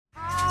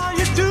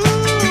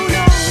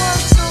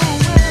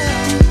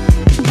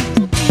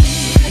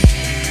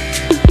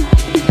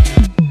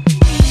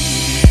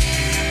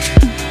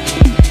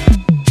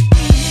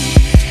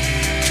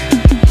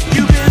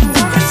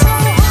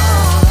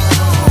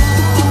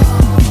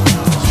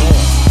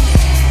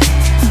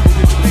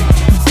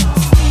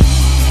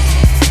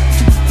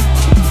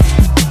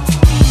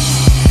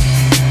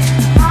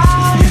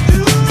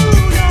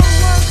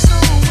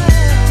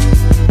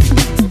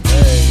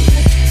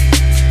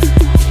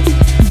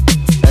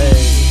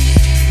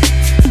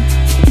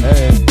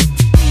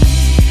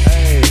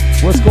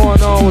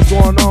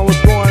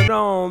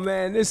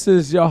This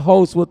is your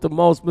host with the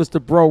most, Mr.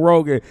 Bro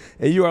Rogan,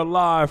 and you are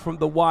live from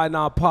the Why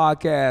Not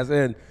podcast.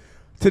 And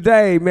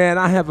today, man,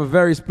 I have a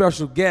very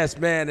special guest,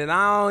 man, and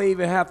I don't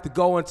even have to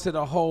go into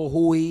the whole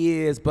who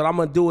he is, but I'm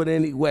going to do it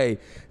anyway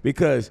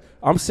because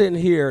I'm sitting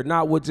here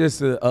not with just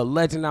a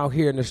legend out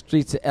here in the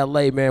streets of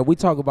L.A., man. We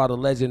talk about a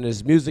legend in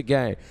this music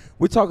game.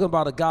 We're talking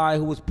about a guy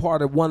who was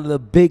part of one of the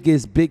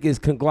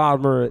biggest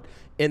conglomerate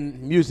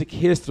in music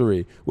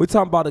history. We're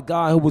talking about a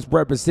guy who was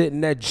representing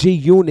that G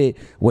unit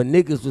when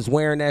niggas was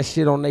wearing that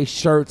shit on their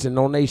shirts and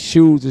on their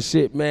shoes and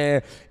shit,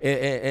 man.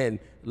 And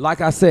like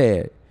I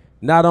said,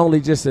 not only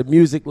just a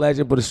music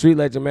legend, but a street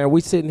legend, man. We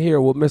sitting here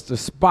with Mr.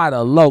 Spider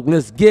LOC.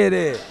 Let's get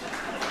it.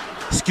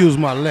 Excuse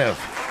my left.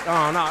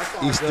 Oh,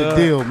 no, it's the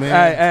deal,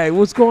 man. Hey,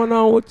 what's going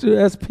on with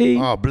you, SP?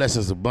 Oh,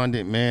 blessings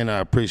abundant, man. I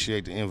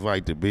appreciate the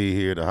invite to be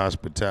here, the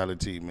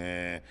hospitality,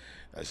 man.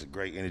 That's a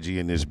great energy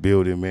in this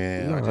building,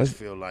 man. No, I just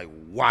feel like,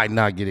 why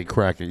not get it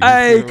cracking?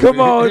 Hey, come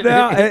on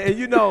now. And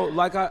you know,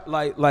 like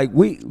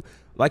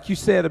you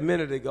said a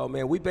minute ago,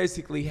 man, we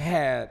basically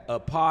had a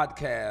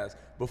podcast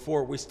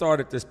before we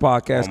started this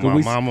podcast. Oh,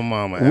 my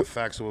mama. At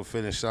Factual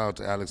Fitness, shout out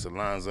to Alex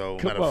Alonzo.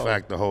 Matter of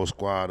fact, the whole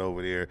squad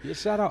over there. Yeah,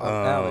 shout out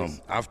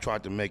Alex. I've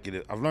tried to make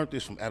it. I've learned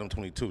this from Adam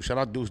 22. Shout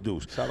out Deuce.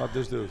 Shout out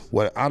Deuce.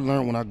 What I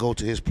learned when I go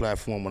to his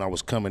platform when I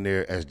was coming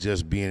there as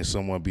just being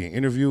someone being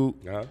interviewed,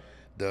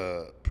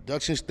 the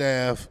production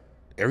staff,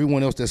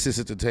 everyone else that sits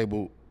at the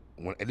table,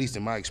 at least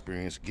in my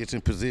experience, gets in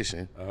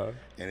position,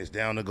 and it's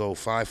down to go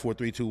 5, 4,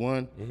 3, 2,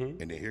 1, and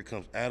then here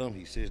comes Adam.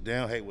 He sits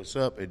down, hey, what's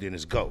up? And then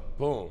it's go.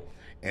 Boom.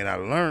 And I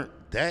learned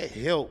that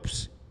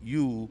helps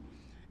you,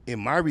 in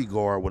my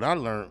regard, what I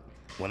learned,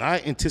 when I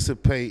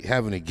anticipate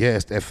having a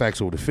guest at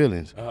Facts Over the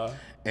Feelings,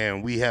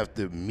 and we have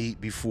to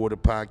meet before the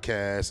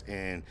podcast,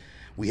 and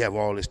we have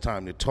all this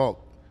time to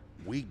talk,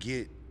 we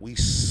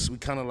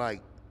kind of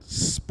like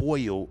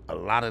spoil a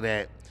lot of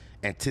that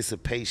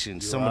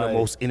anticipation, some of the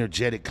most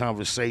energetic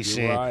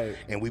conversation,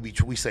 and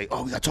we say,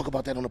 oh, we gotta talk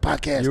about that on the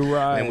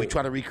podcast. And we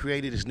try to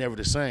recreate it. It's never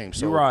the same.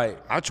 So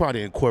I try to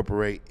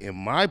incorporate in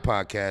my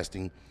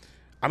podcasting.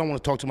 I don't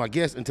want to talk to my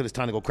guests until it's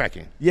time to go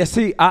cracking. Yeah,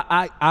 see,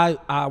 I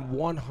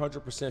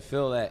 100%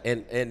 feel that,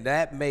 and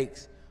that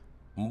makes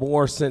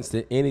more sense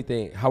than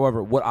anything.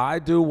 However, what I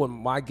do when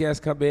my guests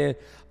come in,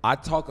 I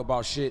talk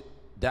about shit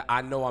that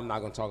I know I'm not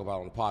going to talk about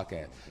on the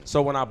podcast.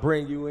 So when I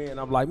bring you in,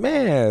 I'm like,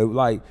 man,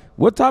 like,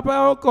 what type of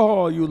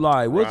alcohol you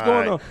like? What's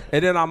going on?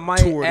 And then I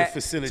might tour the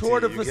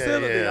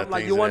facility. I'm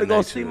like, you want to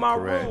go see my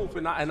roof?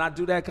 And I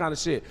do that kind of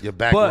shit. Your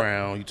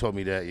background, you told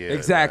me that, yeah.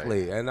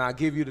 Exactly. And I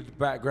give you the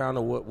background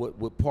of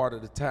what part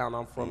of the town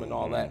I'm from and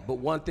all that. But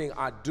one thing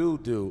I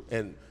do,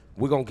 and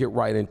we're going to get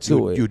right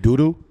into it. You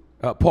do?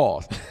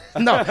 Pause.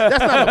 No, that's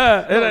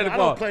not it ain't I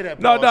don't play that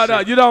No,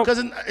 shit. You don't.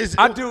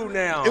 I do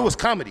now. It was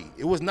comedy.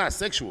 It was not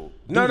sexual.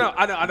 No,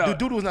 I know.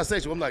 Doodoo was not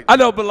sexual. I'm like, I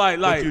know, but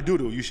like you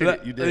doodoo. You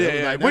shit. You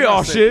did. Yeah, like, we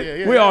all shit.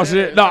 Yeah, we all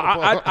shit. No,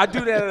 I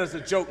do that as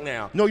a joke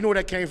now. No, you know where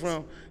that came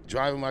from?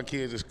 Driving my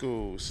kids to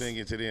school,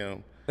 singing to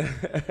them.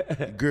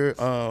 Girl,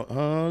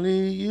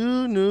 only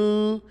you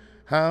knew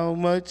how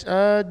much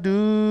I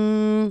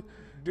do.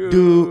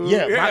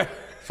 Yeah.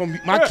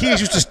 My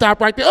kids used to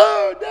stop right there.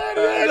 Oh,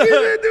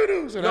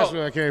 daddy, so that's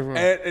where I came from.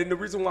 And the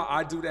reason why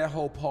I do that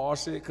whole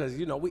pause shit, because,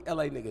 you know, we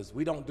LA niggas,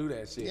 we don't do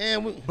that shit. Yeah,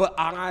 but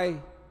I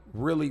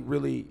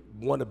really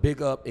want to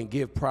big up and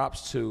give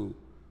props to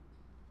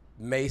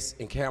Mace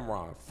and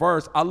Cameron.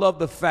 First, I love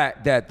the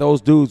fact that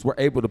those dudes were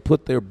able to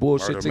put their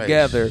bullshit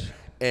together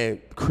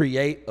and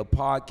create a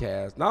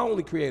podcast. Not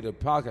only create a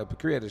podcast, but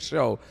create a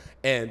show.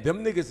 And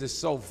them niggas is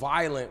so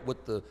violent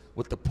with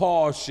the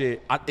pause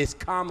shit. It's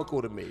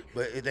comical to me.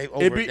 But they've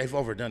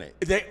overdone it.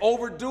 They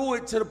overdo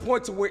it to the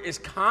point to where it's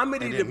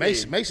comedy to me.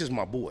 Mace is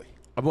my boy.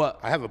 But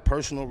I have a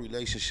personal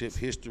relationship,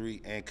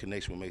 history, and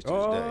connection with Mace to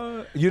this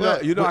day.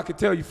 You know, I can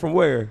tell you from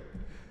where.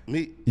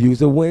 Me.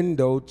 Use a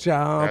window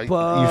chopper.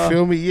 You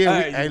feel me?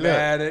 Yeah. Hey, look.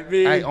 Mad at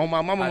me. Hey, on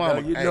my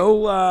mama. You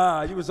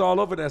know, you was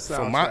all over that soundtrack.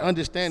 From my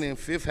understanding,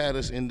 Fifth had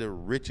us in the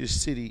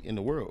richest city in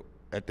the world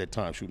at that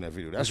time shooting that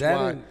video.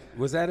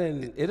 Was that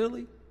in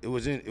Italy? It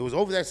was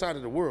over that side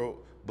of the world,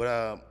 but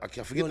I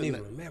forget. You don't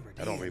even remember.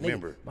 I don't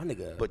remember. My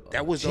nigga, but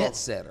that was jet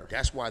setter.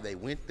 That's why they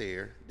went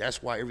there.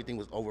 That's why everything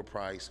was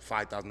overpriced.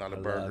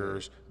 $5,000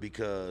 burgers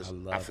because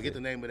I forget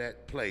the name of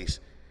that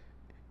place.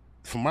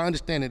 From my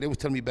understanding, they was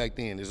telling me back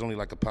then, there's only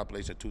like a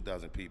population of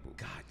 2,000 people.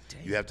 God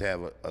damn. You have to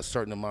have a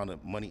certain amount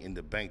of money in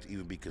the bank to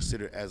even be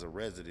considered as a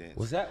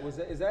resident. Is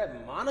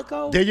that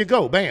Monaco? There you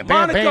go. Bam,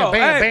 Monaco. bam,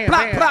 bam, Hey, bam,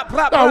 plop, bam.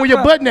 plop, plop, where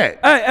your button at?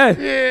 Hey.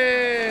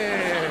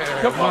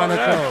 Yeah. Come on,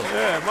 Monaco.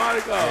 Yeah,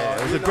 Monaco. Yeah,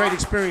 it was a great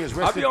experience.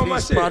 Rest in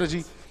peace,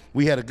 Prodigy.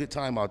 We had a good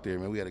time out there,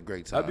 man. We had a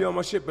great time. I'll be on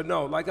my shit, but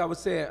no, like I was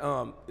saying,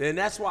 and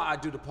that's why I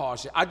do the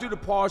pause shit. I do the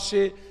pause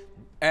shit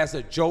as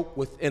a joke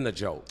within a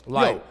joke.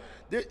 Like,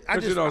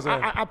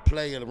 I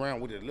play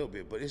around with it a little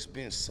bit, but it's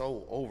been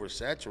so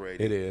oversaturated.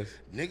 It is.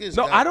 Niggas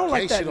no, got I don't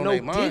like that on no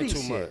their mind Diddy too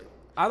shit. much.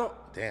 I don't.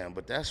 Damn,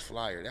 but that's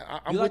flyer.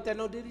 You like that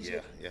no Diddy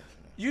shit? Yeah.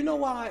 You know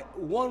why?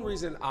 One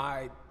reason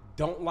I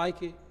don't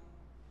like it,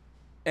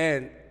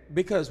 and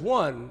because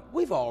one,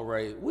 we've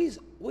always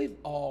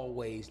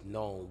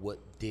known what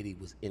Diddy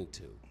was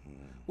into.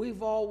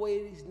 We've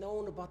always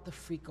known about the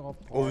freak off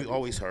party. Or we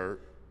always heard.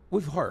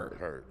 We've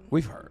heard.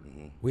 We've heard.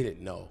 We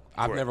didn't know.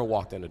 I've never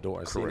walked in the door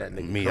and seen that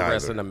nigga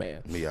caressing a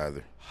man. Me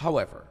either.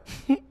 However,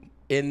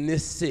 in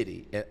this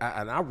city,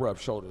 and I rub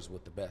shoulders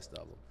with the best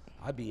of them.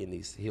 I be in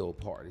these hill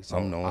parties.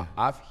 So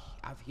I've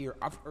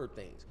heard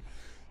things.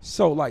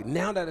 So like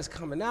now that it's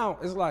coming out,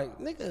 it's like,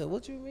 nigga,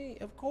 what you mean?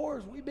 Of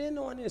course, we've been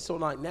on this. So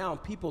like now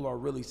people are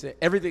really saying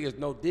everything is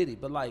no Diddy,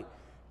 but like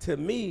to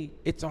me,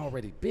 it's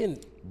already been.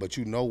 But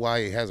you know why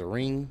it has a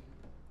ring?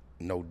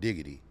 No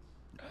diggity.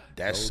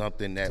 That's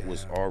something that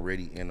was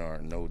already in our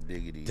no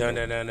diggity.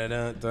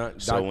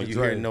 So when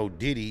you hear no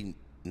Diddy,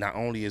 not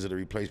only is it a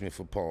replacement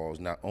for Pauls,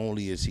 not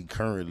only is he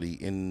currently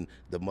in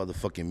the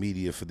motherfucking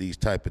media for these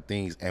type of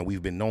things, and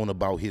we've been known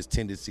about his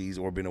tendencies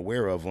or been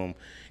aware of them,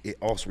 it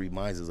also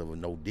reminds us of a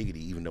no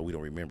diggity, even though we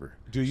don't remember.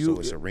 So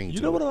it's a ring to it.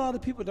 You know what a lot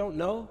of people don't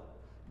know?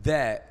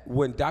 That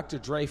when Dr.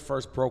 Dre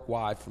first broke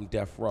wide from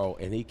Death Row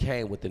and he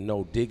came with the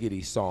No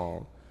Diggity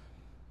song,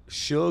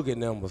 Suge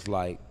and them was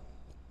like,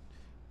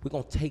 we're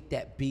going to take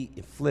that beat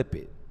and flip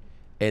it.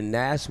 And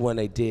that's when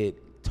they did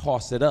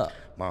Toss It Up.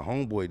 My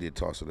homeboy did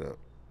Toss It Up.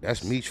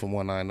 That's Meech from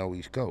 190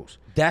 East Coast.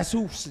 That's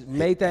who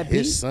made that beat?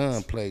 His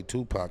son played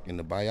Tupac in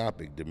the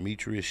biopic,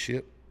 Demetrius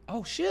Shipp.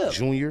 Oh, Shipp.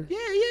 Junior.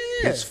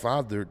 Yeah. His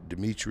father,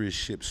 Demetrius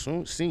Shipp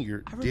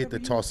Sr., did the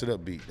Toss It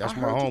Up beat. That's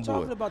my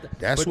homeboy.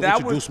 That's what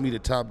introduced me to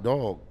Top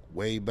Dog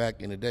way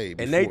back in the day.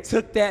 And they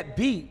took that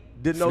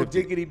beat, the No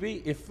Diggity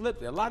beat, and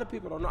flipped it. A lot of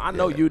people don't know. I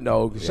know you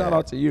know. Shout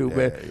out to you,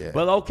 man.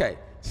 But okay,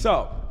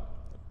 so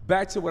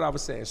back to what I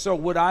was saying. So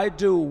what I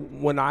do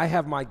when I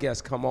have my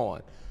guests come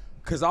on,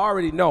 because I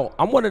already know,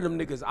 I'm one of them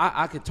niggas,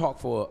 I can talk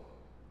for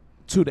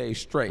 2 days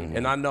straight.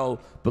 And I know,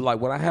 but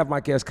like when I have my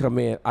guests come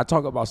in, I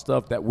talk about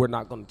stuff that we're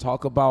not going to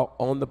talk about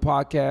on the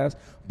podcast.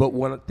 But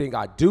one thing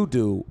I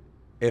do,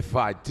 if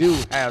I do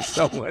have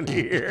someone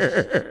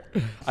here,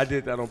 I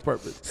did that on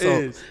purpose.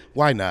 So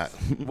why not?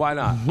 Why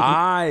not?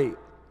 I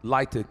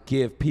like to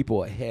give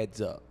people a heads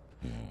up.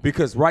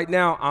 Because right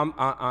now,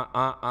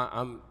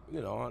 I'm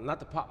you know, not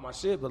to pop my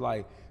shit, but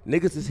like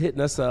niggas is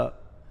hitting us up.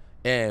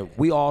 And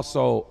we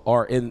also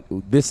are in,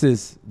 this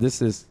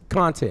is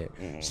content.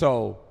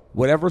 So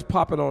whatever's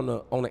popping on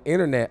the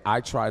internet,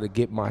 I try to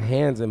get my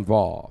hands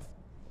involved.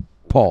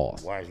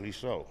 Pause. Wisely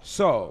so.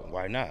 So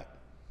why not?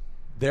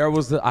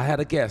 I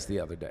had a guest the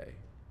other day,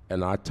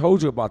 and I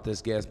told you about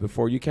this guest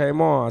before you came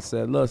on. I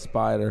said, look,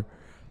 Spider,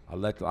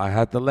 I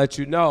had to let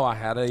you know I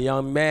had a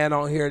young man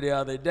on here the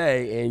other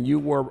day, and you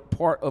were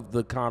part of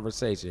the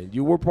conversation.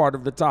 You were part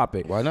of the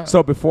topic. Why not?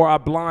 So before I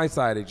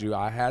blindsided you,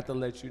 I had to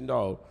let you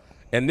know.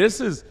 And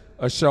this is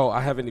a show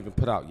I haven't even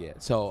put out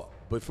yet. So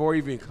before it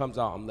even comes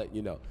out, I'm letting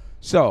you know.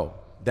 So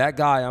that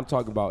guy I'm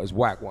talking about is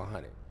Wack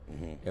 100.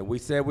 And we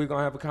said we're going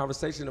to have a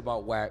conversation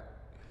about Wack.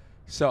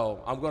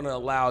 So I'm going to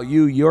allow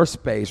you your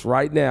space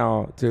right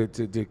now to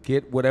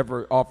get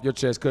whatever off your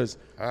chest. Because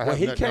when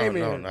he came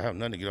in. I have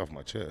nothing to get off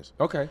my chest.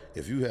 Okay.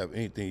 If you have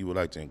anything you would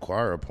like to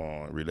inquire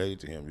upon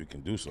related to him, you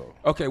can do so.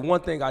 Okay,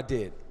 one thing I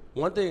did.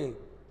 One thing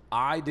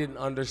I didn't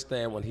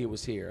understand when he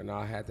was here, and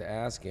I had to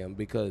ask him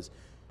because,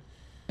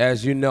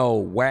 as you know,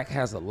 Wack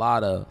has a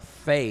lot of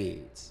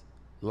fades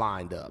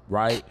lined up,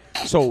 right?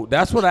 So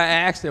that's what I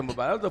asked him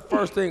about. That was the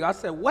first thing I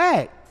said.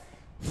 Wack,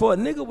 for a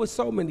nigga with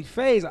so many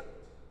fades,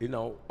 you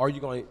know, are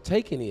you going to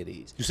take any of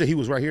these? You said he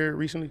was right here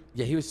recently?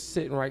 Yeah, he was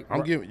sitting right.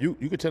 I'm giving you.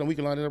 You can tell him we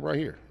can line it up right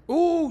here.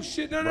 Ooh,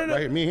 shit! No. Right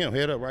here, me and him,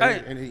 head up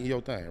right here, and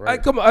your thing, right?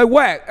 Hey, come on, hey,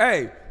 Wack,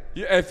 hey.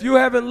 If you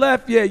haven't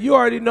left yet, you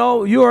already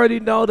know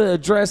the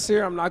address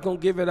here. I'm not gonna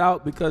give it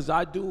out because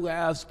I do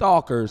have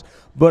stalkers.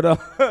 But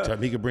tell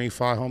me he can bring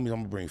 5 homies. I'm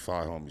gonna bring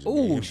 5 homies.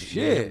 Oh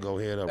shit! Go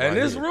ahead up. And right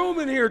there's here. room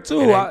in here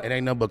too. It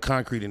ain't nothing but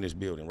concrete in this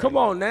building. Right come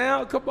on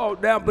now.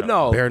 But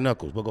no. Bare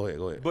knuckles. But go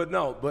ahead. But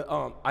no.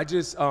 But I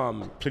just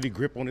plenty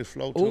grip on this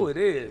flow too. Oh, it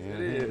is.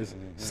 It is.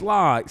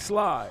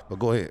 Slide. But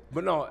go ahead.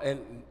 But no,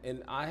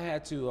 and I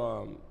had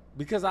to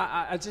because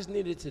I just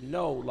needed to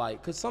know,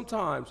 like, because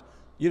sometimes.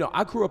 You know,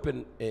 I grew up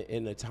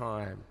in a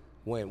time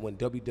when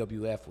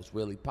WWF was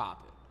really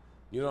popping.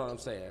 You know what I'm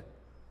saying?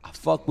 I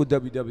fucked with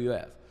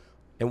WWF.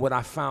 And when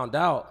I found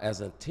out as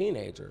a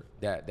teenager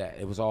that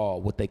it was all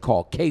what they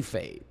call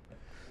kayfabe.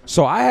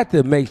 So I had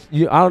to make,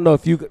 I don't know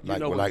if you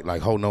know.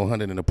 Like holding on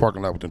 100 in the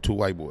parking lot with them 2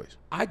 white boys.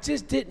 I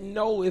just didn't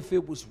know if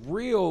it was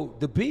real,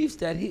 the beefs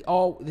that he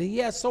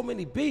has so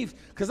many beefs.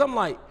 Because I'm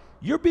like,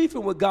 you're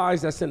beefing with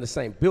guys that's in the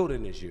same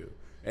building as you.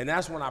 And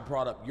that's when I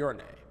brought up your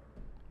name.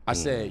 I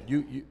said,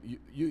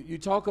 you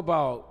talk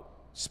about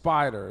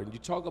Spider and you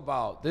talk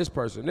about this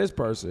person,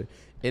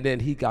 and then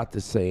he got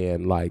to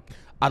saying, like,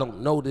 I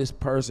don't know this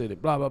person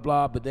and blah, blah,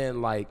 blah. But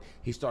then, like,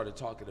 he started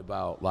talking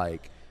about,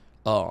 like,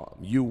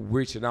 you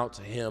reaching out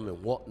to him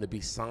and wanting to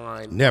be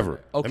signed. Never.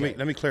 Okay.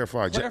 Let me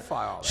clarify.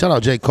 Clarify all that. Shout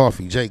out Jay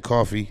Coffee. Jay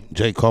Coffee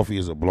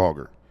is a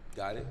blogger.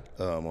 Got it.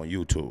 On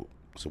YouTube.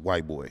 It's a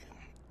white boy.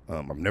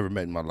 I've never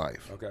met in my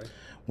life. Okay.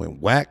 When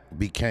Wack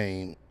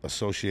became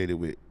associated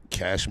with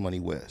Cash Money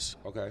West.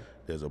 Okay.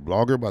 There's a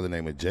blogger by the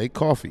name of Jay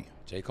Coffee.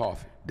 Jay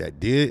Coffee. That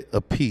did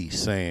a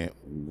piece saying,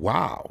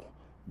 wow,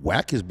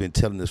 Wack has been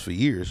telling us for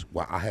years,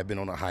 while I have been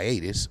on a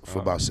hiatus for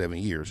about 7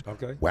 years.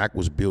 Okay. Wack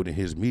was building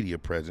his media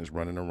presence,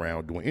 running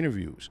around doing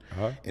interviews.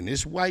 And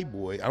this white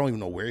boy, I don't even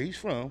know where he's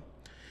from,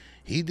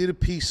 he did a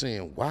piece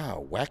saying,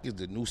 wow, Wack is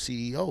the new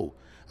CEO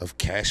of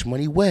Cash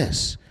Money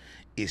West.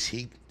 Is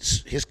he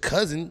his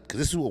cousin? Because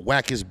this is what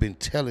Wack has been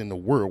telling the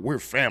world. We're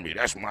family.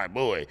 That's my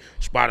boy.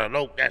 Spotted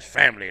LOC, that's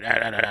family.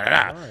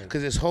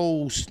 Because his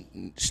whole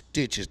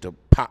stitch is to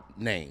pop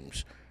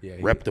names. Yeah,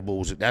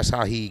 reputables. That's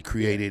how he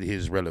created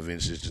his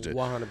relevance.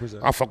 100%.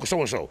 I fuck with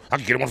so-and-so. I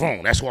can get him on the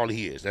phone. That's all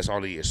he is. That's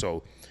all he is.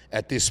 So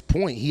at this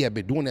point, he had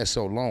been doing that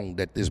so long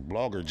that this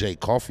blogger, Jay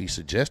Coffee,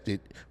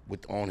 suggested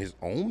on his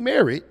own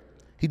merit,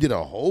 he did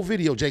a whole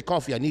video. Jay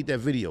Coffee, I need that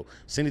video.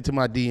 Send it to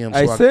my DM.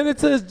 Hey, send it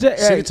to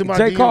send it to my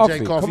DM, Coffee.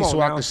 Jay Coffee, so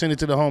I can send it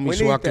to the homies.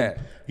 So I can, that.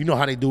 You know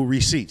how they do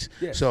receipts.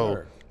 Yes, so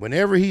sir.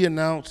 Whenever he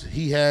announced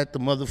he had the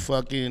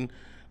motherfucking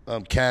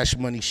Cash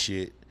Money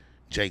shit,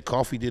 Jay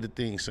Coffee did a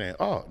thing saying,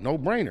 "Oh, no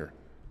brainer.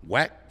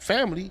 Wack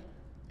family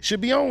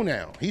should be on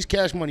now. He's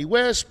Cash Money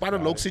West.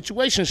 Spotted LOC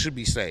situation should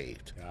be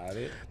saved." Got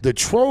it. The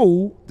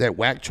troll that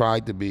Wack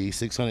tried to be,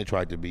 600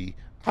 tried to be,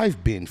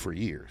 I've been for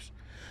years.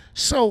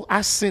 So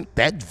I sent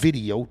that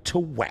video to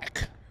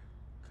Wack.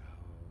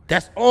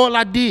 That's all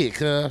I did,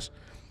 cuz.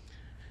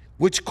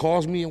 Which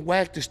caused me and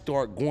Wack to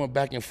start going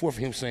back and forth,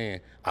 him saying,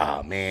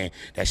 "Ah, man,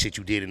 that shit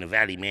you did in the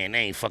Valley, man, they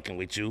ain't fucking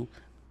with you."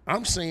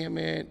 I'm saying,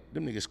 man,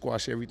 them niggas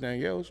squash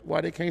everything else. Why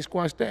they can't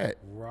squash that?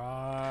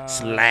 Right.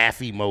 Laugh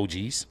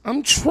emojis.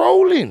 I'm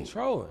trolling.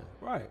 Trolling,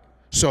 right.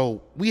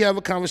 So we have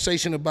a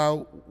conversation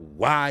about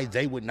why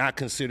they would not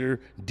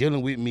consider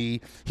dealing with me.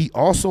 He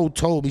also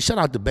told me, shout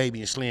out to Baby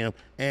and Slim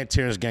and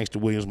Terrence Gangster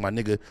Williams, my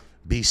nigga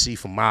BC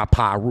from my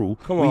Paru.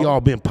 We all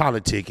been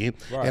politicking.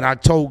 Right. And I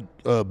told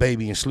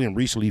Baby and Slim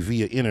recently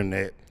via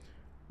internet,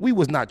 we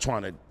was not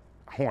trying to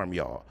harm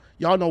y'all.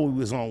 Y'all know we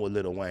was on with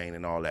Lil Wayne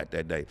and all that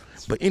day.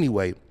 But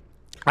anyway,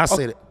 I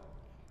said,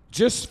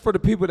 just for the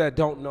people that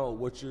don't know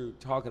what you're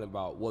talking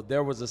about, well,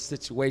 there was a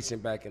situation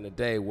back in the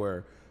day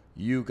where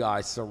you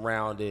guys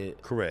surrounded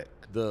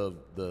the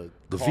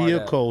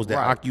vehicles that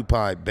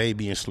occupied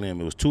Baby and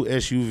Slim. It was two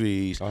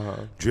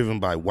SUVs driven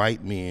by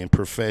white men,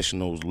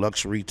 professionals,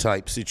 luxury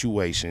type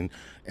situation,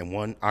 and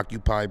one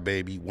occupied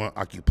Baby, one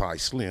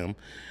occupied Slim.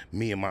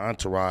 Me and my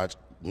entourage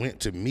went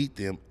to meet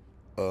them,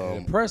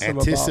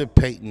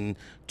 anticipating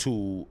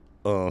to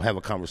have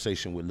a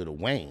conversation with Lil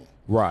Wayne,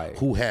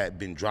 who had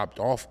been dropped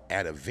off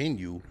at a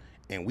venue.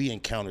 And we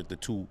encountered the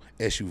two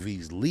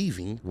SUVs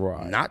leaving,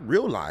 not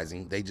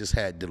realizing they just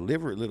had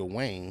delivered Lil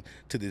Wayne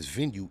to this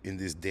venue in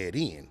this dead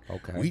end.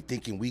 We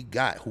thinking we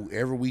got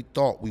whoever we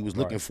thought we was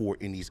looking for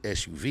in these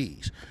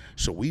SUVs.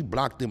 So we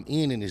blocked them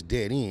in this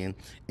dead end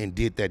and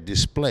did that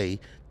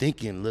display,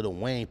 thinking Lil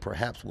Wayne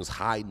perhaps was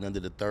hiding under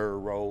the third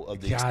row of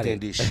the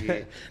extended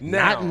shit,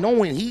 not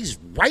knowing he's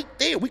right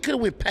there. We could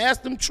have went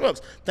past them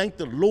trucks. Thank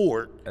the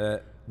Lord.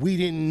 We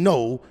didn't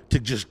know to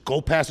just go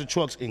past the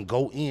trucks and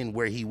go in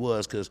where he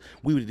was, because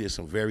we would have did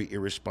some very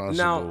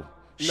irresponsible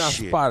shit. Now,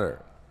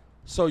 Spotter,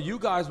 so you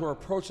guys were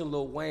approaching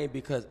Lil Wayne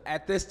because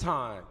at this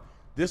time,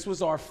 this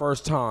was our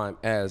first time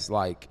as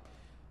like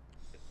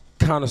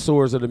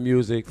connoisseurs of the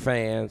music,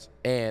 fans,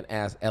 and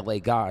as LA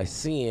guys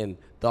seeing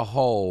the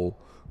whole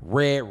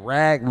red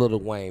rag Lil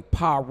Wayne,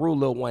 Paru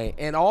Lil Wayne,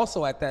 and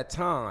also at that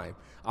time,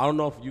 I don't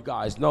know if you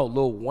guys know,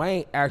 Lil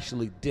Wayne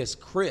actually dissed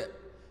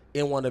Crip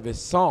in one of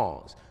his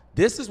songs.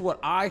 This is what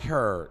I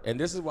heard, and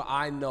this is what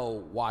I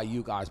know why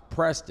you guys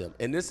pressed him,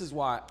 and this is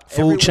why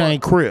Food Chain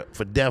Crip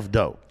for Death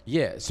Dope.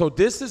 Yeah, so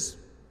this is,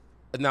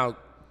 now,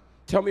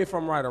 tell me if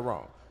I'm right or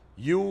wrong.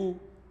 You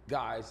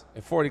guys,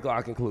 and 40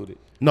 Glock included.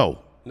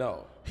 No.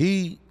 No.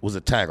 He was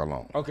a tag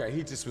along. Okay,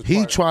 he just was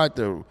He tried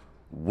to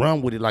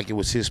run with it like it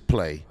was his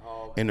play,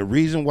 and the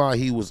reason why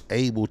he was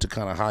able to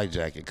kind of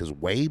hijack it, because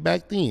way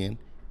back then,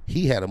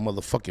 he had a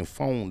motherfucking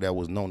phone that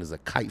was known as a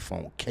kite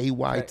phone,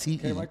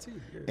 KYTE,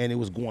 and it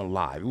was going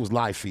live. It was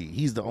live feed.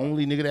 He's the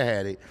only nigga that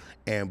had it,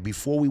 and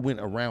before we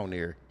went around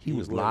there, he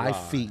was live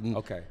feeding.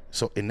 Okay.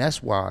 So, and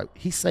that's why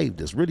he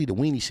saved us. Really, the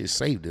weenie shit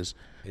saved us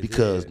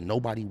because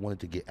nobody wanted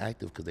to get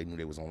active because they knew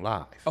they was on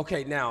live.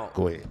 Okay, now,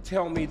 go ahead.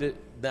 Tell me that,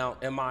 now,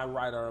 am I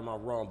right or am I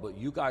wrong? But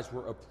you guys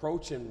were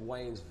approaching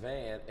Wayne's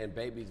van and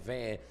Baby's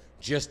van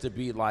just to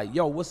be like,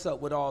 yo, what's up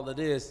with all of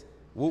this?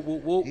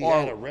 He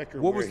had a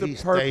record what was the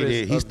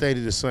purpose? He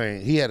stated the same.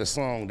 He had a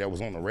song that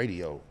was on the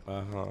radio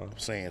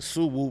saying,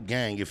 Suwu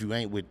gang, if you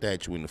ain't with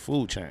that, you in the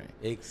food chain.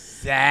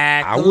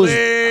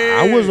 Exactly.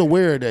 I was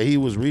aware that he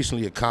was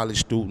recently a college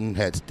student,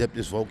 had stepped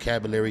his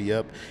vocabulary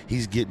up.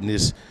 He's getting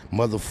this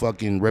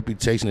motherfucking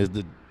reputation as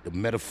the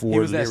metaphor he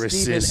was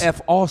lyricist. Stephen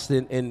F.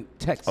 Austin in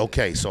Texas.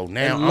 Okay, so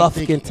now I'm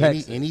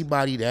thinking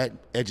anybody that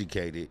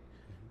educated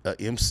a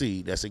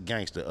MC that's a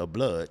gangster, a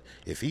blood,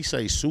 if he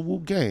say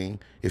Suwu gang,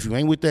 if you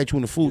ain't with that, you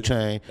in the food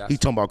chain, he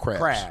talking about crabs.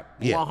 Crab,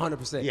 yeah.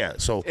 100%. Yeah,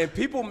 so. And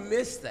people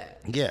miss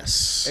that.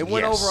 Yes. It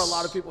went over a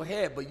lot of people's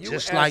head, but you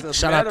just as like, a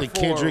shout out to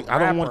Kendrick.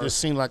 rapper, I don't want it to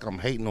seem like I'm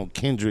hating on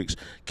Kendrick's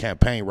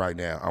campaign right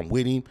now. I'm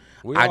with him.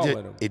 With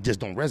him. It just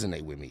don't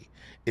resonate with me.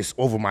 It's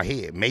over my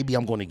head. Maybe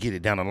I'm going to get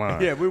it down the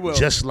line. Yeah, we will.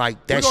 Just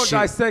like that shit. We're going to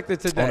dissect it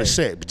today. On the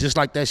set. But just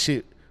like that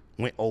shit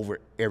went over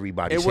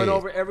everybody's head. It went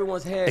over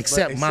everyone's head.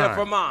 Except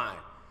for mine.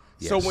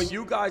 Yes. So when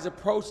you guys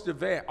approached the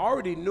van, I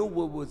already knew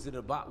what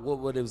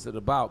it was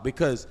about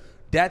because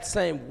that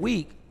same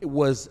week it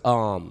was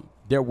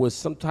there was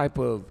some type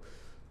of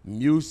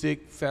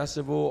music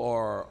festival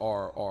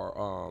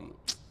or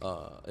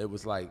it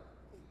was like,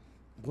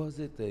 was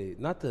it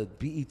not the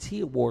BET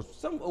Awards,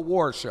 some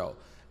award show.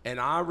 And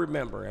I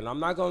remember, and I'm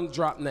not going to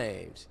drop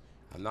names.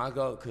 I'm not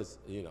going because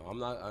I'm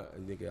not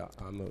nigga.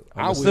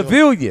 I'm a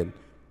civilian.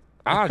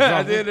 At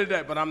the end of the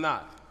day, but I'm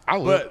not.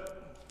 But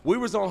we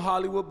was on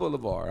Hollywood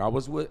Boulevard. I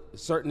was with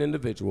certain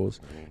individuals,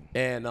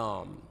 and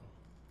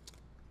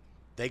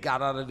they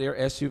got out of their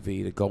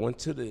SUV to go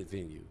into the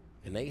venue,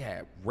 and they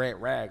had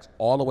red rags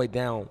all the way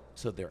down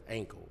to their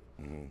ankle,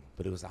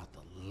 but it was out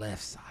the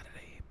left side of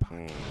their hip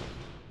pocket.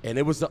 And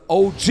it was the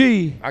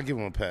OG. I give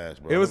him a pass,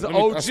 bro. It was the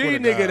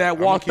OG nigga that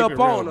walked up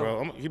on him. Bro.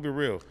 I'm gonna keep it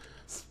real.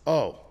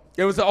 Oh.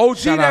 It was the OG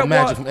Shout that out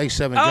Magic from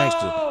A7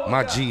 Gangster,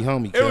 my God. G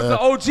homie. It was the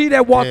OG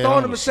that walked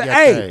on him and said,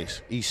 "Hey,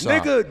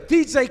 nigga,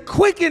 DJ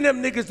Quick and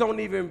them niggas don't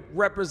even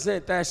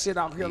represent that shit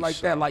out here like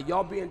that. Like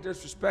y'all being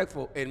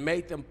disrespectful and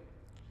made them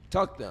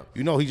tuck them."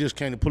 You know, he just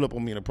came to pull up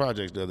on me in the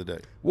projects the other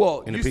day.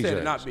 Well, in you the said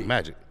PJs. it not me.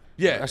 Magic.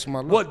 Yeah, that's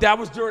my. Well, that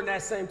was during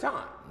that same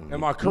time.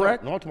 Am I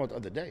correct? No, I'm talking about the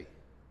other day.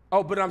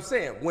 Oh, but I'm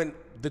saying when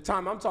the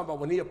time I'm talking about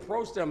when he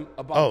approached them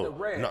about the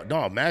red.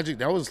 No, Magic.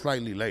 That was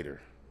slightly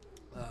later.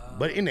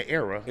 But in the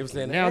era, it was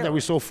in the now era. that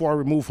we're so far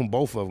removed from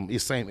both of them,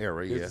 it's same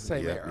era. It's the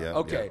same era. Yeah,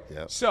 okay.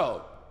 Yeah.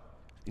 So,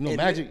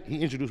 Magic, he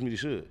introduced me to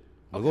Should.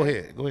 But go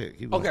ahead.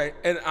 Keep going. Okay,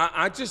 and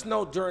I just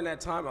know during that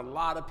time, a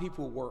lot of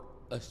people were,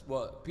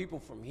 people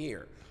from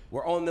here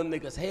were on them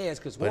niggas' heads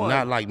because But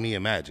not like me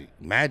and Magic.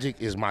 Magic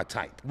is my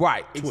type.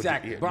 Right,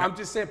 exactly. Yeah, but I'm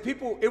just saying,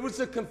 it was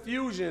a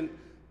confusion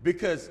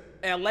because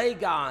LA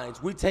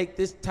guys, we take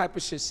this type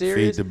of shit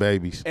serious. Feed the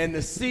babies. And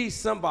to see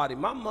somebody,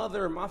 my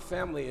mother and my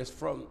family is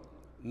from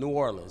New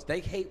Orleans. They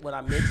hate when I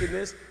mention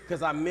this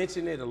because I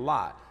mention it a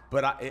lot.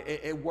 But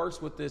it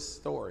works with this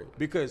story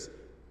because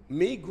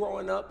me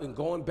growing up and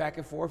going back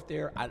and forth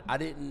there, I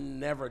didn't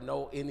never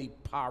know any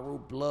Paru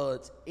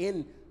bloods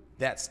in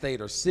that state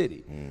or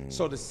city.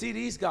 So to see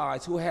these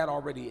guys who had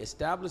already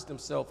established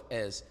themselves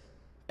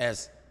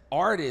as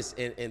artists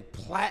and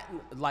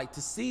platinum, like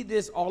to see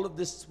all of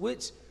this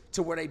switch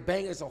to where they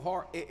bang it so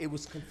hard, it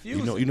was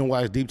confusing. You know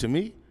why it's deep to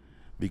me?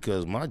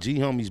 Because my G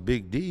homies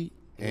Big D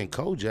and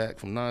Kojak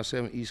from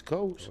 97 East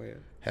Coast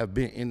have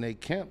been in their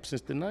camp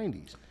since the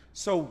 90s.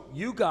 So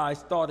you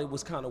guys thought it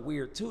was kind of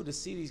weird too to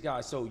see these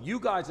guys. So you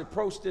guys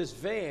approached this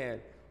van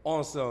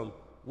on some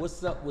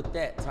what's up with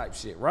that type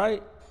shit,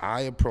 right?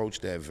 I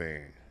approached that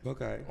van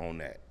on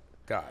that.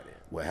 Got it.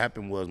 What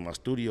happened was my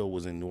studio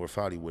was in North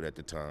Hollywood at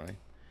the time,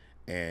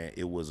 and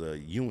it was a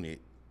unit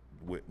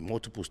with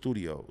multiple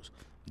studios.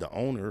 The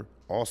owner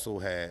also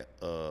had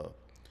a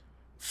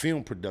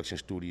film production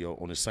studio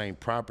on the same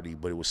property,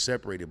 but it was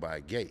separated by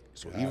a gate.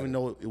 So even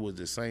though it was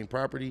the same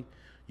property,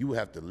 you would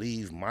have to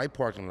leave my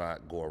parking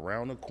lot, go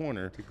around the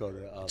corner to go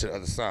to the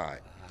other side.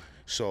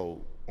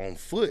 So on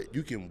foot,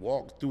 you can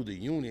walk through the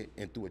unit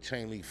and through a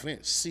chain link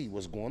fence, see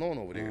what's going on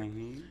over there.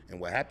 And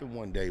what happened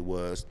one day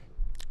was,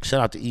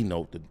 shout out to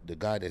E-Note, the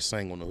guy that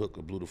sang on the hook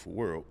of Beautiful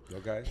World.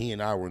 He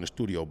and I were in the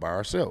studio by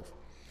ourselves.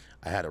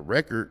 I had a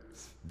record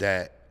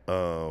that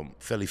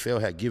Felly Fell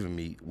had given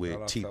me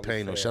with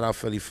T-Pain. Shout out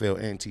Felly Fell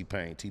and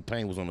T-Pain.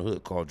 T-Pain was on the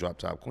hook called Drop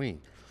Top Queen.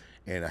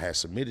 And I had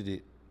submitted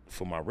it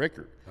for my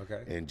record.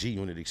 And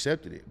G-Unit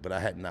accepted it, but I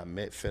had not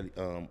met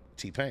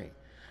T-Pain.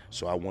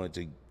 So I wanted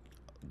to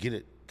get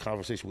a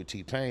conversation with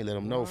T-Pain, let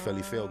him know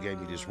Felly Fell gave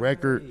me this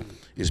record.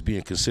 It's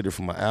being considered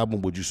for my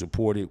album. Would you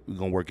support it? We're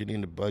going to work it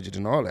in the budget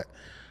and all that.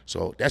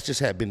 So that's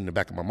just had been in the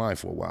back of my mind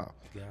for a while.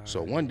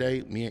 So one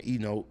day, me and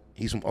E-Note,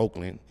 he's from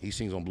Oakland. He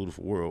sings on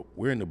Beautiful World.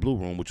 We're in the Blue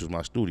Room, which was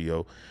my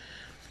studio.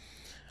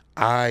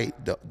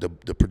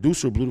 The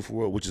producer of Beautiful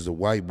World, which is a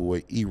white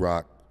boy,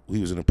 E-Rock, he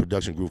was in a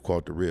production group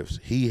called The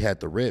Riffs. He had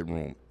the Red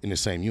Room in the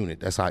same unit.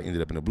 That's how I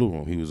ended up in the Blue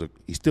Room.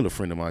 He's still a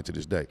friend of mine to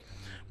this day.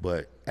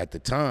 But at the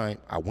time,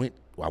 I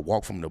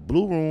walked from the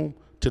Blue Room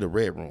to the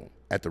Red Room.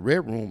 At the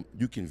Red Room,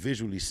 you can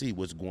visually see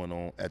what's going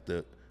on at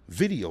the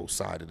video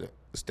side of the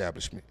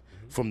establishment.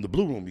 From the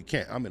Blue Room, you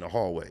can't. I'm in the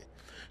hallway.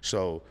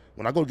 So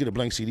when I go get a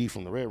blank CD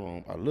from the Red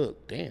Room, I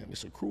look, damn,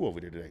 it's a crew over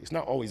there today. It's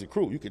not always a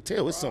crew. You can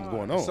tell it's something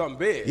going on. Something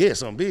big. Yeah,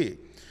 something big.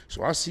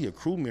 So I see a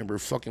crew member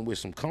fucking with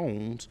some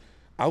cones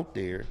out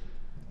there.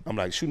 I'm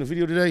like, shooting a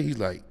video today? He's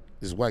like,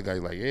 this white guy's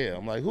like, yeah.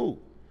 I'm like, who?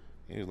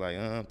 He was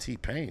like,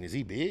 T-Pain. Is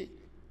he big?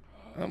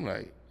 I'm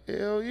like,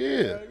 hell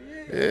yeah.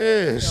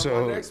 Yeah.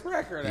 So, my next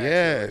record,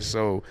 yeah.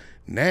 So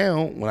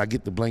now when I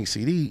get the blank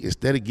CD,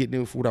 instead of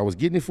getting it for what I was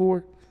getting it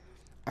for,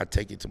 I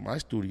take it to my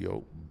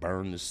studio,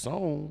 burn the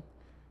song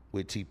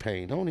with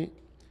T-Pain on it,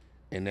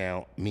 and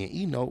now me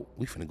and Eno,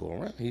 we finna go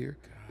around here.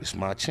 It's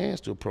my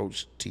chance to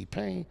approach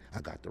T-Pain.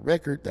 I got the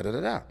record,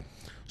 da-da-da-da.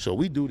 So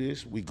we do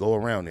this, we go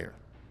around there.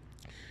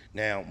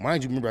 Now,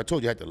 mind you, remember I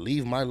told you I had to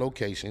leave my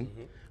location,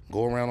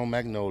 go around on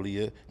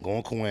Magnolia, go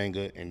on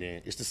Cahuenga, and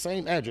then it's the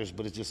same address,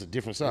 but it's just a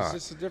different side.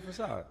 It's just a different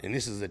side. And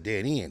this is a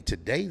dead end.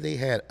 Today they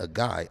had a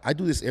guy. I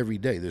do this every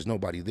day. There's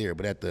nobody there,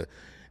 but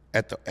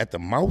at the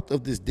mouth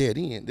of this dead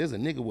end, there's a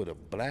nigga with a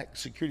black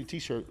security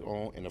T-shirt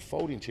on and a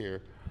folding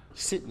chair,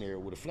 sitting there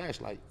with a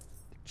flashlight,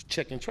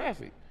 checking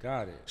traffic.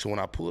 Got it. So when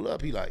I pull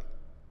up, he like,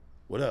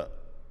 "What up?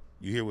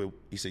 You here with?"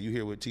 He said, "You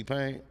here with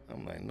T-Pain?"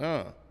 I'm like,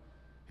 "Nah."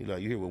 He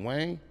like, "You here with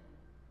Wayne?"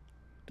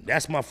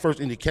 That's my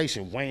first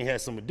indication Wayne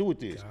has something to do with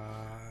this.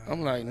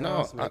 I'm like,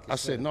 "No." I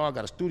said, "No, I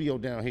got a studio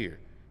down here."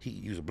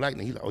 He was a black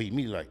nigga. He like, he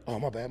immediately like, "Oh,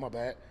 my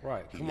bad."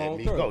 Right. He Come let on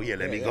me through. go. Yeah,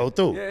 let me go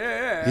through.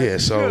 Yeah.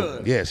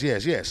 So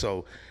yes.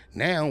 So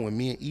now when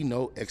me and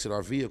Eno exit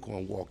our vehicle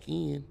and walk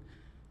in,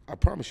 I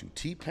promise you,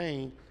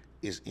 T-Pain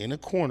is in a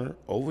corner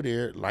over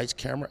there, lights,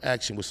 camera,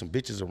 action with some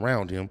bitches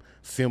around him,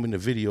 filming the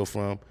video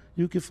from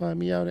 "You Can Find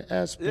Me Out in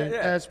Aspen,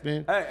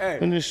 Aspen." Hey,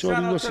 and then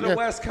shout out to the that.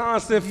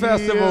 Wisconsin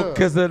Festival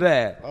because of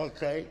that.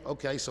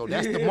 Okay. So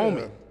that's the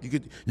moment.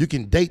 You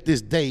can date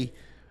this day.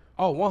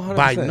 Oh, 100%.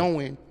 By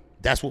knowing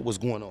that's what was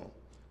going on.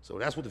 So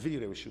that's what the video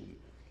they were shooting.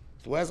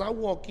 So as I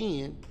walk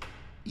in,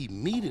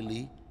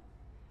 immediately,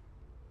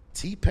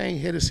 T-Pain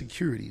head of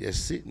security that's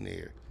sitting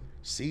there,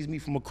 sees me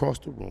from across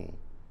the room,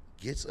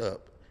 gets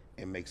up,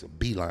 and makes a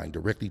beeline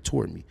directly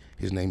toward me.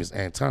 His name is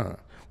Anton.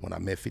 When I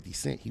met 50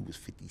 Cent, he was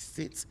 50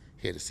 Cent's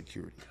head of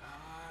security.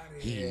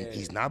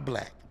 He's not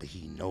black, but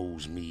he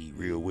knows me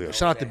real well.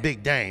 Shout out to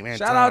Big Dame,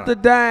 Anton. Shout out to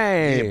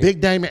Dame. Yeah, Big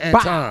Dame and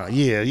Anton.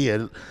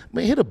 Yeah.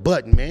 Man, hit a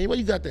button, man. What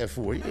you got that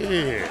for? Yeah.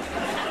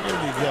 There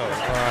we go.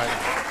 All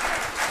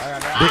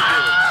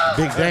right.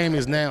 Big Dame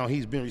is now,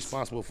 he's been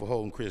responsible for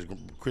holding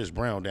Chris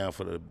Brown down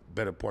for the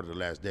better part of the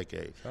last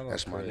decade.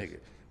 That's my nigga.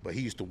 But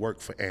he used to work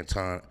for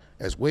Anton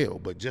as well.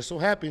 But just so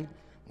happened,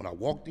 when I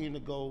walked in to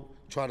go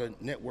try to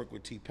network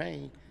with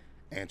T-Pain,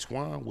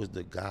 Antoine was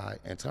the guy.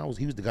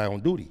 He was the guy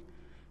on duty.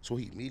 So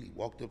he immediately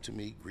walked up to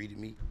me, greeted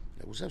me.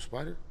 Like, "What's up,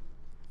 Spider?"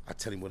 I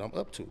tell him what I'm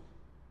up to.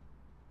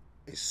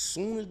 As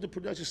soon as the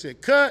production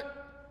said,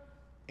 "Cut,"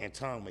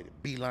 Anton made a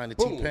beeline to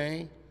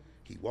T-Pain.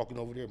 He walking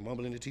over there,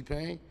 mumbling to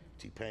T-Pain.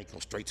 T-Pain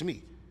comes straight to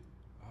me.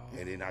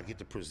 And then I get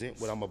to present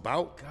what I'm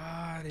about.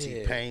 Got it.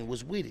 T-Pain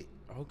was with it.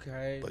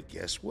 Okay. But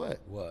guess what?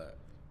 What?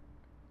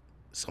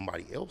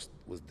 Somebody else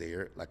was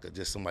there,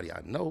 just somebody I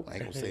know. I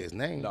ain't gonna say his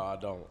name. No, I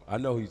don't. I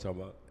know who you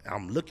talking about.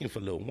 I'm looking for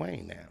Lil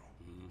Wayne now.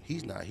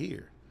 He's not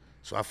here.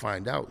 So I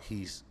find out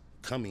he's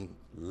coming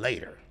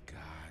later. God.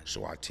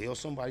 So I tell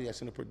somebody that's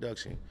in the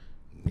production,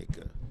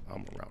 "Nigga,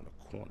 I'm around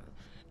the corner.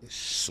 As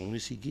soon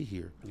as he get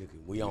here,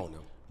 we own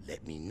him.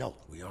 Let me know."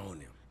 We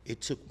own him.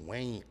 It took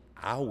Wayne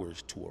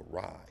hours to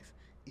arrive.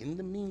 In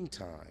the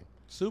meantime,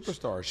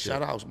 Superstar shit.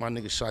 shout out to my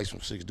nigga Shice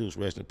from Six Deuce,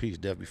 rest in peace,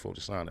 death before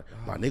dishonor.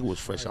 My nigga was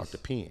fresh out the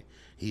pen.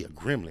 He a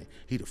gremlin.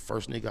 He the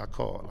first nigga I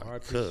called.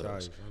 Like, "Cuz," I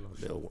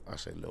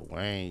said, "Lil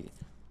Wayne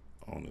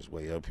on his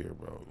way up here,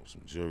 bro.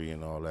 Some jury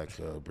and all that,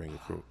 cuz, bring a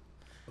crew."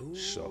 Ooh,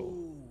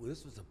 So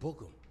this was a book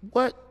 'em.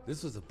 what?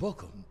 This was a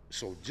book 'em.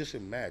 So just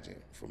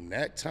imagine, from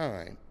that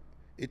time,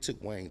 it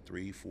took Wayne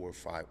 3, 4,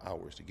 5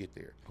 hours to get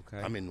there. Okay.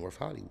 I'm in North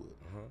Hollywood.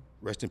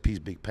 Rest in peace,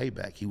 Big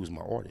Payback. He was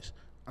my artist.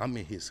 I'm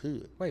in his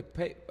hood. Wait,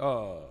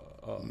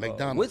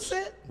 McDonald's. What's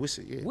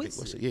Whistle, yeah.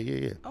 Whistle?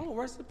 Yeah. Oh,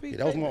 rest in peace. Yeah,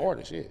 that was my Payback.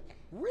 artist, yeah.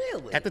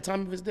 Really? At the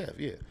time of his death,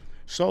 yeah.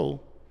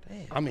 So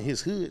Damn. I'm in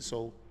his hood.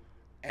 So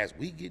as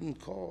we getting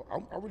called,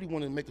 I really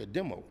wanted to make a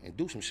demo and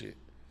do some shit.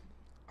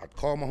 I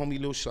called my homie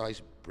Lil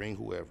Shice, bring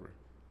whoever.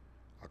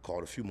 I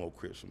called a few more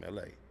Crips from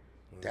LA.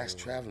 That's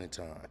traveling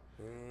time.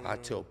 I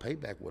tell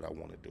Payback what I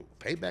want to do.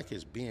 Payback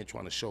has been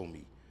trying to show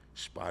me,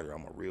 "Spider,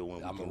 I'm a real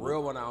one. I'm a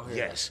real one out here."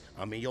 Yes,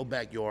 I'm in your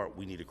backyard.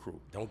 We need a crew.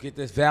 Don't get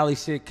this Valley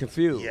shit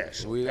confused.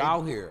 Yes, we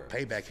out here.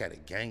 Payback had a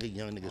gang of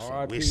young niggas from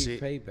R.I.P. Wissit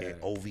Payback.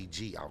 and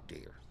OVG out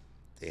there.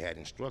 They had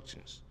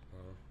instructions.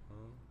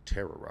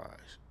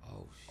 Terrorize.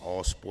 Oh,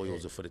 All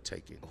spoils are for the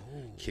taking.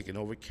 Kicking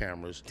over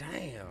cameras.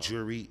 Damn.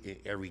 Jury and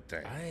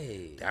everything.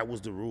 Hey. That was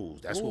the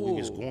rules. That's what we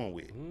was going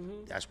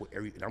with. That's what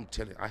and I'm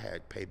telling you, I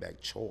had Payback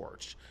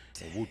charged.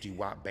 And whoopty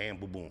wop bam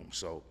boom boom.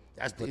 So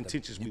that's the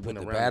intentions we You went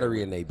put the around.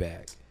 battery in their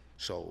back.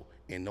 So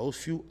in those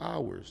few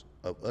hours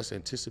of us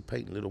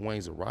anticipating Lil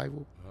Wayne's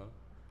arrival,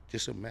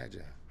 just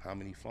imagine how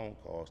many phone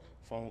calls.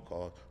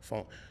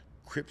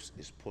 Crips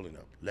is pulling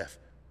up left,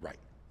 right.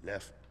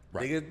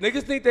 Right.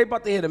 Niggas think they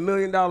about to hit $1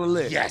 million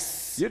lick.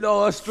 Yes. You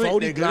know us street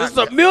 40 niggas. Glock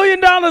There's $1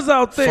 million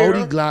out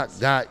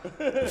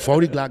there.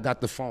 40 Glock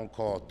got the phone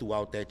call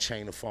throughout that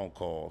chain of phone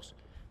calls.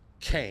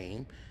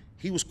 Came.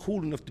 He was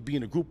cool enough to be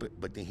in the group,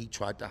 but then he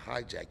tried to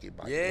hijack it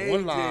by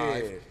going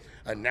live,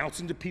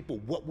 announcing to people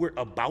what we're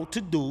about to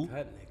do.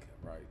 That nigga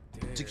right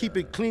there. To keep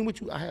it clean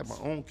with you, I had my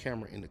own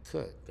camera in the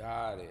cut.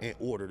 Got it. In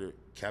order to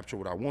capture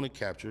what I want to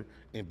capture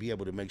and be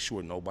able to make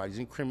sure nobody's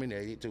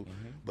incriminated too.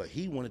 But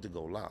he wanted to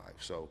go live.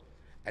 So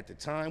At the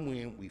time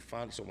when we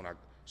finally,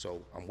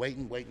 so I'm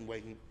waiting.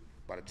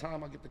 By the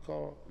time I get the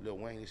call, Lil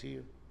Wayne is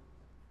here.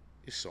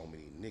 It's so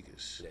many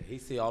niggas. Yeah, he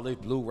see all these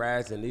blue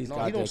rags and these No,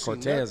 goddamn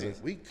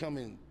Cortezes. We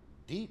coming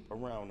deep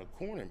around the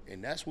corner,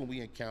 and that's when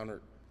we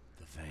encountered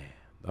The fan.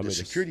 the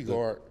security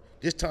guard.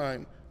 This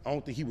time, I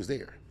don't think he was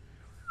there.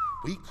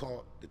 We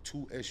caught the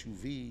 2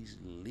 SUVs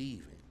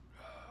leaving,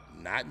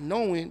 not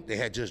knowing they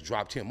had just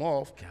dropped him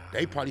off. God.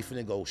 They probably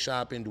finna go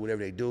shopping, do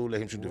whatever they do,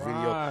 let him shoot the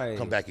video,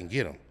 come back and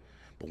get him.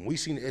 But when we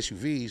seen the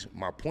SUVs,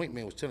 my point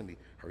man was telling me,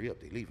 hurry up,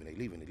 they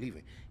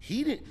leaving.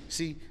 He didn't,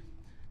 see,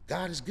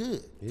 God is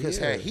good. Because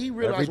had he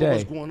realized what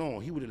was going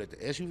on, he would have let the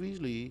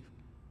SUVs leave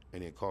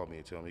and then called me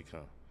and tell me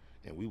come.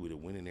 And we would have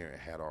went in there and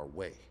had our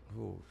way.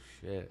 Oh,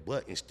 shit.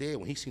 But instead,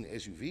 when he seen the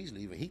SUVs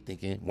leaving, he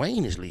thinking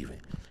Wayne is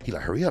leaving. He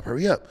like, hurry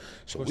up.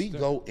 So we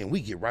go and we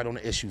get right on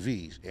the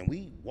SUVs. And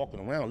we walking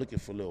around looking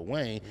for Lil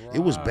Wayne. Right. It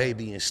was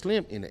Baby and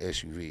Slim in the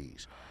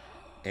SUVs.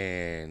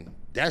 And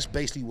that's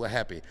basically what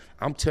happened.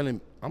 I'm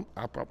telling, I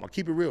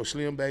keep it real,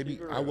 Slim,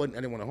 baby. I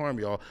didn't want to harm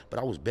y'all, but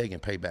I was begging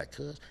payback.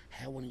 Cuz,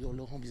 had one of your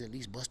little homies at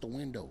least bust a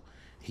window.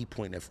 He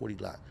pointing at 40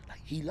 Glock.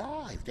 Like, he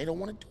live. They don't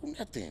want to do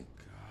nothing.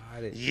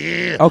 Got it.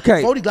 Yeah.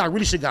 Okay. 40 Glock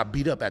really should got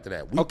beat up after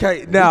that. Now.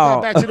 We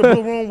got back to the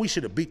blue room, we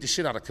should have beat the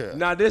shit out of Cuz.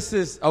 Now this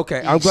is,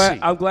 okay, I'm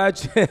glad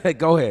you,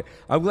 go ahead.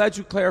 I'm glad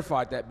you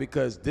clarified that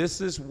because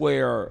this is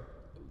where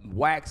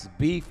Wax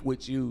beef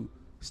with you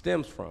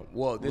stems from.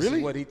 Well, this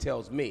is what he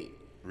tells me.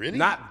 Really?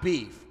 Not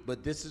beef,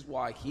 but this is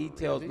why he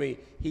tells me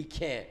he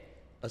can't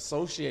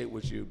associate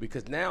with you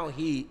because now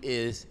he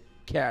is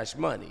Cash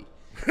Money.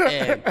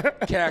 And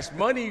Cash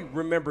Money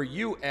remember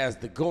you as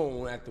the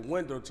goon at the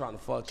window trying to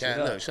fuck shit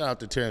up. Look, shout out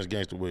to Terrence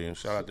Gangster Williams.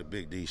 Shout out to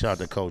Big D. Shout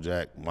out to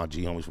Kojak, my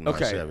G homies from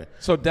 97.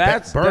 So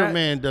that's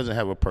Birdman doesn't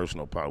have a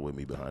personal problem with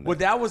me behind that. Well,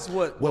 that was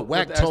what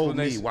Wack told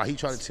me while he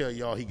tried to tell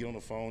y'all he get on the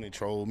phone and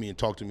troll me and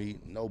talk to me.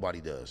 Nobody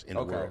does in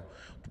the world.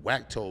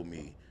 Wack told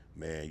me,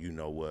 man, you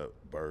know what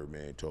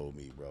Birdman told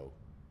me, bro.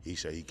 He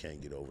said he can't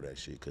get over that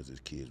shit because his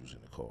kids was in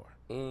the car.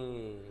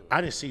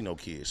 I didn't see no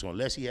kids. So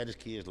unless he had his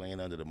kids laying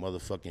under the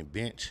motherfucking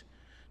bench,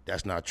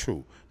 that's not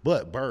true.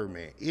 But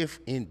Birdman, if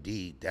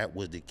indeed that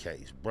was the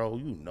case, bro,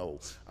 you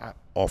know I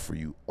offer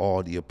you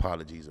all the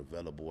apologies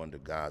available under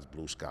God's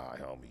blue sky,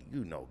 homie.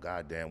 You know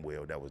goddamn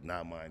well that was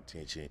not my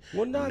intention.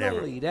 Well, not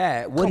only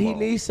that, what he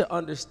needs to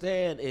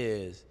understand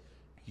is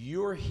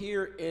you're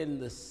here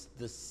in the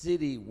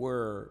city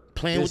where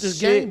playing with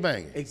this gang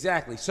banging.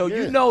 Exactly. So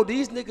you know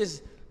these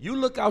niggas. You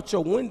look out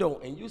your window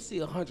and you see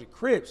 100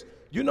 Crips.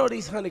 You know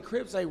these 100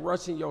 Crips ain't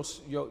rushing your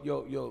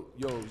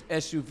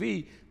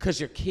SUV because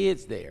your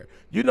kid's there.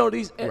 You know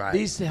these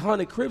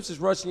 100 Crips is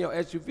rushing your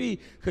SUV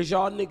because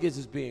y'all niggas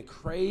is being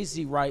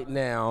crazy right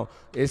now.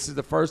 This is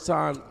the first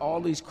time all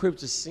these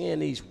Crips are seeing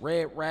these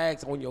red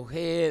rags on your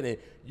head and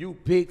you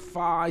big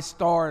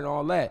 5-star and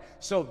all that.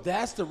 So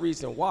that's the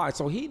reason why.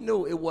 So he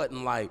knew it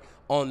wasn't like,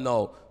 oh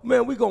no,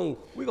 man, we gonna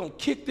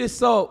kick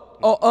this up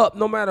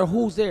no matter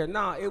who's there.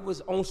 Nah, it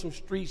was on some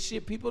street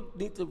shit. People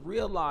need to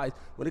realize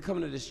when it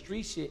comes to the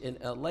street shit in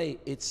LA,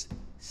 it's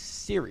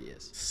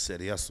serious.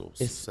 Serioso.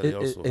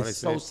 It's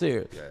so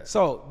serious. Yeah.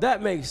 So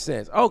that makes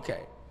sense.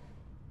 Okay,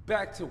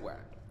 back to Wack.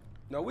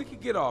 No, we can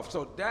get off.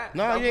 So that.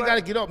 No, you ain't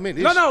gotta get off,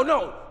 man.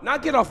 No,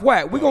 not get off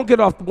Wack. We're gonna get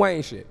off the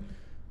Wayne shit.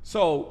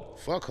 So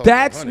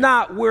that's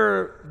not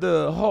where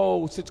the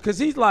whole, because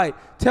he's like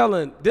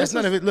telling this. That's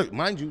none of it. Look,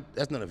 mind you,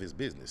 that's none of his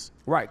business.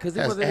 Right, because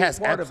it has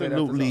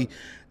absolutely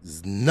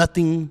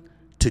nothing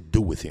to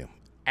do with him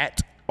at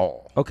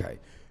all. Okay,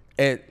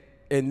 and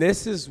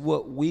this is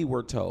what we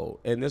were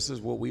told, and this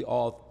is what we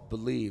all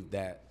believe,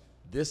 that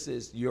this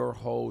is your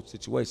whole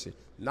situation.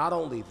 Not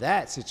only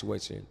that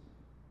situation,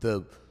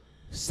 the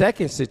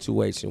second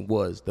situation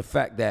was the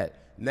fact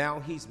that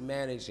now he's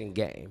managing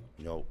Game.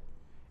 Nope.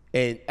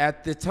 And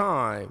at the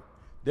time,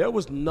 there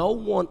was no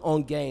one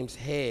on Game's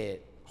head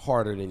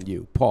harder than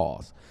you.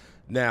 Pause.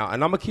 Now,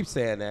 and I'm going to keep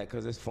saying that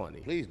because it's funny.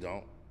 Please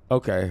don't.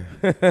 Okay.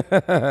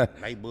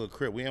 Neighborhood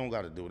crib, we don't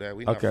got to do that.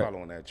 We not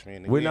following that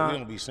trend. We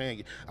don't be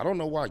saying, I don't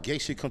know why gay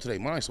shit come to their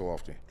mind so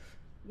often.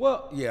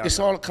 Well, yeah. It's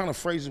all the kind of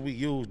phrases we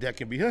use that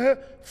can be,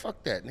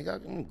 fuck that,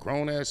 nigga. I'm a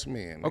grown-ass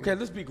man. Nigga. Okay,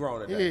 let's be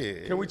grown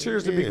today. Yeah. Can we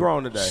cheers to be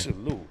grown today?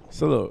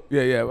 Salute.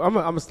 Yeah. I'm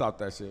going to stop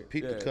that shit.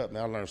 Peep the cup,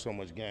 man. I learned so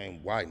much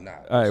game. Why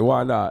not? Hey,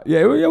 why not?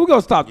 Yeah, we're going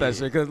to stop that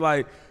shit because,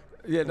 like,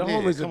 the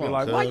homies will be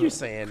like, why you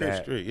saying Crip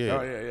that? Street,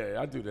 Oh,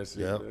 yeah. I do that shit.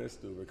 Yep. That's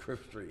stupid.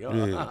 Crip Street.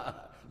 Yeah.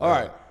 All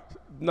right.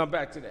 Now,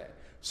 back to that.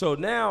 So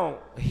now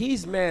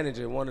he's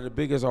managing one of the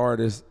biggest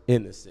artists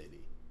in the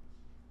city,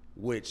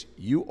 which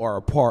you are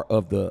a part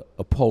of the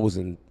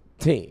opposing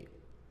team.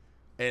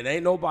 And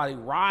ain't nobody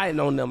riding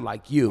on them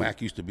like you.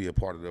 Wack used to be a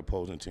part of the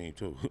opposing team,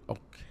 too.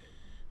 Okay.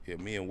 Yeah,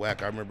 me and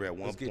Wack, I remember at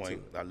one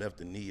point, I left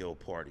the Neo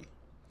party.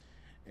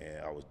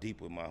 and I was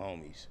deep with my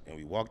homies, and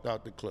we walked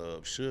out the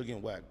club. Suge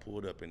and Wack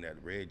pulled up in that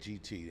red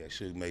GT that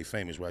Suge made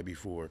famous right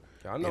before.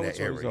 I know in what that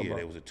you're era. talking Yeah, about.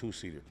 there was a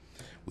 2-seater.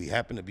 We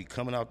happened to be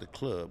coming out the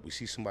club. We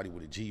see somebody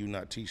with a G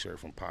Unit t-shirt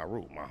from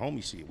Pyro. My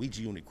homie see it. We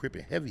G Unit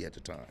crippin' heavy at the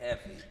time.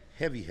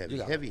 Heavy.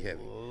 A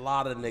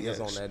lot of niggas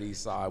on that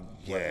east side.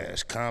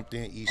 Yes,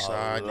 Compton, East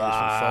Side, niggas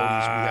from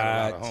 40s. We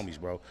had a lot of homies,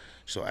 bro.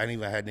 So I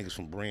even had niggas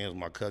from Brands,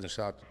 my cousin,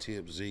 shout out to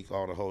Tip, Zeke,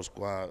 all the whole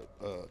squad,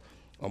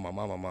 on my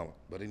mama.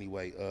 But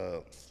anyway,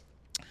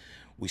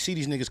 we see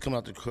these niggas come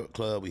out the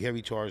club, we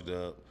heavy charged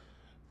up.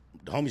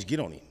 The homies get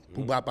on him.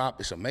 Boop, bop, bop,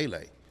 it's a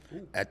melee.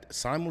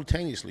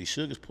 Simultaneously,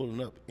 Suge is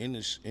pulling up in the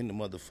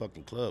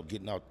motherfucking club,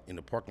 getting out in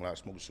the parking lot,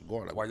 smoking a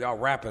cigar. Like, While y'all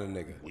rapping a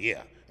nigga.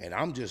 yeah, and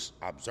I'm just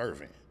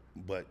observing,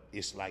 but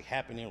it's like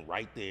happening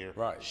right there.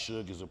 Right.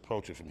 Suge is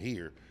approaching from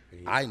here.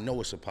 I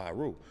know it's a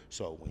Pyro.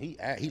 So when he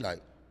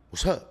like,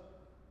 what's up?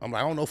 I'm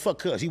like, I don't know, fuck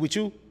cuz. He with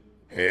you?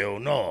 Hell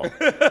no.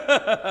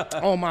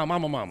 On my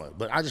mama.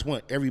 But I just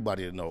want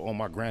everybody to know, on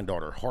my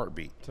granddaughter,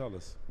 heartbeat. Tell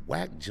us.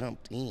 Wack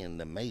jumped in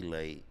the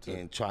melee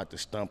and tried to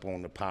stump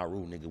on the Pyro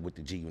nigga with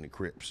the G Unit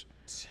Crips.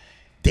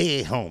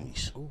 Dead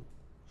homies. Ooh.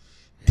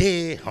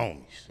 Dead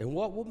homies. And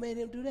what made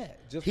him do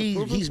that? Just to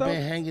prove He's himself?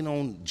 been hanging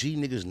on G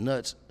niggas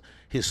nuts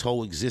his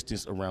whole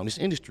existence around this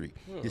industry.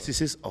 This is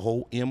his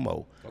whole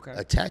MO. Okay.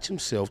 Attach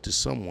himself to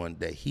someone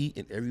that he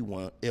and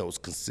everyone else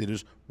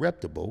considers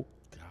reputable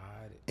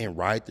and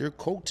ride their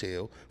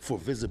coattail for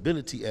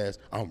visibility as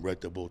I'm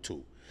reputable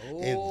too.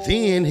 And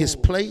then his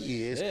play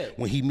is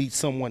when he meets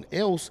someone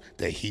else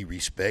that he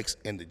respects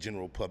and the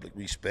general public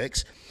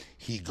respects,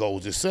 he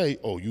goes to say,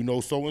 oh, you know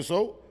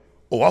so-and-so?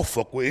 Oh, I'll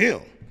fuck with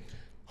him.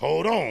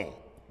 Hold on.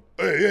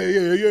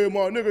 Hey, yeah,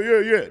 my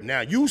nigga, yeah.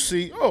 Now you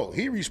see, oh,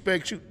 he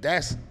respects you.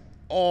 That's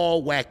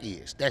all Wack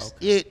is. That's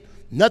it.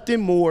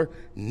 Nothing more,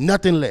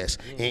 nothing less.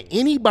 And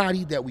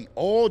anybody that we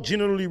all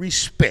generally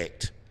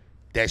respect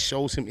that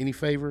shows him any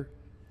favor,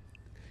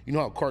 you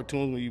know how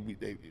cartoons when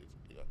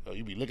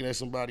you be looking at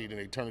somebody and then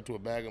they turn into a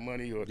bag of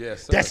money? Or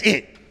Yes, sir. that's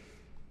it.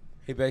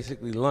 He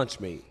basically lunch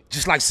meat.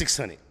 Just like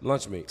 600.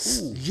 Lunch meat.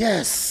 Ooh.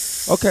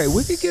 Yes. Okay,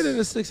 we could get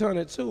into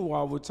 600 too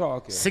while we're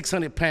talking.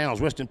 600 pounds,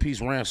 rest in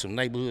peace, Ransom,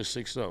 neighborhood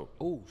 6-0.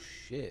 Oh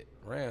shit,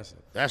 Ransom.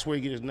 That's where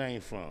he get his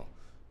name from.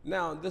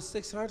 Now the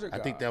 600 guy.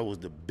 I think that was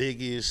the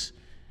biggest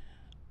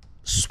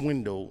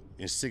swindle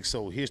in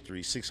 6-0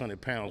 history.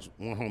 600 pounds,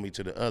 one homie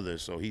to the other.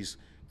 So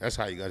that's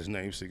how he got his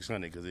name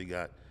 600, because he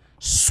got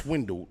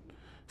swindled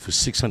for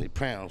 600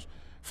 pounds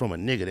from a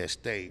nigga that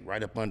stayed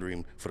right up under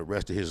him for the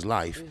rest of his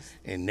life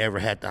and never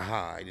had to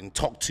hide and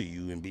talk to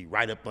you and be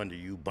right up under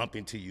you, bump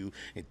into you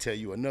and tell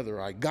you another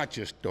I got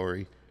your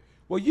story.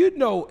 Well, you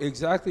know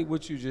exactly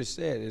what you just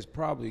said is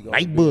probably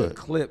going to be a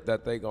clip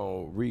that they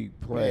going to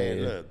replay.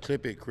 Man, look,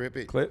 clip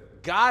it.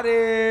 Clip. Got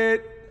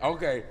it.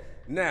 Okay.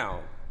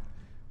 Now,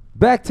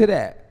 back to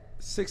that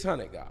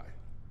 600 guy.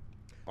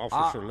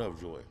 Officer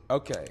Lovejoy.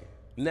 Okay.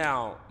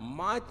 Now,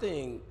 my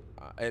thing,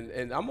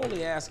 and I'm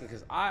only asking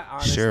because I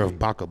honestly... Sheriff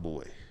Baca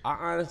Boy. I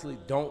honestly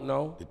don't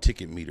know. The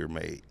ticket meter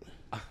made.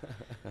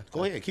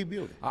 Go ahead, keep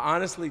building. I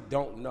honestly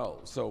don't know.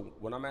 So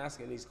when I'm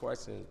asking these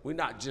questions, we're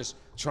not just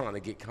trying to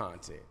get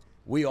content.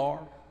 We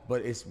are,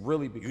 but it's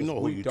really because you know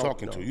who you're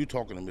talking know. to. You're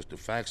talking to Mr.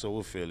 Faxo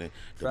of Feeling,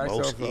 the Faxo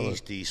most Feeling.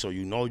 easy, so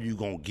you know you're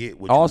going to get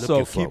what Also, you're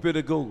looking for. keep it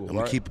a Google, I'm going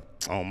right? to keep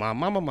it on my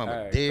mama.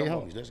 Right, Dead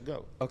come homies, on. let's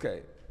go.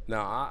 Okay.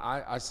 Now,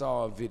 I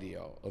saw a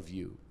video of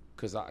you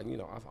because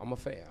I'm a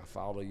fan. I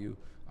follow you.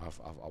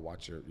 I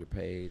watch your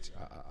page.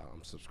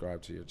 I'm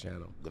subscribed to your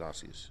channel.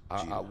 Gracias.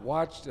 I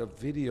watched a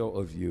video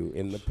of you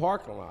in the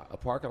parking lot, a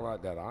parking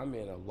lot that I'm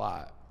in a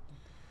lot,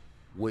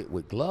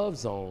 with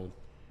gloves on,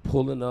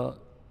 pulling up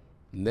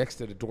next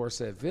to the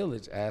Dorset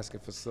Village,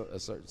 asking for a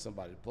certain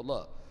somebody to pull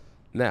up.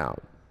 Now,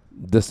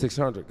 the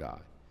 600 guy,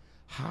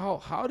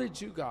 how did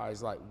you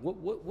guys like?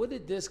 What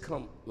did this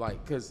come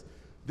like? Because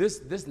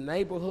this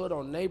neighborhood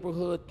on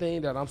neighborhood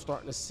thing that I'm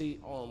starting to see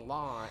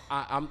online,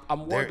 I'm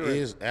wondering. There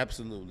is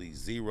absolutely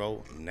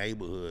zero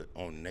neighborhood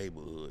on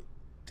neighborhood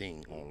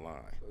thing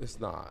online. It's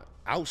not.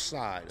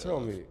 Outside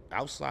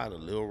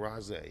of Lil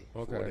Rose,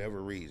 for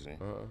whatever reason,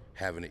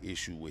 having an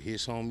issue with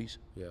his homies,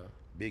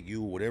 Big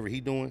U, whatever he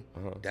doing,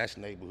 that's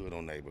neighborhood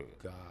on neighborhood.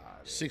 God.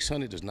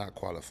 600 does not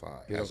qualify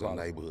as a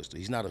neighborhood.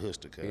 He's not a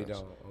hooster, cuz. He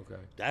don't,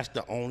 okay. That's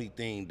the only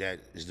thing that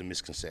is the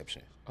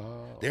misconception.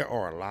 Oh. There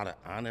are a lot of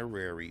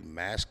honorary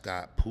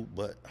mascot poop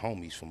butt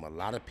homies from a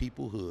lot of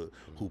people hood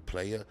who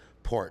play a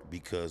part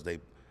because they...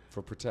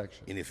 For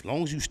protection. And as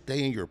long as you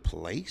stay in your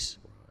place,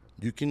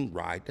 you can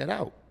ride that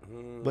out.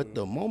 But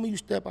the moment you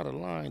step out of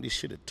line, this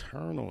shit'll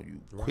turn on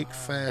you. Quick,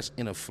 fast,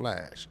 in a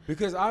flash.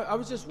 Because I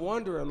was just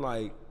wondering,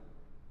 like,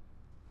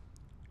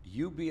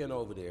 you being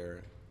over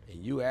there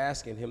and you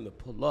asking him to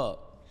pull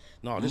up,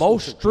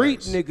 most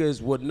street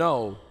niggas would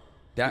know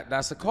that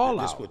that's a call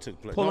out. This what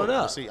took place. Pulling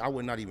up. See, I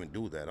would not even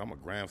do that. I'm a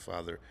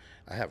grandfather.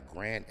 I have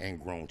grand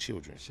and grown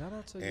children. Shout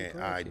out to your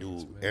and I do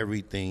grandkids, man.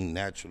 everything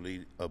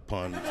naturally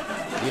upon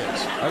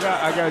yes.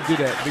 I gotta do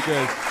that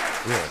because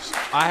Yes.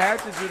 I had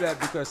to do that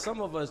because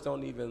some of us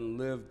don't even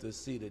live to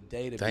see the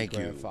day to be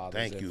grandfathers.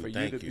 Thank you. For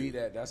Thank you to you. be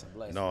that, that's a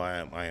blessing. No,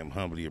 I am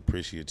humbly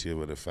appreciative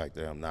of the fact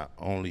that I'm not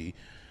only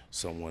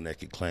someone that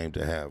could claim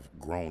to have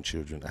grown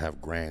children, I have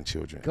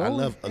grandchildren. I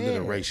love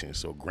alliteration,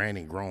 so grand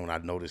and grown I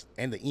noticed,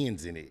 and the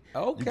ends in it.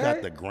 Okay. You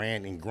got the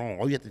grand and grown.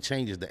 All you have to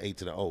change is the A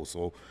to the O.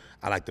 So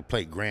I like to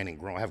play grand and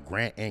grown. I have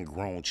grand and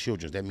grown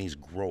children. That means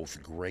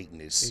growth,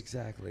 greatness.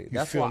 Exactly. You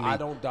That's feel why me? I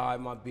don't dye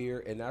my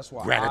beard, and that's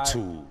why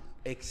Gratitude.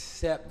 I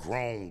accept.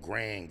 Grown,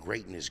 grand,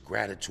 greatness,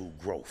 gratitude,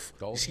 growth.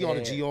 Go You see all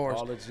the ahead, GRs?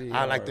 all the GRs.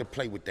 I like to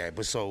play with that.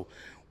 But so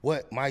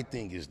what my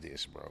thing is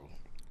this, bro.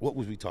 What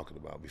was we talking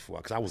about before?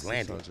 Because I was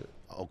landing. 600.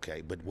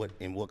 Okay, but what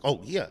and what? Oh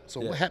yeah.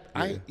 So what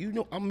happened?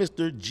 Yeah. I'm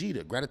Mr.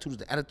 Jeter. Gratitude is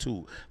the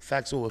attitude.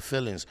 Facts over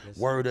feelings.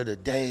 Word of the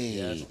day.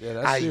 Yes. Yeah,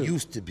 that's I you.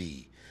 used to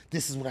be.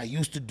 This is what I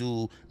used to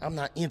do. I'm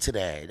not into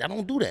that. I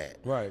don't do that.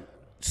 Right.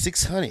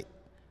 600.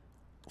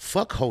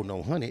 Fuck ho no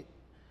 100.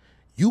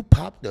 You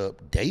popped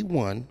up day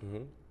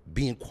one,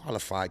 being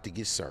qualified to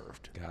get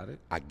served. Got it.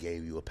 I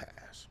gave you a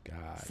pass.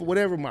 Got For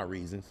whatever my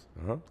reasons,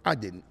 I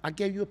didn't. I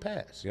gave you a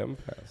pass. Give 'em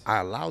a pass. I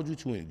allowed you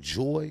to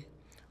enjoy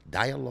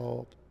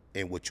dialogue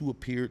and what you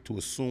appeared to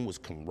assume was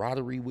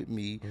camaraderie with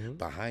me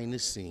behind the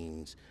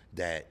scenes.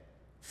 That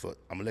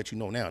I'm gonna let you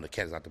know now, the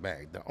cat is out the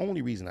bag. The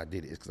only reason I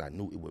did it is because I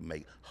knew it would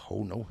make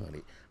Ho No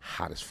 100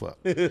 hot as fuck.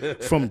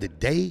 From the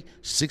day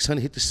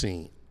 600 hit the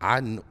scene,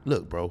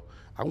 look, bro.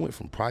 I went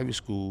from private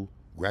school,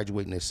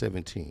 graduating at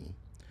 17,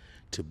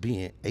 to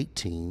being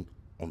 18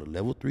 on the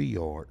level 3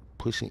 yard,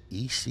 pushing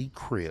EC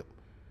crib.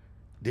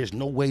 There's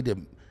no way to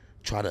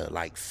try to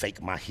like fake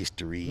my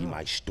history,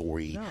 my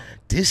story. No.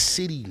 This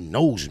city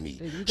knows me.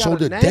 You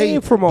got a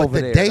name from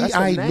over there.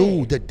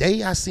 The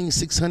day I seen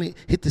 600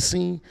 hit the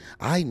scene,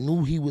 I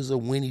knew he was a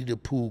Winnie the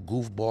Pooh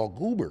goofball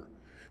goober.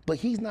 But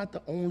he's not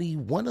the only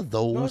one of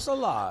those. No, it's a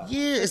lie.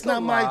 Yeah, it's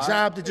not my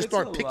job to just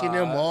start picking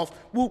them off.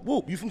 Whoop,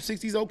 whoop, you from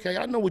 60s? Okay,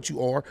 I know what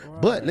you are.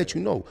 Right. But let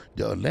you know,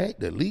 the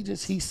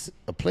allegiance he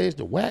pledged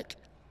to whack,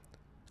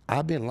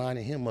 I've been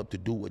lining him up to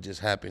do what just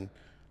happened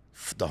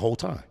the whole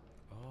time.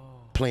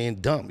 Playing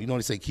dumb. You know what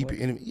they say, keep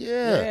your enemy.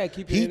 Yeah.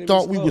 Keep your he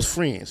thought we was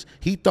friends.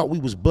 He thought we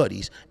was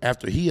buddies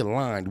after he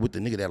aligned with the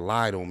nigga that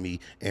lied on me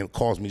and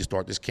caused me to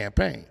start this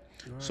campaign.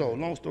 Right. So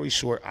long story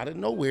short, out of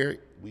nowhere,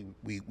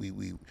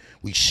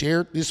 we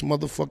shared this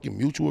motherfucking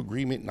mutual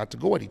agreement not to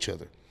go at each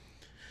other.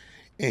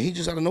 And he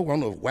just out of nowhere, I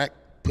don't know if Wack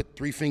put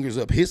 3 fingers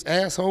up his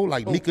asshole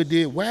like Nika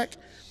did Wack,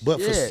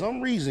 but for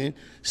some reason,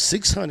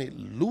 600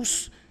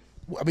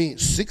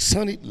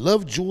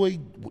 Lovejoy,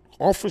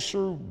 officer,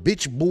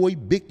 bitch boy,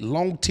 big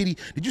long titty.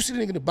 Did you see the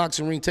nigga in the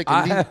boxing ring take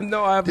a knee?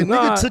 No, I have the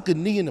not. The nigga took a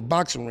knee in the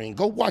boxing ring.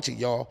 Go watch it,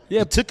 y'all. Yeah,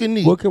 he took a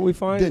knee. What can we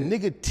find? The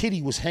nigga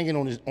titty was hanging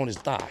on his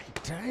thigh.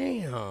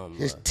 Damn.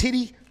 His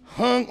titty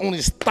hung on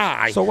his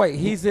thigh. So wait,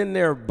 he's in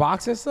there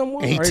boxing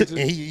someone? And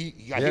he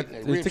got hit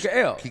in the ribs. He took an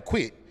L. He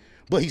quit.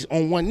 But he's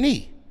on one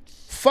knee.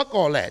 Fuck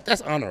all that.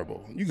 That's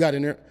honorable. You got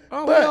in there.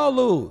 Oh, we all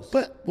lose.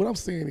 But what I'm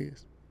saying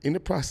is, in the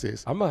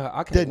process, I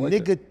the can't wait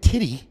nigga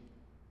titty,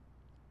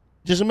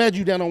 just imagine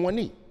you down on one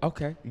knee.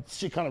 Okay.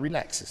 Shit kind of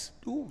relaxes.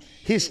 Ooh,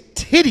 his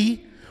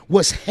titty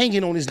was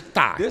hanging on his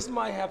thigh. This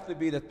might have to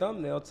be the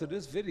thumbnail to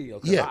this video.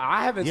 Yeah.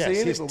 I haven't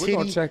seen it, but we're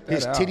going to check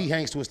that out. His titty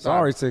hangs to his thigh.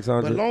 Sorry,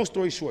 600. But long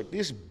story short,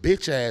 this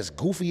bitch-ass,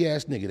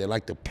 goofy-ass nigga that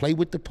like to play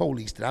with the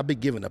police that I've been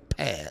giving a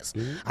pass,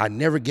 I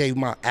never gave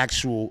my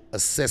actual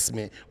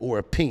assessment or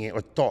opinion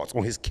or thoughts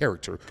on his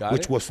character,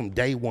 which was from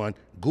day one,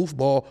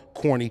 goofball,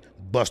 corny,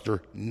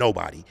 buster,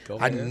 nobody.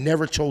 I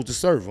never chose to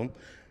serve him.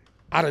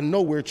 Out of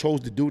nowhere,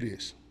 chose to do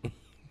this.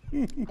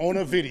 On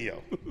a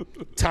video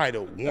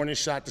titled "Warning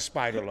Shot to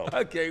Spider Loc."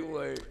 I can't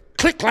wait.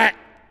 Click clack.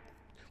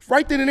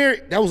 Right then and there,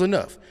 that was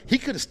enough. He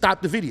could have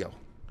stopped the video.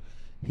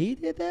 He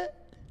did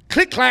that?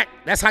 Click clack.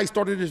 That's how he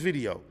started his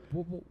video.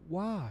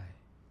 Why?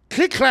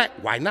 Click clack.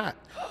 Why not?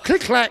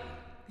 Click clack.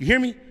 You hear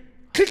me?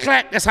 Click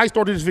clack. That's how he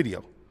started his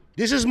video.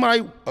 This is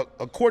my,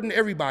 according to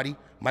everybody,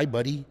 my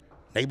buddy,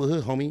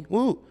 neighborhood homie.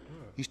 Woo.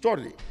 He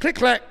started it. Click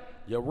clack.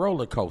 Your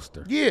roller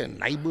coaster. Yeah,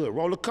 neighborhood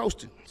roller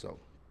coaster. So,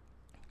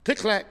 click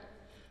clack.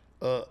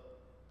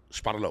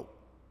 Spider Loc,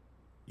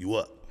 you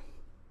up.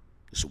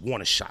 It's a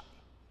warning shot.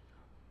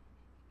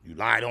 You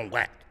lied on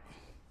Wack.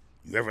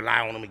 You ever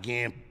lie on him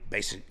again,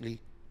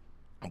 basically,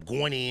 I'm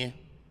going in,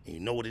 and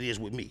you know what it is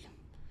with me.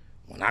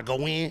 When I go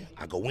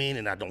in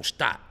and I don't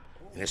stop.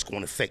 And it's going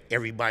to affect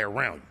everybody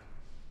around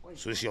you.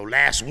 So it's your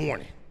last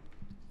warning.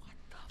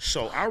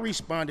 So I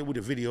responded with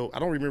a video. I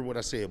don't remember what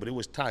I said, but it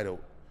was titled,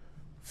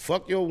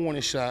 "Fuck your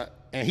warning shot."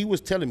 And he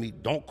was telling me,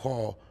 don't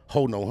call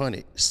Ho No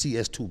 100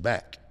 CS2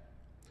 back.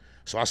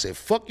 So I said,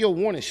 fuck your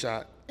warning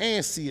shot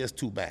and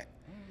CS2 back.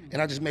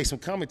 And I just made some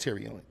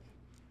commentary on it.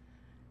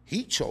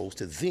 He chose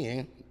to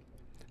then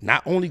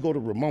not only go to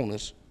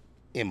Ramona's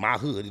in my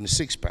hood in the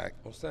 6-pack.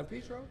 On San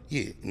Pedro?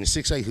 Yeah, in the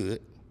 6A hood.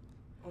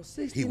 On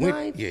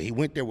 69? He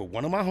went there with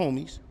one of my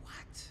homies.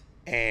 What?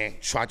 And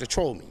tried to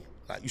troll me.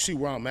 Like, you see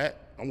where I'm at?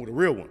 I'm with a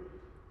real one.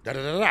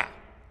 Da-da-da-da.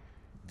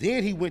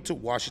 Then he went to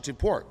Washington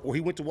Park, or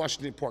he went to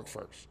Washington Park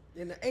first.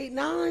 In the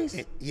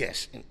 8-9s?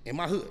 Yes, in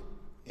my hood.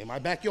 in my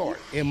backyard,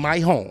 in my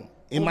home,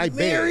 in my bed.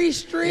 Mary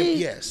Street?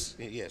 Yes,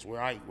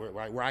 where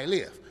I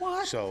live.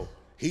 What? So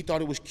he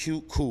thought it was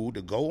cool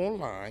to go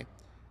online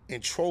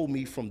and troll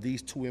me from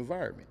these two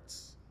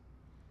environments.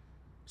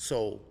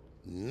 So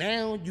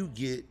now you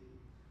get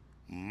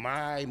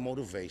my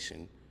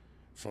motivation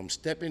from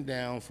stepping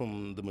down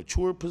from the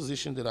mature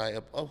position that I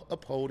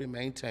uphold and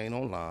maintain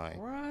online,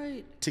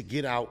 Right. to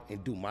get out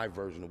and do my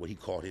version of what he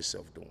called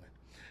himself doing.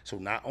 So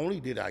not only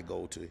did I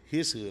go to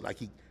his hood like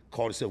he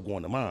called himself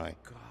going to mine,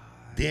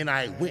 then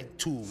I went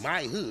to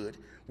my hood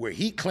where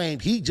he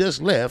claimed he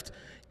just left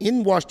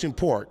in Washington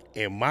Park,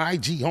 and my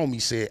G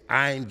homie said,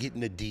 I'm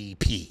getting a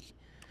DP.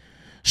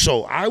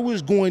 So I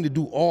was going to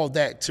do all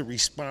that to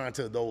respond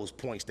to those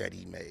points that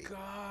he made.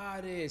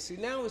 Got it. See,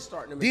 now it's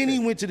starting to make Then he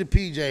sense. went to the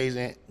PJs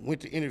and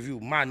went to interview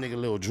my nigga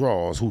Lil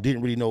Draws, who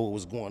didn't really know what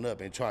was going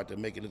up, and tried to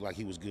make it look like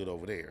he was good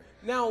over there.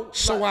 Now,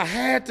 So I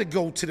had to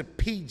go to the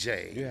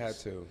PJs. you had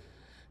to.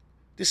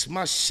 This is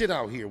my shit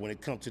out here when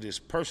it comes to this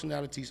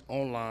personalities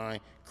online,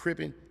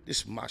 cripping.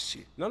 This is my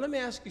shit. Now let me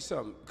ask you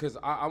something, because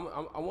I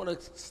want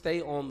to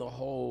stay on the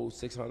whole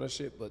 600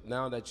 shit, but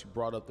now that you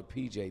brought up the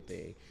PJ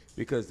thing,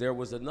 because there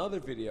was another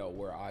video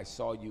where I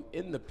saw you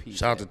in the PJ.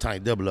 Shout out to Tiny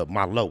Double Up,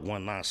 my low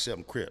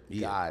 197 Crip.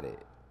 Yeah. Got it.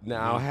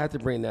 Now I had to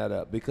bring that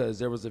up because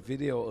there was a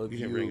video of you.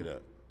 You didn't bring it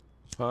up.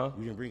 Huh?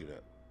 You didn't bring it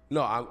up.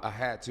 No, I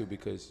had to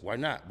because. Why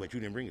not? But you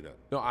didn't bring it up.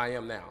 No, I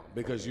am now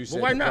because you said.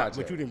 But why the not? project.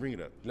 But you didn't bring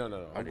it up.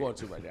 No. I'm going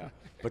to right now.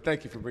 But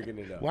thank you for bringing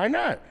it up. Why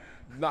not?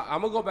 No,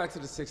 I'm gonna go back to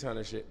the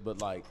 600 shit, but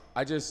like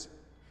I just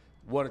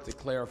wanted to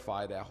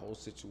clarify that whole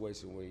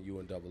situation with you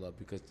and Double Up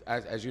because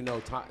as you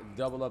know,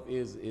 Double Up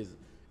is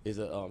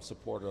a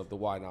supporter of the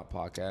Why Not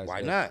podcast. Why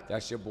not?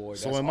 That's your boy.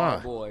 So That's am our I.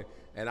 boy.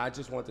 And I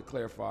just want to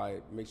clarify,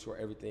 make sure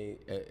everything,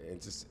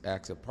 and just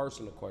ask a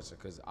personal question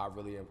because I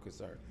really am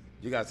concerned.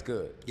 You guys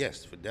good?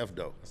 Yes, for Def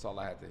Dope. That's all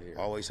I had to hear.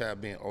 Always have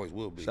been, always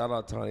will be. Shout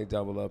out Tiny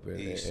Double Up and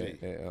Easy.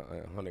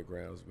 100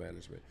 Grams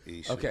Management.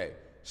 Easy. Okay,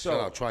 so Shout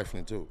out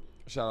Trifling too.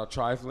 shout out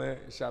Trifling,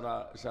 shout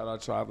out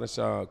Trifling, shout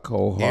out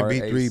Cole Hart,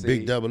 MB3, AC.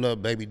 Big Double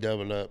Up, Baby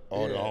Double Up,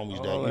 all the Yeah, homies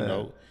all that you that.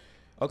 know.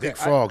 Okay, Big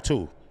Frog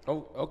too.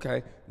 Oh,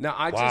 okay. Now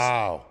I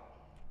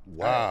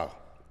Wow.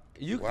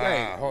 you Wow,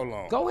 hey, hold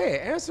on. Go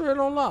ahead, answer it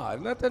on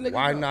live. Let that nigga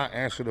Why know. not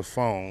answer the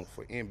phone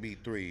for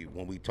MB3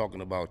 when we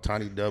talking about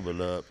Tiny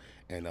Double Up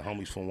and the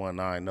homies from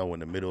 190 in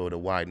the middle of the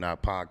Why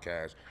Not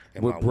podcast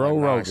and With my Bro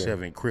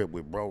 197 Crip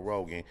with Bro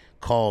Rogan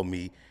called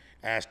me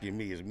asking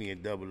me is me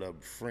and Double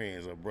Up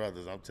friends or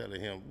brothers. I'm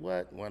telling him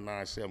what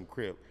 197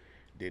 Crip.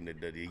 Then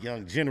the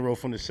young general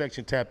from the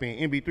section tap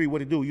in. MB3,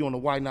 what it do? You on the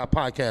Why Not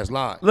podcast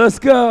live? Let's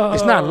go.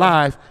 It's not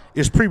live.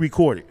 It's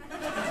pre-recorded.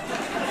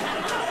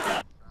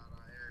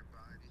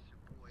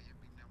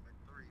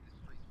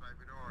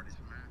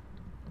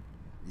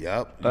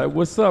 Yep.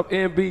 What's up,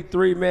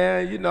 MB3,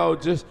 man? You know,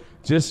 just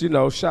you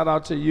know, shout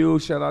out to you,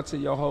 shout out to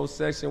your whole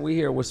section. We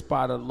here with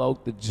Spider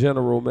LOC, the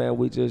general, man.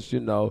 We just, you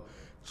know,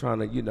 trying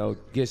to, you know,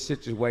 get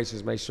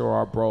situations, make sure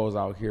our bros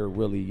out here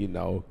really, you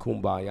know,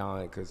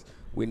 kumbaya, because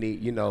we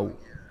need, you know,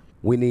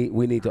 we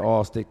need to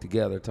all stick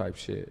together type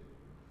shit.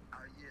 Oh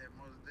yeah,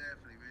 most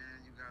definitely,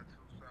 man. You got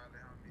two solid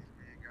homies,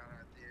 man. Got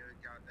out there,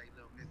 got they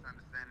little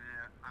misunderstanding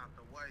out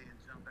the way and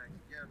jump back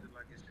together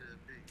like it should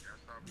be.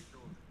 That's how we do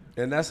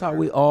it. And that's how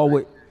we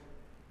always,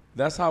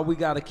 that's how we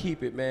got to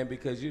keep it, man,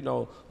 because, you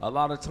know, a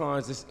lot of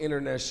times this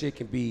internet shit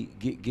can be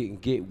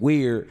get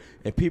weird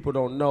and people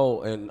don't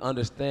know and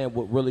understand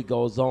what really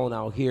goes on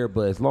out here.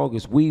 But as long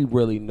as we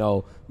really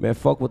know, man,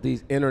 fuck what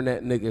these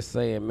internet niggas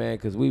saying, man,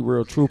 because we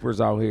real troopers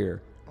out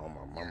here. Oh, my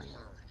mama.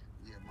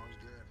 Yeah, most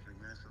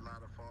definitely, man. It's a lot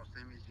of false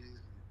images,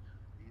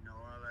 and, you know,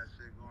 all that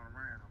shit going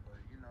around.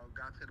 But, you know,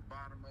 got to the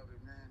bottom of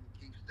it, man, and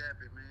keep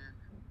stepping, man.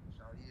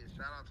 So, yeah,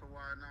 shout out to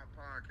Why Not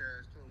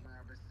Podcast, too, man.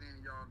 I've been seeing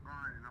y'all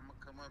grinding. I'm going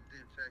to come up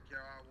there and check y'all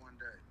out one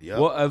day. Yep.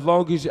 Well, as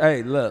long as you,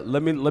 hey, look,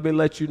 let me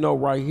let you know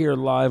right here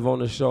live on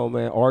the show,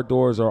 man. Our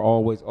doors are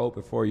always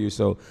open for you,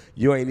 so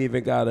you ain't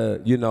even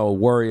gotta, you know,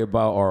 worry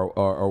about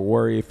or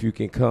worry if you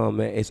can come,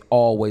 man. It's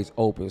always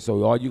open.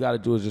 So all you gotta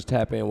do is just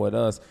tap in with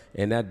us,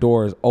 and that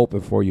door is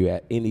open for you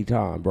at any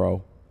time,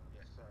 bro.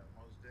 Yes, sir.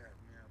 Most definitely,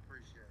 man.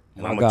 Appreciate it.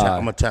 And My I'm God.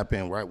 gonna tap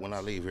in right when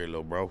I leave here,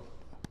 little bro.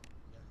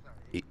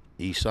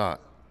 East side.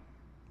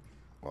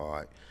 All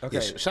right. Okay.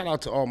 Yeah, shout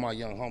out to all my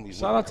young homies.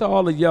 Shout out to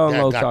all the young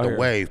that locs got out the here.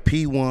 wave.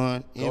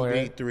 P1, Go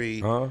ahead.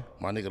 MB3,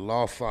 my nigga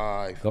Law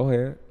 5, Go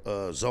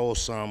ahead, Zoe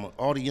Summer.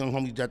 All the young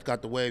homies that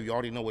got the wave, you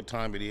already know what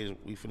time it is.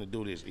 We finna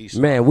do this. East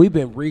side. man. We've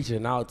been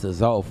reaching out to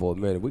Zoe for a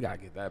minute. We gotta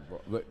get that, bro,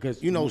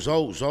 because You know,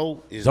 Zoe is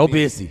Zoe being-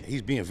 busy.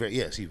 He's being very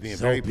he's being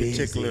Zoe very busy.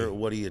 particular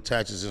what he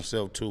attaches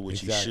himself to,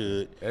 which he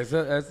should. As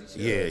he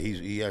should. Yeah,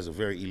 he has a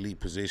very elite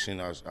position.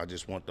 I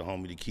just want the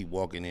homie to keep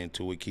walking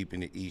into it,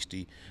 keeping it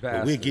easty.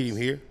 But we'll get him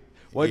here.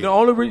 Well, Yeah. the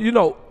only you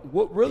know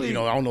what really. You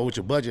know, I don't know what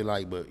your budget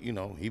like, but you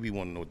know, he be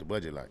wanting to know what the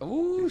budget like.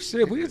 Ooh,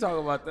 shit, we can talk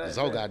about that.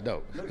 Zoe man. got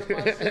dope. Look at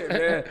my shit,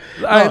 man.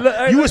 No, Hey, look,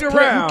 hey, you look was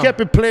around. you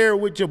kept it player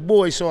with your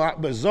boy,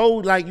 but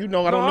Zoe, like you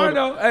know, I don't know. I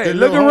know. Hey, the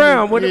look little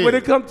around. homie- When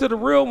it comes to the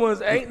real ones,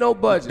 ain't no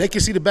budget. they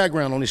can see the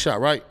background on this shot,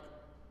 right?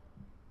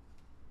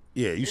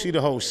 Yeah, you see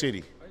the whole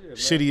city.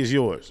 City is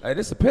yours. Hey,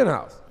 this is a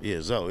penthouse.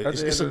 Yeah, Zoe.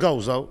 It's a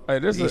go, Zoe. Hey,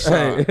 this East is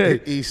side. hey.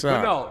 East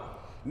side. But no.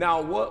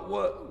 Now,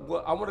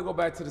 what I want to go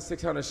back to the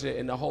 600 shit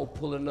and the whole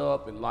pulling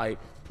up and like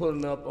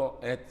pulling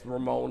up at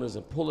Ramona's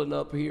and pulling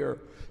up here.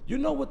 You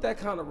know what that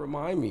kind of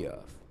remind me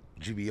of?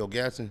 GBO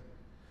Gatson.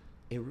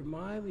 It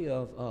remind me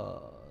of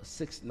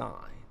 6ix9ine.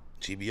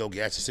 GBO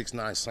Gatson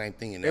 6ix9ine, same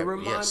thing. In It that,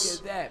 reminds me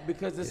of that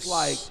because it's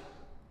like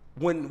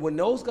when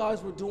those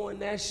guys were doing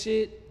that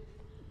shit,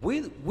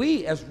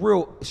 we as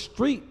real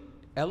street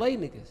LA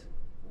niggas,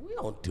 we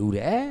don't do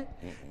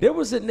that. There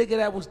was a nigga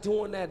that was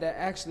doing that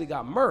actually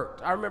got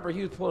murked. I remember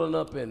he was pulling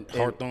up in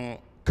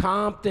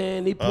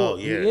Compton. He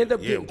ended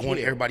up getting going killed.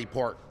 to Everybody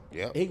Park.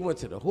 Yeah. He went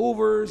to the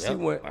Hoovers. Yep, He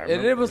went, and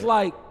it was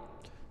like,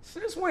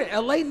 since when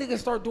LA niggas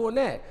start doing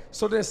that?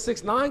 So then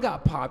 6ix9ine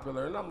got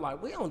popular, and I'm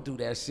like, we don't do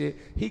that shit.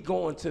 He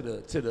going to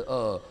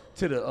the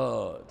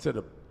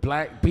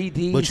black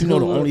BD. But you know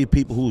the only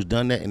people who's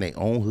done that in their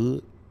own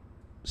hood,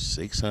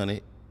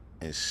 600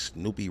 and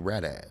Snoopy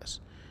Rat Ass.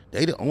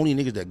 They the only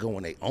niggas that go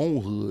in their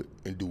own hood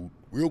and do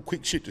real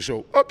quick shit to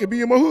show I can be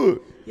in my hood.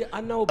 Yeah,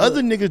 I know.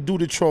 Other niggas do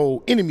the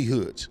troll enemy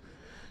hoods.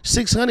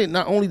 600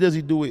 not only does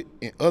he do it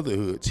in other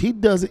hoods, he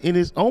does it in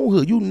his own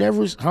hood. You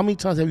never. How many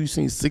times have you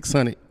seen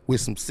 600 with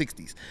some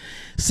 60s?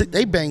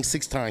 They bang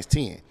 6 times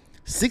 10.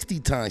 60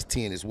 times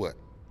 10 is what?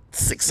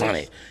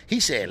 600.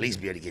 He should at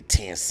least be able to get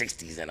 10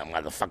 60s in a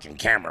motherfucking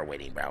camera with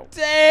him, bro.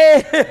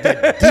 Damn.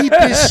 The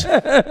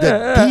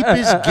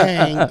deepest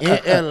gang in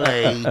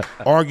LA,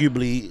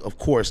 arguably, of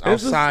course,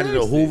 outside of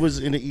the Hoovers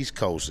and the East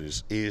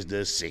Coasters, is the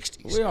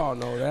 60s. We all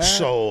know that.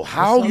 So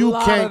how you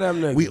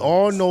can't? We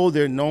all know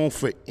they're known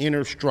for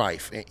inner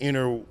strife and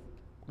inner.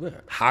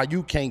 How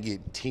you can't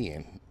get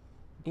 10,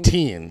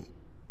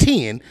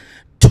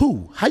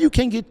 2. How you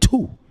can't get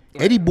 2?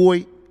 Eddie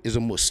Boy is a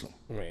Muslim.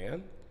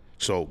 Man.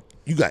 So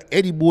you got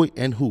Eddie Boy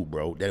and who,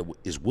 bro, that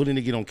is willing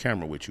to get on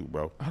camera with you,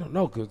 bro? I don't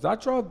know, cause I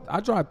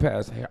drive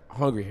past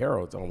Hungry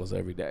Harold's almost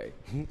every day.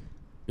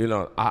 You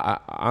know,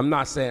 I'm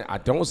not saying I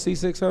don't see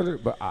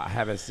 600, but I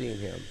haven't seen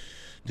him.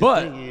 The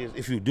thing is,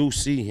 if you do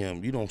see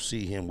him, you don't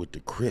see him with the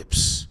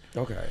Crips.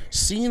 Okay.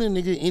 Seeing a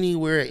nigga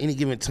anywhere at any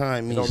given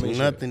time means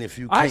nothing if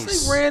you can't. I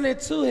actually ran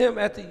into him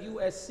at the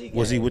USC game.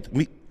 Was he with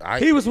me?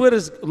 He was with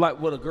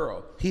with a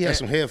girl. He had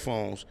some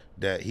headphones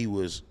that he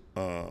was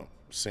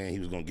saying he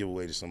was gonna give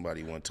away to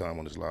somebody one time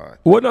on his live.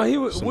 Well, no, I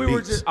was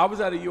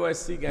at a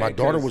USC game. My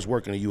daughter was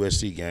working a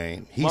USC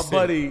game. My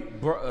buddy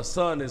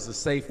son is a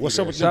safety. What's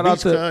up with the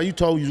beats, cuz? You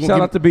told you was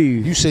shout out to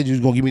Bees. You said you was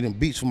gonna give me them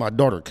beats for my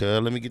daughter,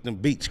 cuz. Let me get them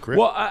beats, Chris.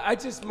 Well,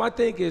 my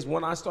thing is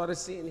when I started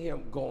seeing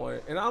him going,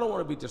 and I don't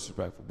want to be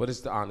disrespectful, but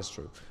it's the honest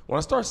truth. When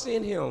I started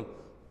seeing him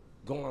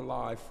going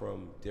live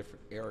from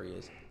different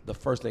areas, the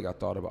first thing I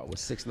thought about was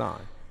 6ix9ine,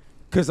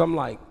 because I'm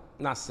like,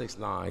 not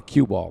 6ix9ine,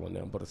 cue ball in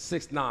them, but a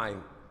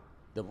 6ix9ine.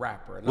 The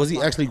rapper. And was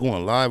he actually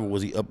going live or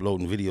was he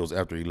uploading videos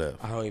after he left?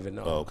 I don't even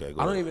know. Oh, okay.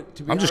 I don't even.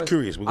 To be I'm honest, just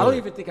curious. I don't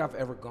even think I've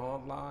ever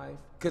gone live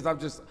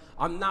because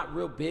I'm not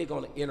real big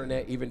on the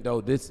internet. Even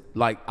though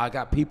I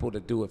got people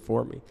to do it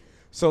for me.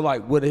 So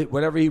like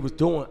whatever he was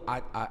doing,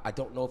 I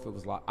don't know if it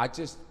was live. I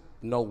just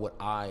know what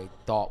I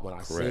thought when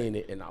I seen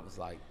it, and I was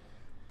like,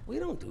 we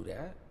don't do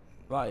that.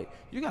 Like,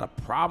 you got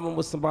a problem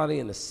with somebody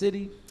in the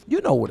city,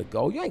 you know where to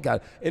go. You ain't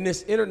got. And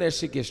this internet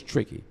shit gets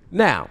tricky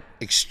now.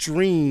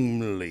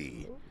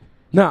 Extremely.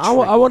 Now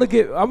I want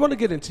to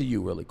get into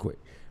you really quick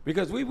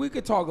because we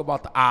could talk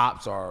about the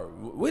ops or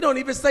we don't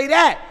even say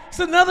that. It's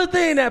another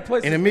thing that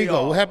puts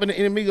Enemigo. What happened to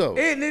Enemigo?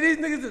 These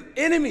niggas is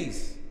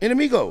enemies.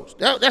 Enemigos.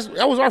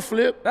 That was our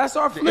flip. That's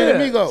our flip.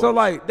 Enemigo. So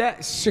like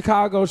that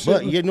Chicago shit.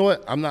 But you know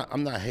what? I'm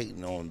not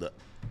hating on the.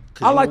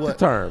 I like the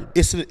term.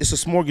 It's a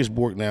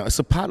smorgasbord now. It's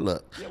a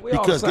potluck. Yeah,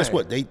 because guess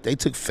what? They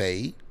took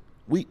Fade.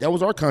 That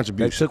was our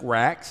contribution. They took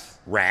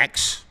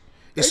Racks.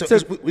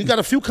 We got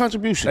a few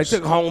contributions. They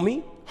took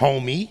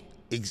Homie.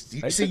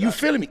 See, you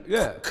feeling me?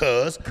 Yeah.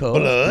 Cuz,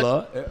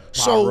 blood.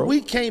 So Pyro.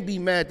 we can't be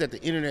mad that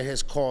the internet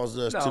has caused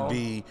us to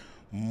be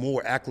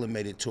more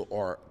acclimated to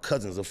our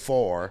cousins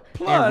afar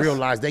and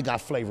realize they got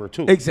flavor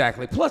too.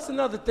 Exactly. Plus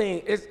another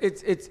thing,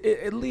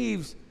 it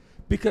leaves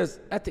because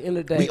at the end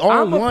of the day, we all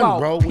I'm won, about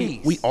bro.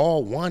 Peace. We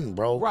all won,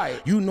 bro.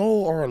 Right. You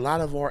know, a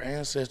lot of our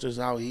ancestors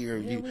out here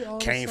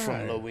came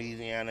from same.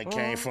 Louisiana,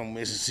 came from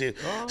Mississippi.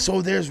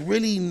 So there's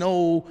really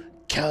no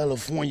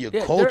California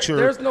culture.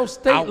 There's no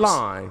state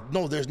line.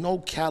 No, there's no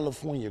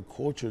California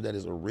culture that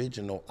is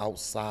original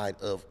outside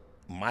of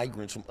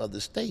migrants from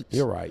other states.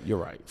 You're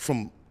right.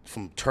 From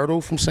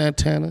Turtle from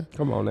Santana,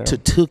 come on now, to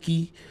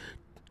Tookie,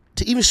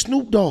 to even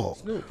Snoop Dogg,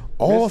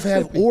 all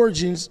have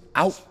origins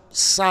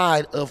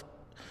outside of.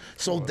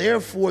 So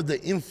therefore, the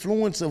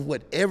influence of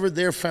whatever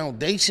their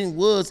foundation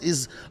was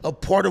is a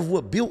part of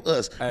what built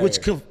us.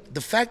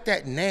 The fact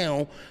that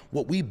now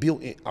what we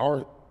built in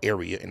our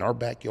area, in our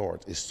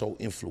backyards, is so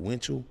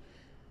influential.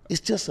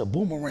 It's just a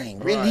boomerang,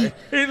 really.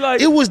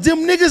 Right. It was them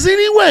niggas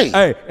anyway.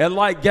 Hey, and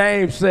like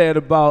Game said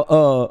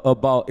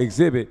about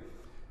Exhibit,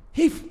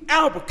 He from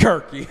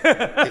Albuquerque.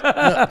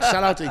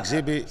 Shout out to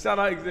Exhibit. Shout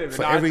out Exhibit.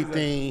 For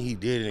everything he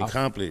did and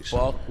accomplished.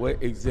 Fuck with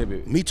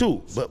Exhibit. Me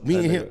too. But me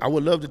and him, I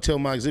would love to tell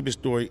my Exhibit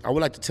story. I would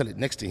like to tell it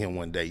next to him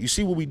one day. You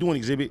see what we doing,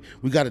 Exhibit?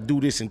 We got to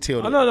do this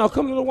until. No.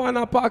 Come to the Why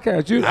Not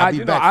podcast. I'll be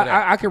back for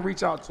that. I can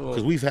reach out to him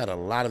because we've had a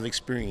lot of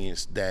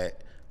experience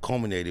that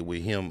culminated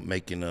with him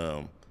making.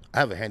 I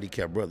have a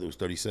handicapped brother who's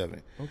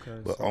 37. Okay.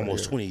 But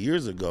almost 20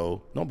 years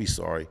ago, don't be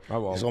sorry.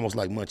 It's almost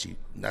like Munchie.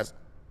 That's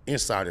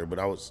insider, but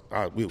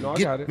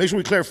make sure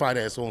we clarify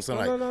that. So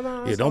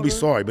yeah, don't be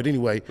sorry. But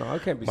anyway, I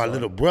can't be my sorry.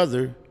 little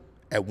brother,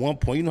 at one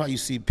point, you know how you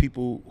see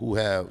people who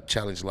have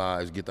challenged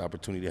lives get the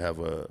opportunity to have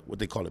what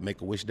they call it,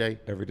 Make-A-Wish Day?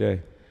 Every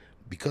day.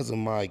 Because of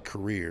my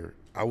career,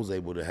 I was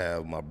able to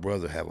have my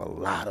brother have a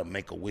lot of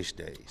Make-A-Wish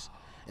days.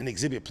 And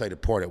Exhibit played a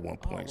part at one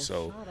point.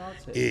 So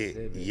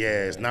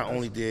it's not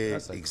only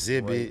did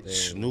Exhibit,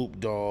 Snoop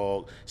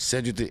Dogg,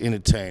 Cedric the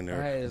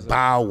Entertainer,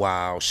 Bow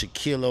Wow,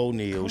 Shaquille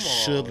O'Neal,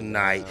 Suge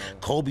Knight,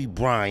 Kobe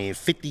Bryant,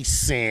 50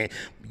 Cent,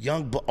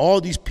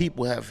 all these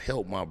people have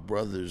helped my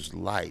brother's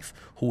life,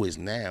 who is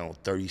now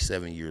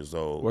 37 years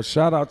old. Well,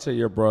 shout out to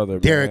your brother,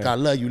 Derek, man. I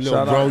love you,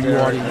 little bro. You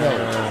already know.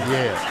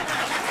 Yeah.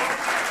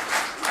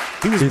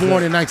 He was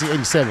born in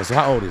 1987, so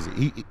how old is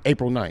he?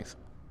 April 9th.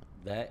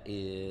 That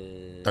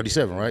is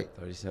 37, right?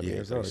 37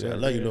 years old. I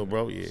love you, little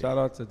bro. Yeah. Shout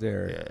out to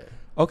Derek.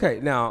 Yeah.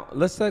 Okay, now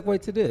let's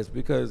segue to this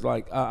because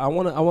like I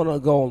wanna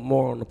go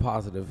more on the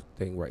positive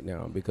thing right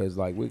now because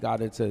like we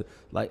got into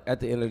like at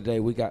the end of the day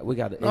we got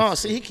Oh,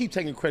 see, he keep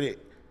taking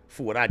credit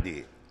for what I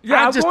did.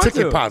 Yeah, I just took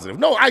it positive.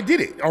 No, I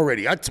did it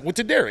already. I went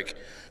to Derek.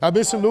 I've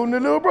been saluting the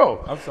little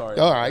bro. I'm sorry.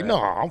 All right,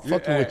 no, I'm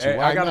fucking with you.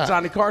 I got a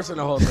Johnny Carson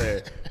the whole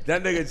thing.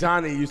 That nigga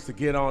Johnny used to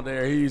get on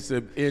there. He used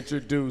to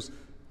introduce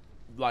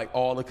like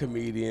all the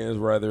comedians,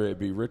 whether it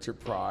be Richard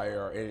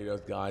Pryor or any of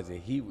those guys,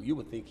 and you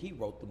would think he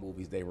wrote the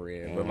movies they were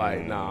in, but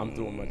like, nah, I'm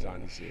doing my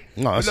Johnny shit.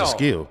 No, that's a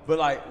skill. But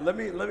like, let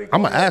me.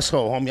 I'm an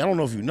asshole, homie. I don't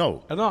know if you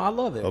know. No, I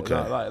love it. Okay.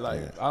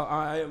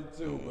 I am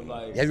too. But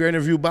like, have you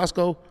interviewed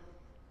Bosco?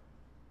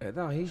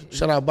 No,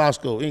 shout out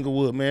Bosco,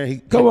 Inglewood,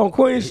 man. Come on,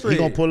 Queen Street. He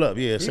gonna pull up.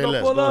 Yeah, say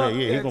less. Go ahead.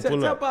 Yeah, he gonna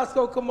pull up. Tell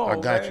Bosco, come on. I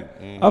got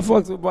man. you. I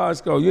fucked with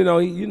Bosco.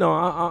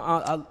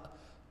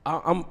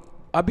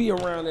 I be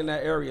around in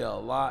that area a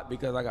lot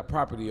because I got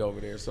property over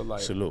there. So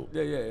like, salute.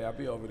 Yeah, I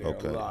be over there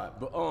a lot.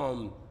 But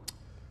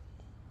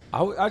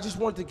I just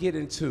wanted to get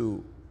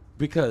into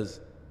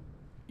because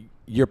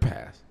your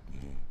past.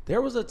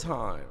 There was a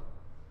time,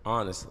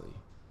 honestly,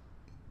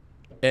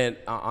 and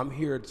I'm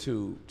here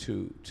to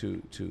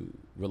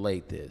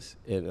relate this.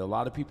 And a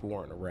lot of people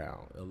weren't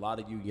around. A lot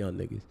of you young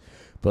niggas,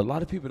 but a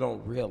lot of people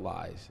don't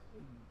realize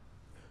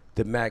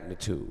the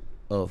magnitude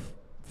of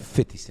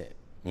 50 Cent.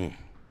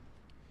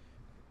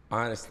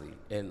 Honestly,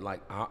 and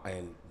like,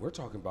 and we're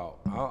talking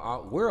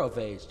about, we're of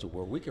age to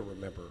where we can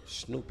remember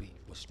Snoopy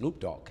when Snoop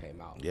Dogg came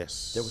out.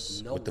 Yes, there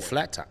was no with the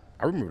flat top.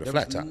 I remember the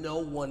flat top. There was no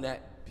one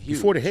that huge.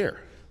 Before the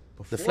hair,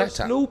 Before the flat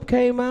top. Snoop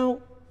came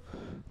out,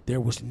 there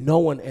was no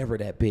one ever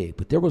that big.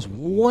 But there was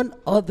one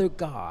other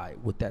guy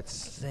with that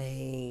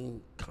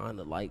same kind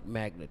of like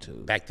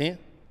magnitude. Back then,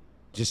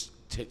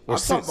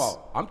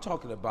 I'm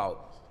talking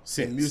about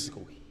in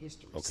musical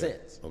history. Okay.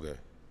 Okay.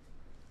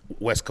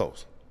 West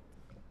Coast.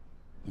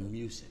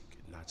 Music,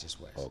 not just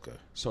West. Okay.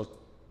 So,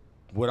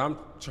 what I'm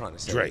trying to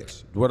say Drake.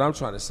 is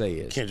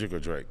Kendrick or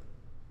Drake.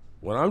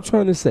 What I'm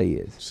trying to say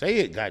is say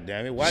it,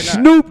 goddammit. Why not?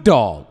 Snoop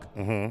Dogg,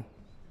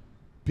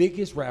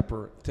 biggest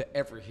rapper to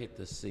ever hit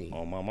the scene.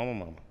 Oh, my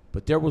mama.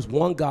 But there was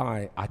one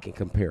guy I can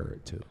compare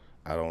it to.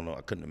 I don't know.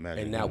 I couldn't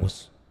imagine. And that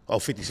was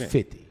 50 Cent.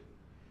 50.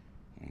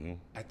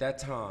 At that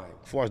time,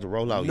 as far as the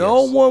rollout,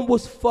 no one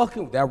was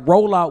fucking. That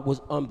rollout was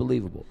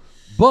unbelievable,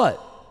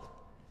 but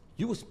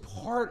you was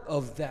part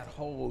of that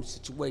whole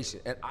situation,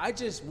 and I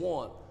just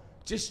want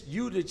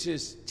you to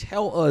just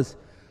tell us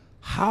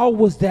how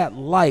was that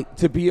like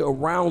to be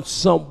around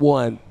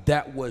someone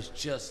that was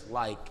just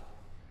like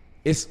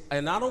it's.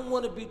 And I don't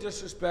want to be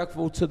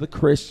disrespectful to the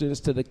Christians,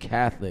 to the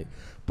Catholic,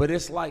 but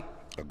it's like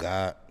a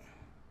God.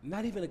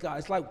 Not even a God.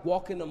 It's like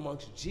walking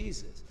amongst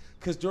Jesus.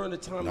 Because during the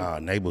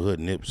time, neighborhood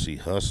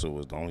Nipsey Hussle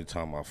was the only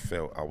time I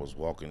felt I was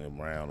walking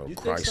around of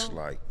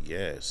Christ-like.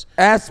 Yes.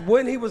 As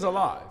when he was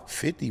alive.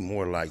 50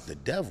 more like the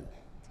devil.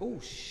 Oh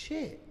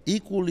shit.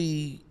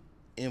 Equally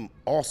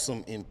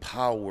awesome in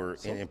power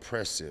and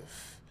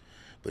impressive,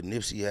 but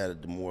Nipsey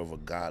had more of a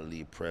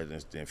godly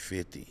presence than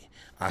 50.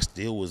 I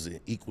still was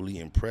equally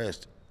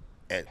impressed.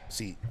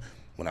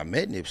 When I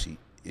met Nipsey,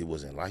 it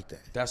wasn't like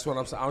that. That's what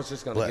I'm saying. I was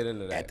just going to get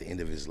into that. At the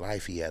end of his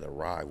life, he had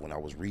arrived. When I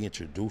was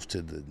reintroduced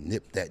to the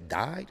Nip that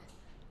died,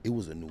 it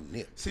was a new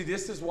Nip. See,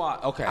 this is why,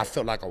 okay. I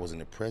felt like I was in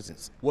the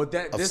presence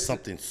of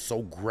something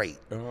so great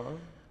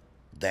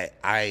that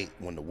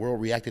when the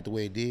world reacted the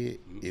way it did,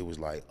 it was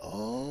like,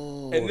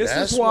 oh, and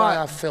that's why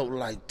I felt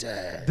like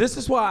that. This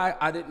is why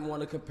I didn't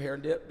want to compare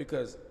Nip,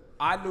 because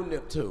I knew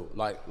Nip too.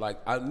 Like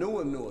I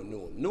knew him.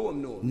 No,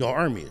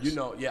 Ermias. You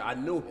know, yeah, I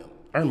knew him.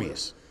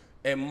 Ermias.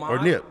 And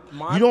or Nip.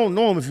 You don't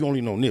know him if you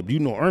only know Nip. You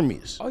know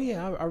Ermias. Oh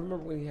yeah, I remember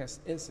when he has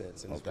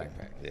incense in his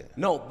backpack. Yeah.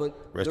 No, but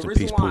Rest the in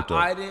reason peace, why Puto.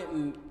 I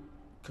didn't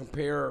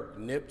compare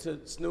Nip to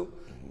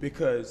Snoop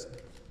because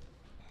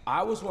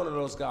I was one of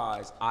those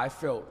guys. I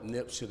felt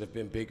Nip should have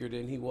been bigger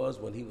than he was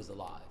when he was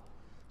alive.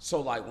 So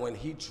like when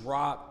he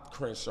dropped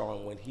Crenshaw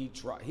and when he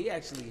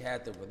actually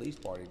had the release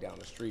party down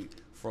the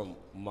street from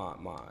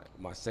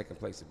my second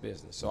place of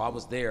business. So I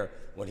was there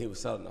when he was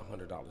selling the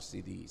 $100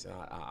 CDs, and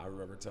I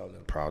remember telling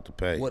him, proud to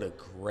pay. What a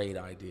great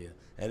idea.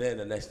 And then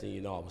the next thing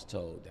you know, I was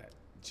told that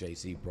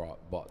Jay-Z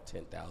bought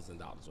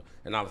 $10,000,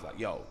 and I was like,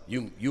 yo,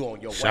 you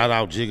on your way. Shout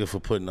out Jigga for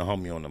putting the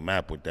homie on the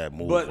map with that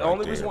move. But the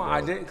only there, reason why bro.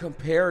 I didn't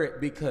compare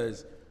it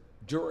because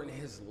during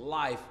his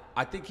life,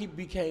 I think he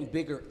became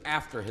bigger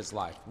after his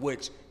life,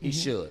 which he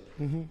should.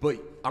 But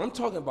I'm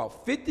talking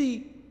about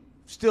 50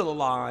 still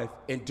alive,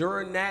 and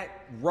during that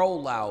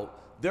rollout,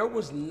 there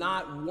was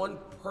not one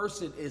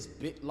person as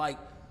big. Like,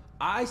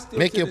 I still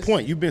make your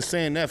point. You've been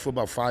saying that for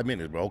about 5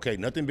 minutes, bro. Okay,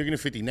 nothing bigger than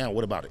 50 now.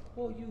 What about it?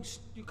 Well,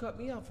 you cut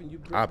me off and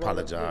you. I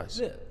apologize.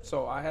 Nip.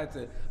 So I had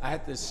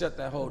to shut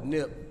that whole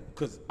Nip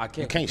because I can't.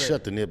 You can't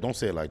shut the Nip. Don't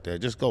say it like that.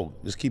 Just go.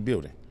 Just keep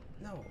building.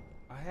 No,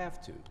 I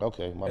have to.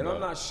 Okay, my bad. And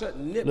I'm not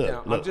shutting Nip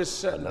down. I'm just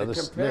shutting the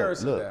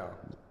comparison down.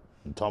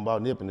 You talking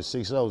about Nip and the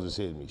 6 O's is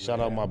hitting me. Shout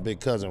out my big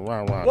cousin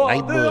Ron. Well,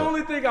 Nightbud. the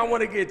only thing I want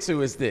to get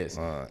to is this: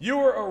 you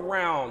were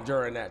around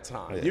during that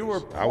time. Yes. You were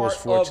part I was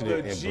fortunate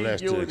of the and G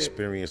blessed unit. to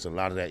experience a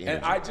lot of that energy.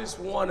 And I just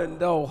want to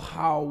know,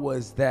 how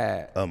was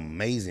that?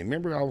 Amazing.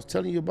 Remember I was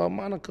telling you about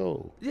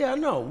Monaco? Yeah, I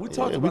know. We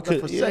talked about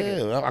that for a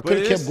second. Yeah, I But could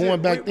have kept it's-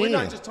 going back We're then.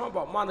 not just talking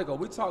about Monaco.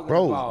 We're talking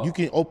Bro, about. you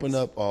can open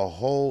up a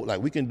whole, like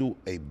we can do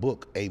a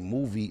book, a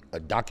movie, a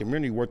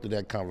documentary worth of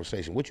that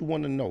conversation. What you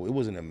want to know? It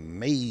was an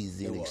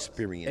amazing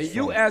experience. And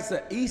you as an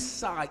East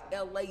Side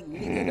LA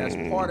nigga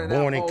that's part of that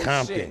born in whole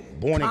Compton. shit.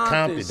 Born in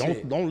Compton.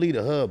 shit. Don't leave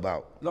the hub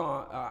out.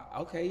 No,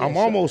 okay. Yeah, I'm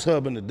sure. almost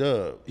hubbing the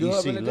dub. You EC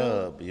hubbing the dub?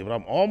 love. Yeah, but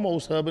I'm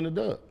almost hubbing the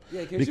dub.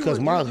 Yeah, 'cause because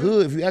you- my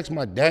hood, if you ask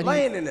my daddy,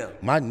 laying in them.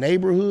 my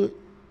neighborhood,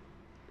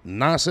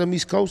 9-7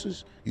 East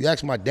Coasters, you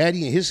ask my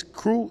daddy and his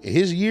crew, in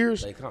his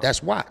years, They come.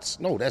 that's Watts.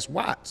 No, that's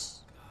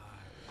Watts.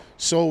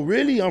 So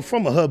really, I'm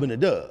from a hub and a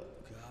dub.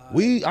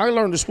 I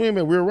learned to swim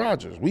at Real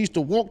Rogers. We used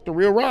to walk to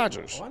Real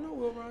Rogers. Oh, I know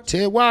Will Rogers.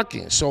 Ted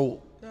Watkins.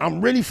 So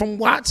I'm really from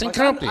Watts and Like,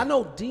 Compton. I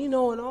know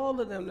Dino and all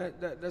of them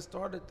that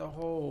started the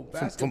whole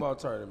basketball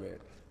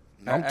tournament.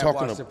 I'm at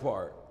talking Washington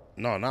Park.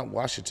 No, not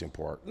Washington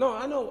Park. No,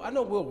 I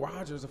know Will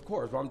Rogers, of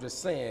course, but I'm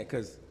just saying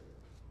because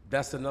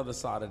that's another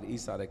side of the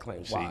East Side that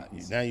claims See,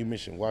 Watts. now you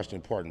mentioned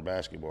Washington Park in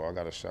basketball. I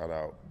got to shout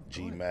out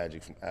G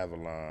Magic from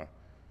Avalon,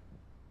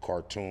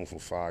 Cartoon from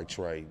Five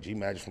Trade, G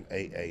Magic from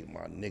 88,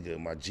 my nigga,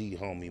 my G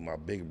homie, my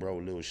big bro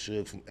Lil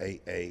Suge from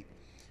 88,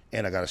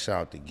 and I got to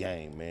shout out the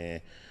Game,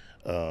 man,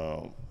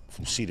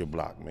 from Cedar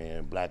Block,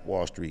 man, Black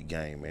Wall Street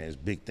Game, man. It's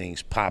big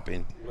things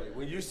popping. Wait,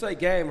 when you say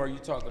game, are you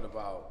talking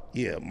about?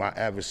 Yeah, my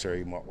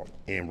adversary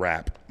in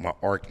rap, my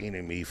arch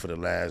enemy for the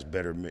last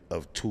better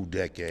of 2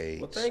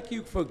 decades. Well, thank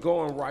you for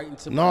going right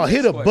into. No, my hit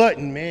next a question.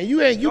 button, man. You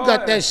Go got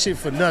that ahead. shit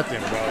for nothing,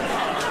 bro.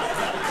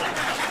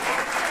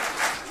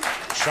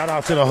 Shout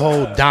out to the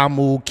whole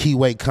Damu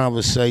Keyway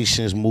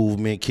Conversations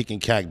movement, Kicking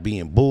Cack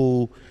being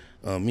Bull.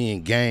 Me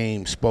and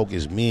Game spoke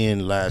as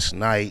men last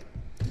night,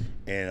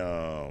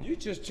 and You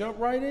just jump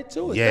right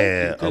into it.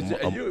 Yeah, Thank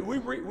you.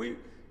 'Cause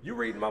you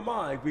read my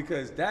mind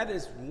because that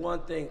is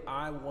one thing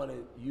I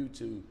wanted you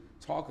to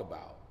talk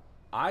about.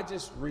 I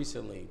just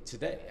recently,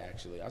 today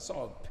actually, I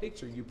saw a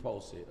picture you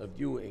posted of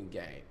you and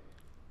Game.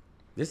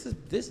 This is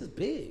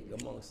big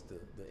amongst the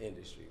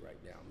industry right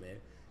now, man.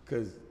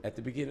 Because at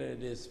the beginning of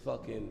this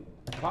fucking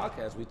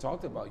podcast, we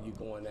talked about you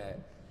going at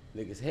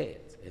niggas'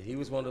 heads, and he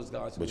was one of those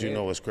guys. but you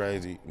know what's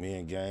crazy? Me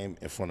and Game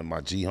in front of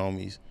my G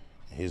homies,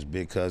 his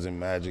big cousin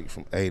Magic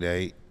from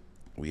 88,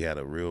 we had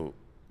a real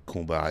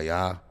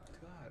kumbaya.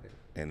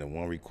 And the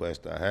one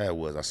request I had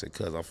was, I said,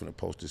 cuz I'm finna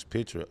post this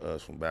picture of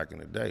us from back in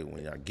the day.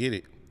 When I get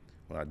it,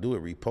 when I do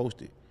it,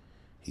 repost it.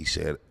 He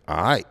said,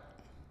 all right.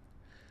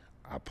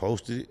 I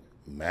posted it.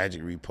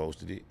 Magic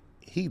reposted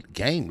it.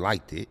 Game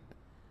liked it.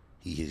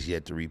 He has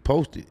yet to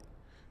repost it.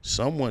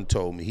 Someone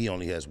told me he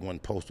only has one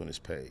post on his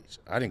page.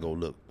 I didn't go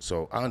look.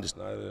 So I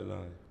understand. Neither did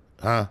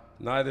I. Huh?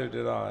 Neither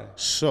did I.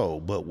 So,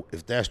 but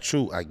if that's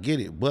true, I get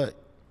it. But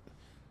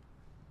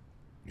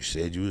you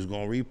said you was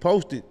gonna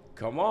repost it.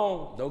 Come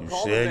on, don't You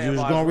call said you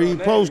was by gonna his real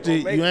name. repost You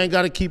it. gonna You make ain't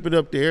gotta keep it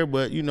up there,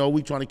 but you know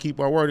we trying to keep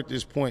our word at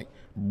this point,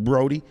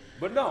 Brody.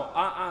 But no,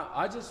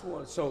 I just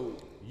want. So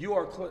you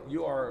are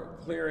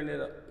clearing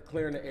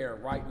the air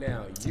right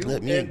now. You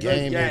Look, me and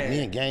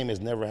Game. Game has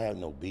never had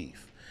no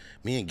beef.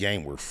 Me and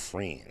Game were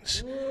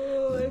friends.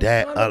 Well, it's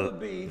That kind of a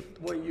beef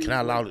when you. Can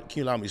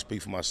you allow me to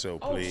speak for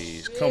myself,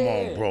 please? shit. Come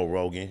on, Bro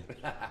Rogan.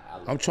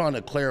 I'm trying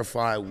to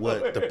clarify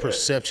what the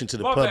perception to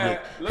the My public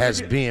bad. Let me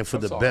has get- been for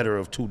I'm the sorry. better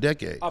of 2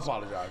 decades. I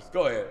apologize.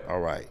 Go ahead. All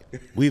right.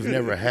 We've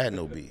never had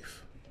no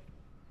beef.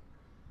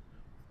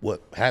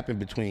 What happened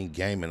between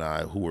Game and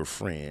I, who were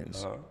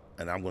friends,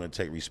 and I'm going to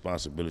take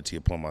responsibility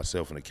upon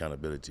myself and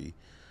accountability,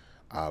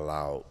 I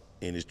allowed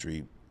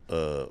industry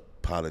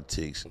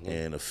politics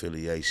and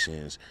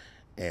affiliations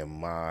and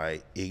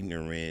my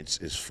ignorance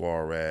as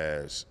far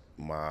as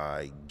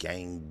my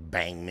gang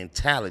bang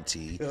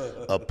mentality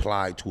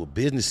applied to a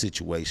business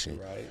situation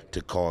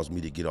to cause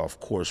me to get off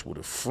course with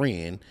a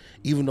friend,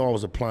 even though I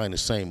was applying the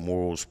same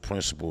morals,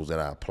 principles that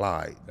I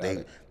applied.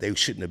 They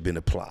shouldn't have been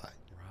applied.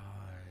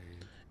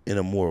 In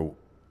a more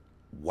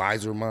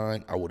wiser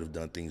mind, I would have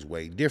done things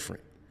way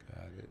different.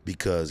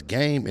 Because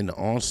Game, in the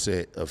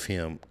onset of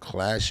him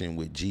clashing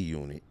with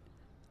G-Unit,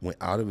 went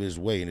out of his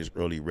way in his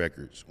early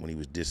records when he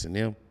was dissing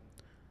them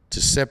to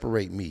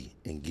separate me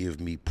and give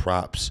me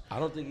props. I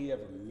don't think he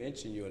ever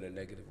mentioned you in a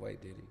negative way,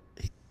 did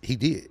he? He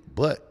did,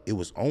 but it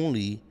was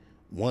only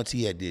once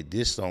he had did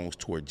diss songs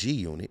toward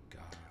G-Unit.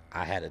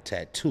 I had a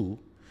tattoo.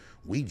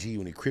 We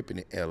G-Unit crippin'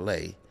 in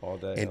L.A. All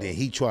day, and then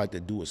he tried to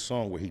do a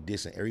song where he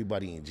dissing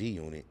everybody in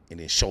G-Unit and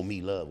then show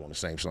me love on the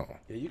same song.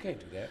 Yeah, you can't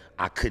do that.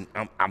 I couldn't.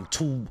 I'm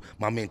too.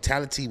 My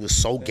mentality was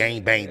so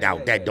gang banged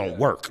out that don't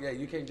work. Yeah,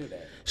 you can't do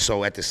that.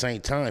 So at the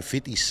same time,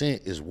 50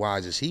 Cent, as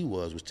wise as he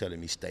was telling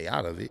me stay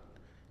out of it,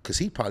 because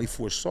he probably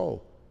foresaw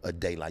a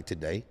day like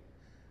today.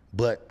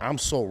 But I'm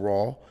so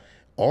raw.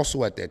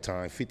 Also at that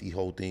time, 50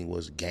 whole thing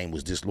was Game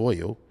was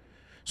disloyal.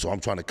 So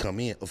I'm trying to come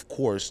in, of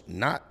course,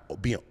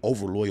 not being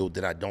over loyal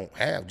that I don't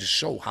have, just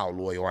show how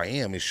loyal I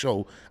am and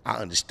show I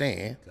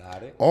understand.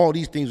 Got it. All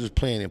these things was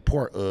playing in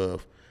part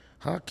of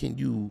how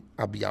can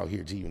I be out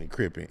here G-Unit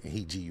crippin' and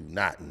he G-U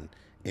knotting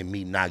and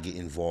me not get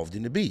involved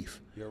in the beef.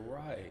 You're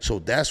right. So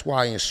that's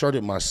why I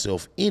inserted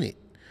myself in it.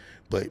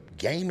 But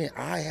Game and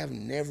I have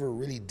never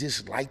really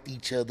disliked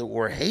each other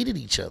or hated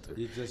each other.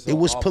 It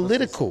was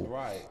political.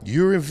 Right.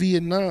 You're in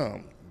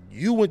Vietnam.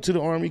 You went to the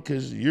Army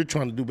because you're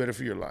trying to do better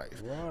for your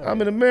life. Right.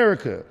 I'm in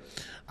America.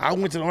 I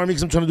went to the Army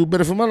because I'm trying to do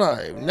better for my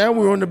life. Right. Now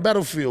we're on the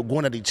battlefield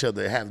going at each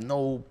other. Have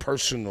no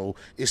personal.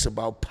 It's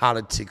about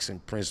politics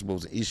and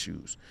principles and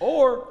issues.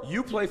 Or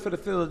you play for the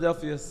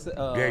Philadelphia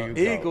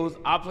Eagles.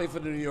 Go. I play for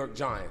the New York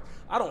Giants.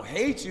 I don't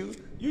hate you.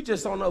 You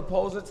just on the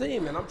opposing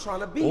team, and I'm trying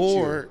to beat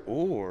you.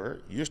 Or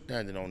you're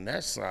standing on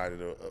that side of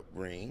the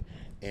ring,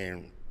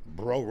 and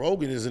Bro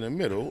Rogan is in the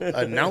middle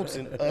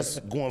announcing us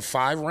going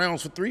 5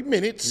 rounds for 3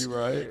 minutes. You're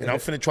right. And I'm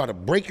finna try to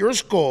break your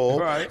skull.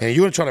 Right. And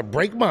you're gonna try to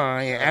break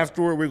mine. And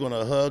afterward, we're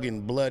gonna hug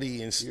and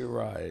bloody and You're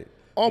right.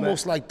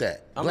 Almost like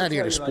that. I'm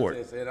Gladiator gonna tell you sport.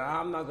 like this, and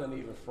I'm not gonna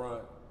even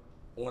front.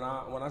 When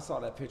I saw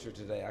that picture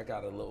today, I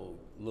got a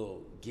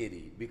little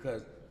giddy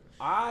because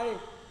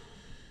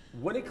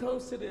when it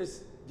comes to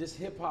this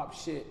hip hop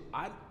shit,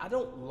 I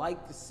don't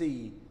like to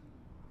see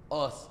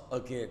us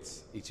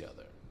against each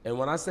other. And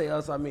when I say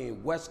us, I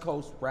mean West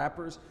Coast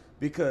rappers,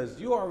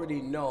 because you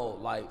already know,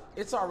 like,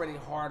 it's already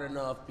hard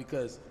enough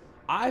because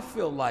I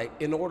feel like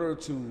in order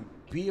to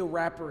be a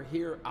rapper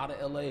here out of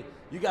LA,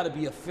 you gotta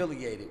be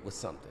affiliated with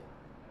something.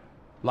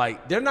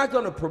 Like, they're not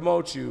gonna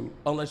promote you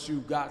unless you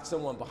got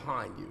someone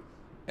behind you.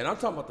 And I'm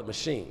talking about the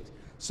machines.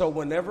 So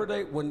whenever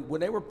when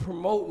they were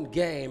promoting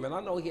Game, and I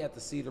know he had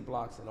the cedar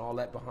blocks and all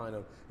that behind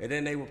him, and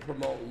then they were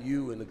promoting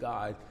you and the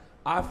guys,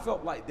 I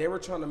felt like they were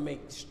trying to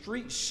make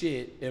street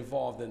shit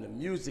involved in the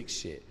music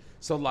shit.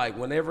 So like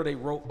whenever they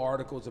wrote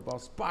articles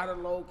about Spider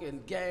Loc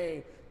and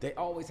Game, they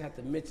always had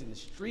to mention the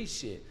street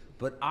shit.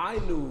 But I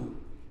knew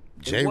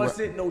it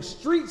wasn't no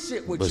street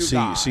shit with you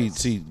guys.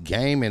 See,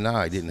 Game and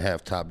I didn't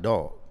have Top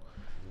Dog.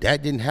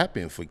 That didn't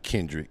happen for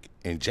Kendrick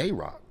and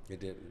J-Rock. It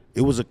didn't.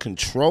 It was a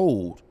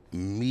controlled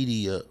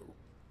media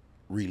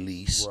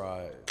release.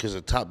 Right. Because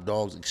of Top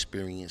Dog's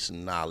experience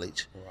and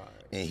knowledge. Right.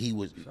 And he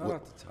was Shout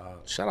out to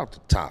Top. Shout out to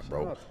Top,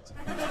 bro.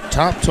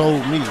 Top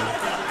told me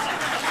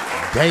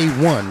day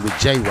one with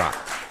J-Rock,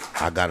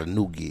 I got a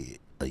new gig,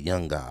 a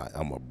young guy.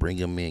 I'm gonna bring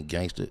him in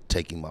gangster,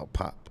 take him out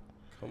pop.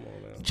 Come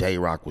on, man.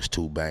 J-Rock was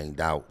too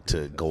banged out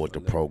to go with the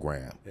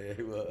program. Yeah,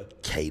 he was.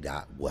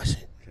 K-Dot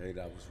wasn't.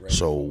 K-Dot was ready.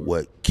 So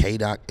what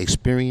K-Dot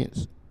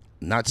experienced,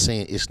 not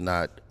saying it's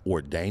not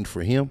ordained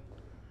for him,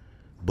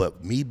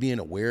 but me being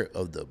aware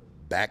of the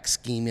back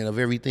scheming of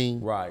everything,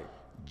 right.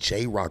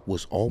 J-Rock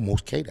was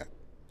almost K-Dot.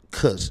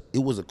 Because it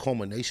was a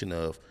culmination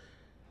of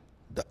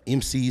the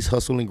MC's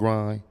hustle and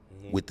grind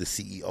with the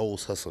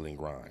CEO's hustle and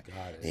grind.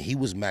 And he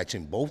was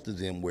matching both of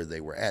them where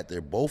they were at.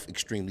 They're both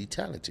extremely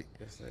talented.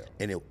 Yes, they are.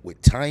 And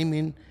with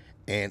timing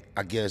and,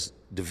 I guess,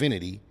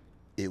 divinity,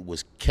 it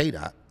was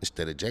K-Dot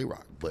instead of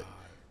J-Rock. But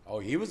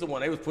he was the one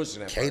they was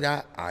pushing that.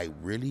 K-Dot, I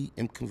really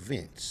am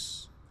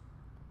convinced,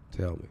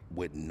 tell me,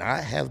 would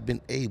not have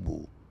been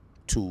able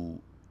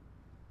to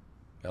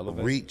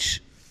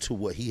reach to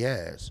what he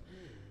has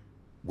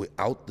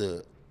without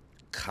the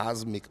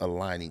cosmic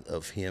aligning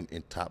of him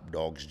and Top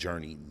Dog's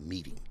journey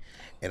meeting.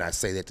 And I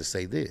say that to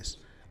say this.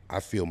 I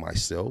feel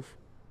myself,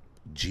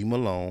 G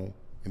Malone,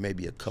 and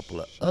maybe a couple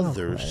of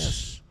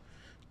others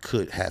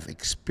could have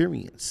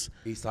experienced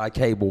Eastside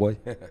K-Boy.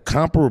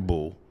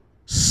 comparable,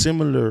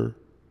 similar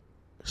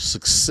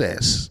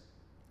success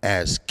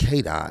as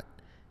K-Dot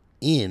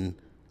in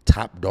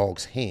Top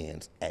Dog's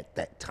hands at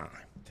that time.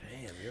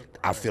 Damn, you're right.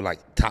 I feel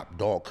like Top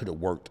Dog could have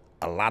worked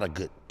a lot of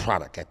good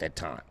product at that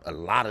time, a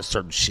lot of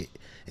certain shit.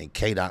 And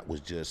K-Dot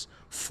was just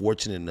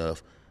fortunate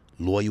enough,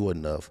 loyal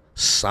enough,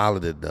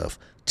 solid enough,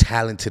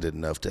 talented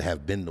enough to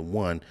have been the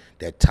one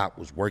that Top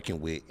was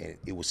working with, and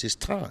it was his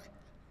time.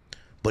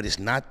 But it's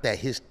not that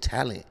his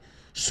talent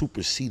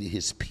superseded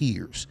his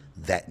peers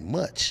that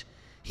much.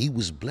 He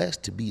was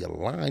blessed to be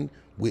aligned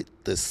with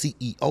the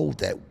CEO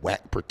that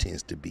Wack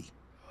pretends to be.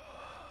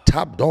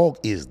 Top Dog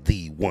is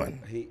the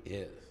one. He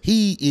is.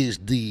 He is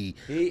the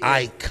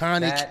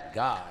iconic that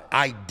guy.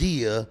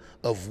 idea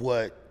of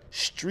what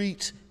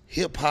streets,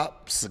 hip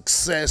hop,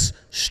 success,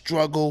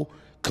 struggle,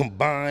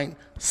 combined,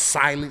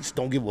 silence,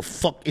 don't give a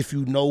fuck if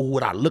you know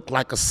what I look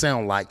like or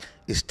sound like,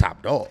 is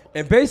Top Dog.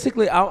 And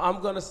basically,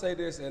 I'm going to say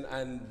this, and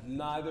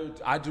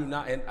I do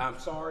not, and I'm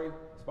sorry,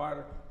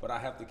 Spider, but I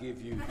have to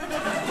give you.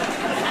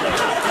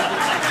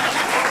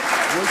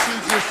 What you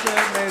just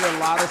said made a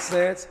lot of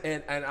sense,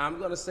 and I'm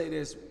going to say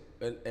this,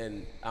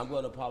 and I'm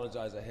going to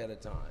apologize ahead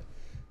of time.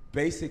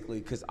 Basically,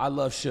 because I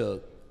love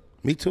Suge.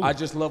 Me too. I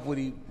just love what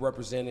he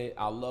represented.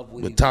 I love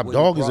what But Top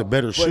Dog is a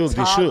better Suge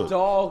than Suge. Top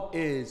Dog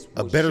is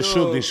a better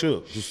Suge than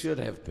Suge. He should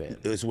have been.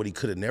 It's what he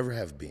could have never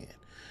have been,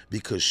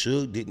 because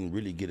Suge didn't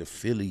really get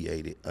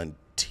affiliated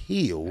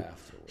until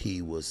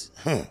he was.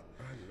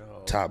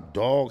 Top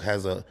Dog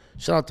has a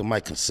shout out to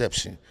Mike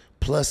Conception.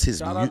 Plus his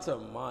shout out to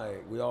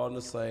Mike. We all in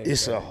the same.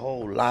 It's gang. a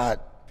whole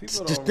lot.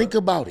 Just think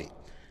about it.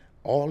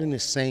 All in the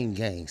same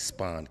gang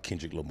spawned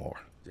Kendrick Lamar.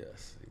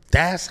 Yes.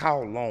 That's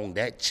how long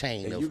that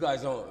chain and of. You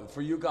guys don't.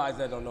 For you guys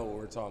that don't know what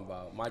we're talking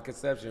about, Mike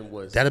Conception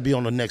was. That'll be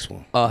on the next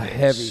one. A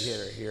heavy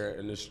hitter here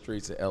in the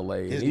streets of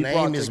L.A. His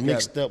name is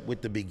mixed up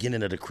with the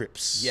beginning of the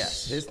Crips.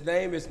 Yes, his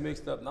name is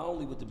mixed up not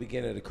only with the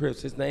beginning of the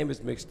Crips. His name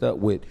is mixed up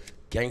with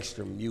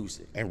gangster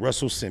music and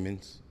Russell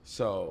Simmons.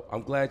 So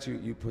I'm glad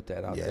you put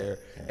that out there.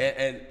 Yeah.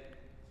 And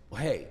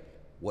hey,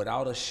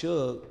 without a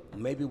Suge,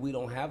 maybe we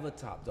don't have a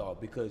Top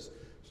Dog, because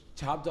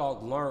Top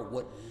Dog learned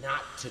what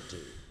not to do.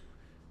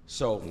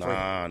 So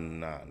nah.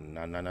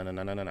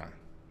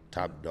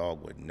 Top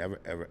Dog would never,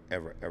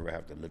 ever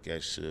have to look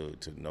at Suge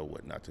to know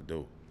what not to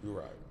do. You're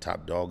right.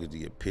 Top Dog is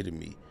the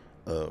epitome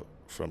of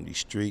from the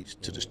streets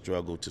to the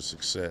struggle to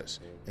success.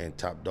 And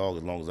Top Dog,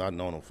 as long as I've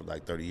known him for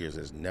like 30 years,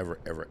 has never,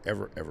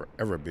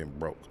 ever been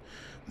broke.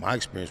 My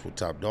experience with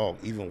Top Dog,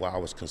 even while I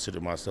was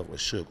considering myself a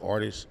Suge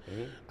artist,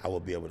 I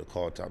would be able to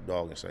call Top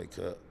Dog and say,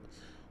 "Cut,"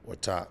 or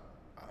Top.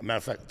 Matter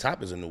of fact,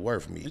 Top is a new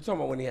word for me. You talking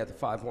about when he had the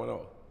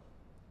 5.0?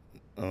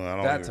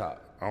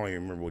 Top. I don't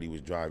even remember what he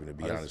was driving, to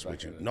be honest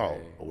with you. No,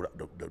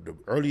 the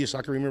earliest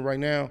I can remember right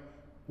now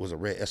was a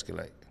red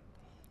Escalade.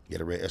 He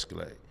had a red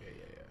Escalade. Yeah.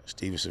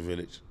 Stevenson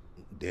Village,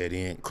 dead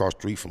end, cross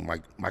street from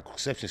Michael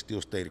Conception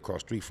still stayed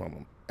across street from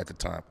him at the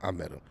time I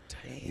met him.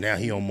 Damn. Now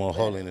he on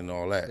Mulholland and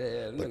all that.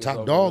 Yeah, but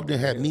Top Dog done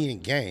had me in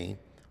game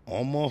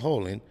on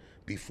Mulholland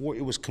before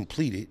it was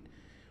completed,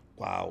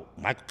 while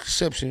Michael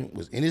Conception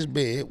was in his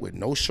bed with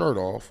no shirt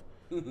off,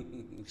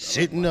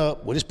 sitting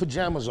up with his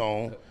pajamas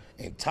on,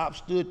 and Top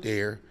stood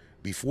there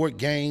before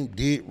Game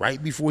did,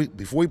 right before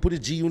he put his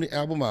G-Unit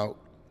album out,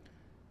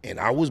 and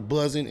I was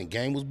buzzing and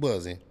Game was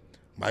buzzing.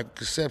 Michael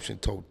Conception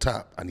told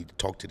Top, "I need to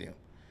talk to them."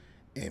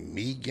 And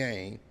me,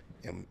 Game,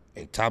 and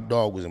Top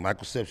Dog was in Michael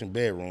Conception's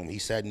bedroom. He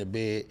sat in the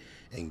bed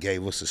and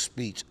gave us a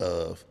speech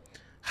of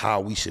how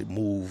we should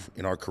move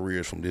in our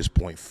careers from this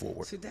point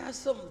forward. See, that's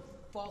some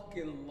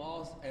fucking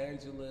Los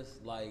Angeles,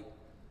 like,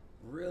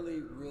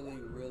 really,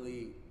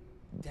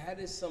 that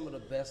is some of the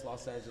best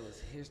Los Angeles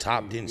history.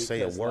 Top didn't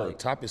say a word. Like,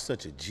 Top is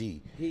such a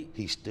G.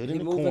 He stood in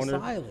the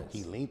corner.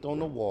 He leaned on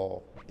the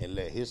wall and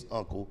let his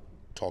uncle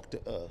talk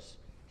to us.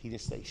 He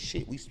didn't say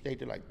shit. We stayed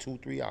there like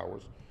 2-3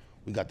 hours.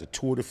 We got to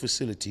tour the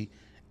facility.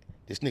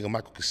 This nigga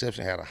Michael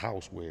Conception had a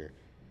house where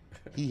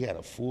he had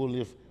a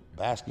full-lift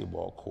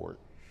basketball court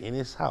in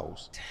his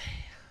house.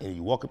 Damn. And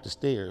you walk up the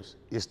stairs.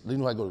 It's, you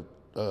know, I go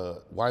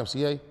to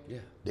YMCA. Yeah.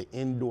 The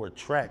indoor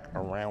track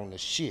around the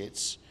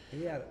shits.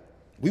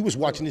 We was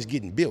watching this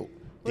getting built.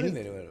 Wait a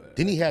minute.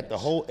 Then he had the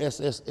whole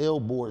SSL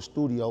board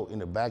studio in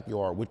the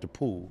backyard with the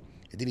pool.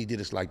 And then he did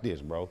us like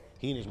this, bro.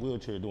 He in his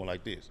wheelchair doing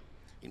like this.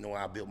 You know,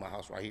 I built my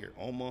house right here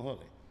on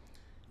Mulholland.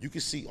 You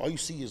can see, all you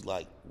see is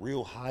like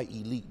real high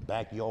elite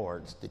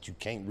backyards that you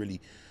can't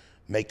really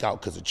make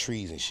out because of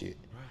trees and shit.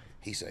 Right.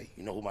 He say,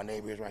 "You know who my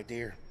neighbor is right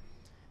there?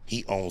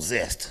 He owns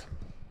Zest.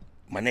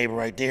 My neighbor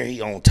right there, he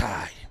owns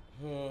Tide.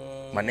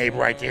 My neighbor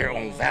right there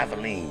owns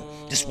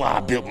Valvoline. This is why I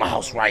built my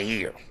house right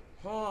here."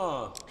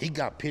 He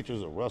got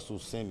pictures of Russell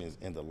Simmons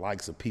and the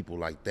likes of people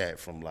like that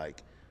from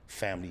like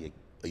family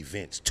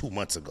events 2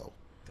 months ago.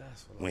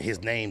 When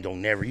his name you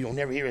don't never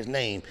hear his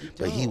name,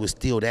 but he was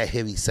still that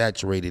heavy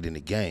saturated in the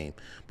game.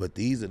 But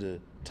these are the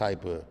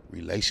type of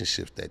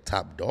relationships that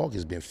Top Dog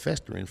has been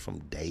festering from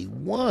day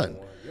one.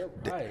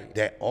 Right.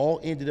 That all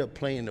ended up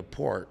playing the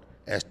part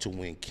as to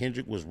when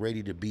Kendrick was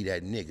ready to be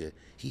that nigga,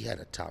 he had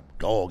a Top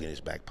Dog in his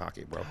back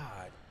pocket, bro.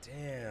 God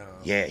damn.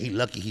 Yeah, he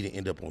lucky he didn't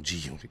end up on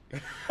G-Unit.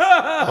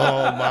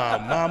 Oh, my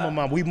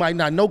mama. We might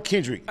not know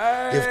Kendrick.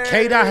 Hey. If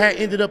K-Dot had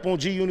ended up on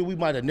G-Unit, we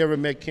might have never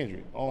met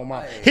Kendrick. Oh,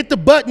 my. Hey. Hit the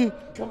button.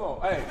 Come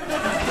on, hey.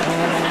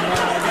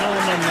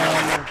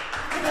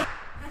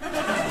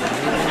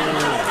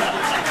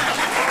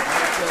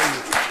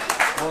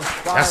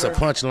 That's a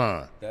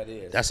punchline. That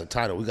is. That's a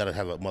title. We got to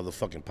have a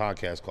motherfucking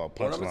podcast called Punchlines.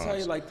 But I'm going to tell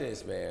you like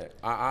this, man.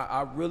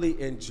 I really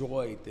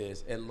enjoyed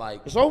this. And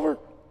like. It's over?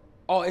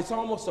 Oh, it's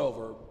almost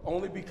over.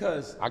 Only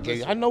because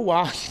I know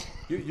why.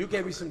 you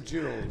gave me some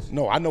jewels.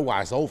 No, I know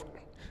why it's over.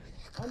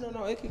 Oh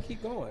no, it can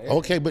keep going.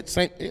 Okay, but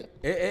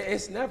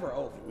It's never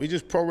over. we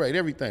just prorate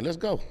everything. Let's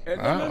go.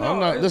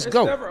 No, let's it's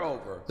go. never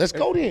over. Let's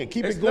go then.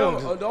 Keep it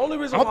going. The only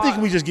reason I'm why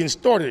thinking we just getting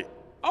started.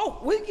 Oh,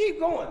 we keep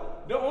going.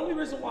 The only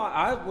reason why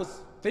I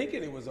was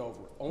thinking it was over,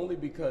 only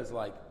because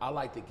like I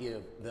like to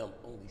give them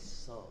only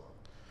some.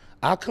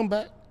 I'll come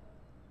back.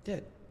 Yeah,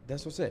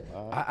 that's what I said.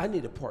 I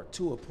need a part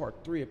 2, a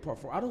part 3, a part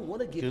 4. I don't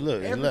want to give Hey,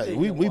 them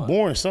everything. we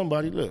boring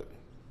somebody. Look,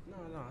 No,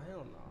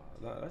 hell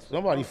no. That's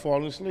somebody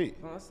falling asleep.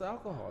 No, that's the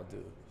alcohol,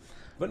 dude.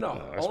 But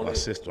no, That's my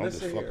sister. I'm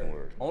just listen fucking here.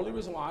 with her. Only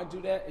reason why I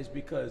do that is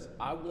because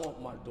I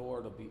want my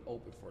door to be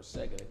open for a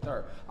second and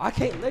third. I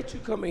can't let you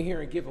come in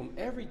here and give them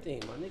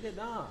everything, my nigga.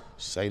 Nah.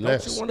 Say Don't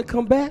less. you want to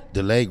come back?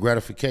 Delayed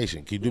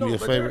gratification. Can you do me a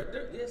but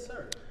favor? yes,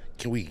 sir.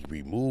 Can we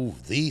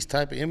remove these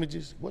type of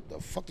images? What the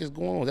fuck is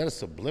going on? Was that a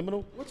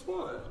subliminal? Which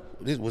one?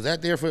 Was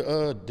that there for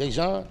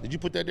Dejan? Did you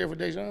put that there for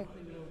Dejan? I don't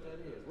even know what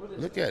that is. What is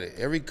Look at it.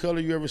 Every color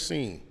you ever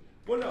seen.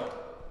 Well, no.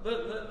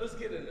 Let's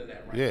get into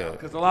that right Yeah. now.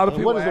 Because a lot of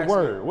people What is the ask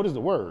word? me- What is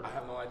the word? I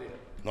have no idea.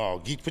 No,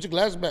 put your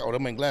glasses back. Oh,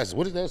 them ain't glasses.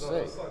 What does that say?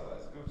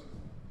 Sunglasses, Gucci.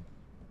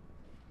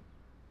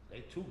 They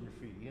too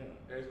graffiti, yeah.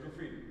 There's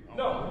graffiti.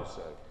 No.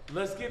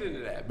 Let's get into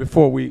that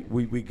before we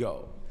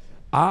go.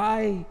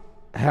 I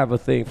have a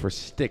thing for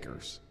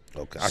stickers.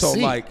 Okay, So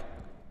like,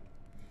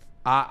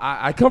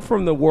 I come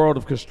from the world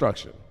of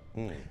construction.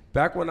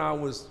 Back when I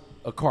was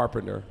a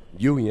carpenter,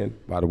 union,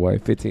 by the way,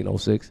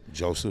 1506.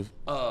 Joseph,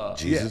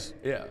 Jesus.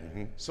 Yeah.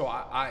 So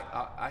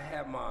I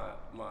had my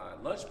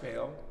lunch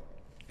pail,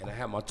 and I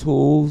had my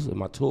tools and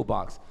my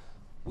toolbox.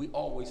 We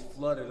always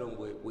flooded them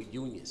with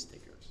union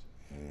stickers.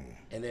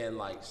 And then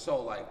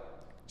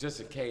just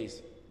in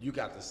case you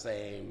got the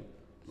same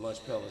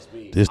lunch pail as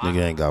me. This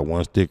nigga ain't got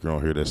one sticker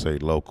on here that say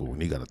local,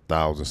 and he got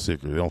 1,000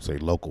 stickers. They don't say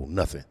local,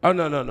 nothing. Oh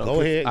no.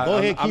 Go ahead,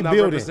 I'm keep not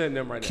building. representing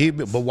them right now. Keep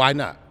it, but why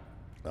not?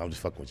 No, I'm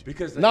just fucking with you.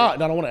 Because no, I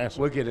don't want to answer.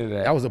 We'll get into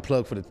that. That was a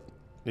plug for the.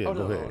 Yeah, Oh,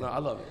 go no, ahead. no, I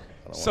love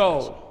it.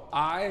 So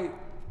I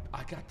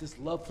got this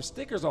love for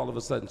stickers all of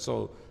a sudden.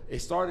 So it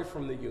started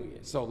from the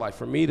union. So like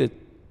for me to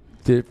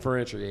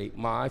differentiate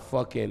my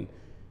fucking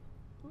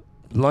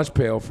lunch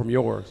pail from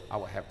yours, I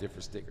would have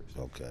different stickers.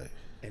 Okay.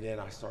 And then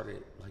I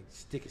started like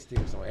sticking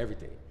stickers on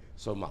everything.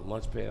 So my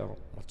lunch pail,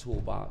 my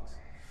toolbox,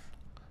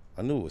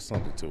 I knew it was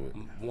something to it.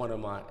 one of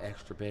my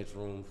extra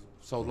bedrooms.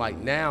 So like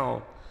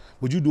now,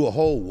 Would you do a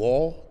whole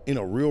wall in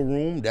a real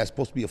room that's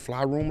supposed to be a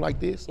fly room like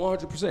this?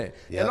 100%.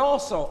 Yep. And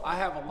also, I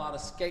have a lot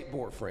of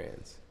skateboard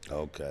friends.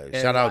 Okay. And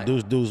Shout out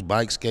like- dudes,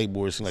 bike,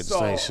 skateboards, seem like the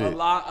same shit. a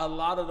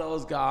lot of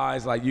those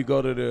guys, like you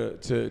go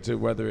to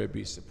whether it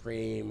be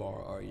Supreme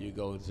or you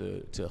go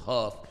to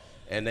Huff,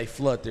 and they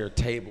flood their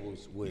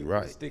tables with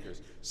Right.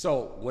 stickers.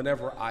 So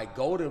whenever I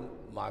go to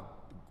my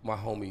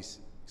homies'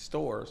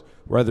 stores,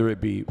 whether it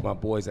be my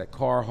boys at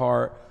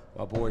Carhartt,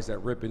 my boys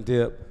at Rip and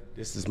Dip,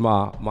 this is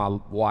my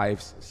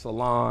wife's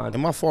salon.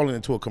 Am I falling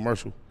into a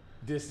commercial?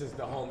 This is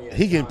the homie. at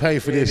He getting John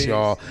paid for this, Denny's.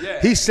 y'all. Yeah.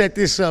 He set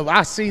this up.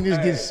 I seen this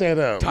Hey, get set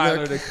up. Tyler,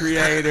 Look. the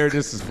creator.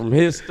 This is from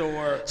his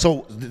store.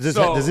 So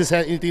does this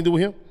have anything to do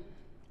with him?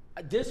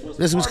 This was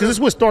This was part because this is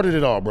of- what started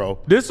it all, bro.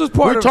 This was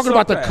part We're of talking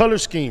about the Sunpack. color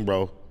scheme,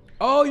 bro.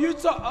 Oh, you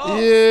talk. Oh.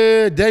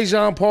 Yeah,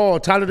 Dejan Paul,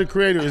 Tyler the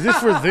Creator. Is this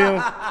for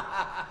them?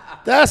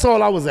 That's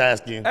all I was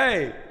asking.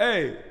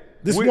 Hey.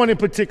 This we- one in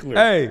particular.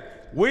 Hey,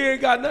 we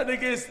ain't got nothing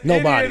against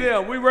Nobody. any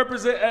of them. We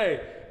represent.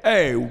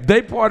 Hey,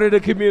 they part of the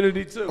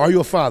community too. Are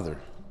you a father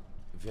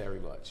Very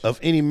much. of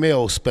any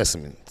male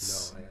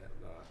specimens? No, man,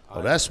 no.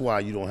 Oh, that's why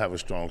you don't have a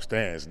strong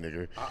stance,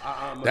 nigga.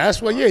 I'm a-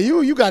 That's why, yeah,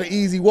 you got an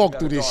easy walk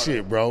through a this daughter.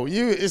 shit, bro.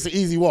 It's an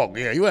easy walk.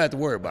 Yeah, you don't have to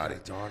worry about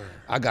it. daughter.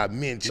 I got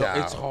men, No,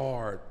 child. it's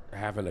hard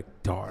having a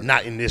daughter.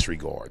 Not in this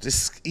regards.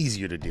 It's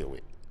easier to deal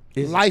with.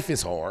 Is it? Life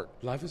is hard,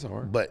 Life is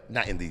hard. but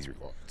not in these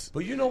regards. But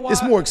you know why?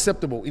 It's more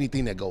acceptable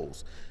anything that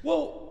goes.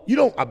 Well,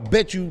 I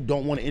bet you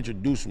don't want to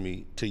introduce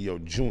me to your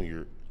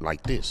junior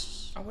like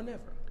this. I would never.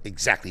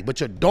 Exactly. But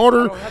your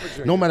daughter, I don't have a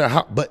junior. no matter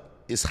how, but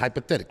it's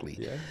hypothetically.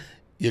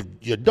 Yeah.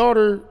 Your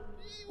daughter,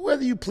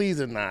 whether you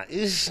please or not,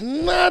 it's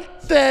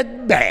not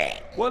that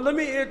bad. Well, let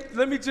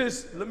me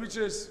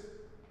just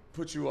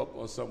put you up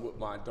on something with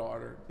my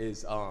daughter.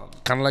 Is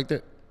Kind of like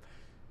that.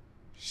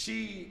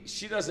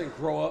 she doesn't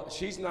grow up.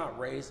 She's not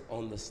raised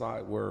on the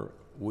side where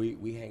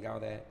we hang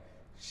out at.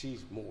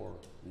 She's more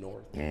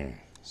north.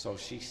 So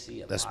she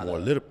see a That's lot more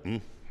of, little.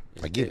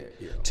 I get it.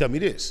 Yeah. Tell me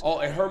this. Oh,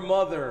 and her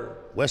mother.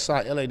 West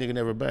Side LA nigga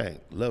never banged.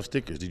 Love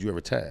stickers. Did you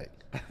ever tag?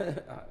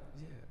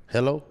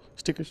 Hello?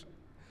 Stickers?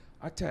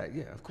 I tag,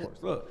 yeah, of course.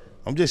 Look,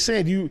 I'm just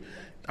saying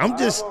I have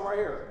one right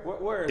here.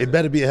 Where is it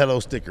better be a hello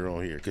sticker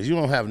on here because you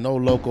don't have no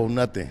logo,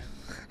 nothing.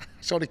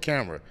 Show the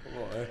camera.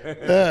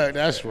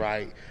 That's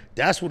right.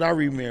 That's what I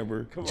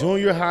remember.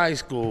 Junior high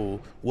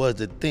school was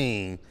the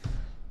thing.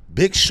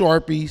 Big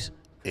Sharpies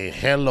and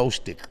hello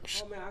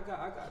stickers. Oh man,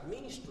 I got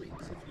mean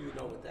streaks. If you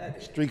know what that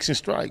is. Streaks and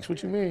strikes.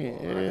 What you mean?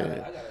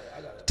 Yeah.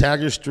 I got it.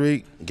 Tagger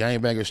streak,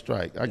 gangbanger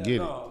strike. I get it.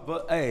 No,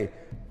 but hey,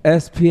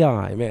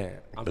 SPI, man.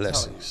 I'm telling you,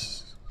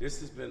 Blessings.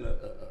 this has been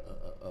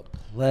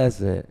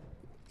pleasant.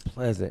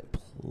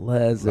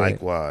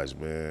 Likewise,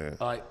 man.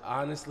 Like,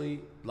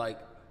 honestly, like,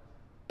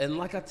 and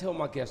like I tell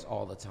my guests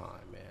all the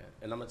time, man,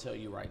 and I'm going to tell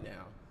you right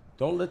now,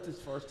 don't let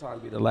this first time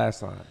be the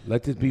last time.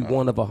 Let this be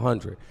one of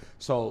 100.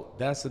 So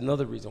that's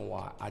another reason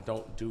why I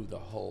don't do the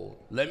whole,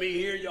 let me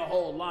hear your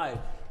whole life,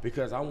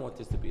 because I want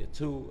this to be a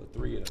 2, a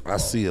 3, and a 4. I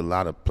see a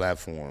lot of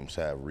platforms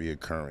have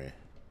reoccurring.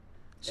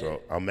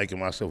 So I'm making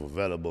myself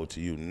available to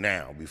you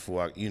now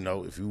before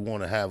if you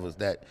want to have us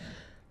that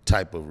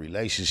type of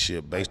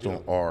relationship based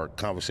on our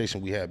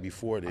conversation we had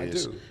before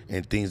this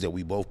and things that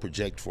we both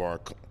project for our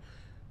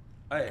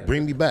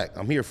bring me back.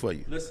 I'm here for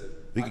you. Listen,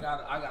 I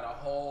got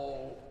a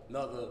whole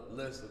another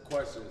list of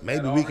questions.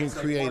 Maybe we can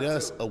create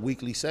us a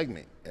weekly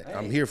segment. Hey.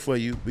 I'm here for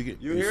you.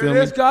 You hear feel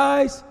this, me?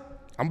 Guys?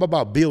 I'm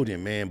about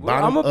building, man.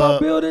 Well, I'm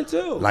about building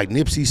too. Like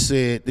Nipsey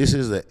said, this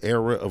is an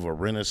era of a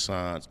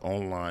renaissance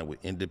online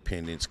with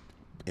independence,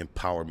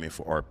 empowerment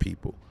for our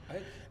people.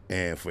 Hey.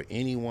 And for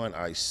anyone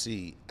I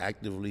see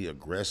actively,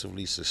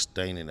 aggressively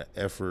sustaining an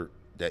effort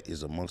that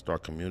is amongst our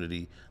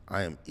community,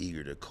 I am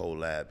eager to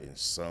collab in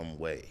some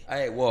way.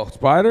 Hey, well,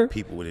 Spider?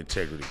 People with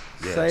integrity.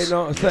 Yes. Say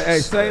no.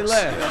 Yes. Say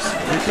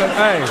less.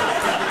 Because,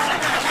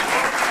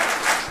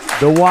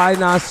 the Why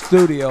Not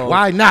Studio.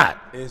 Why not?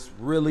 It's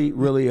really,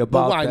 really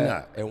about why that.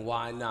 not? And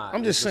why not?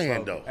 I'm just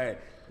saying, though. Hey,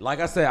 like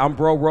I said, I'm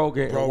Bro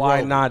Rogan, and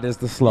why not is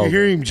the slogan. You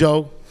hear him,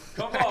 Joe?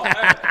 Come on,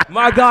 hey.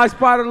 My guy,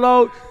 Spider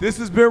Load. This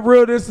has been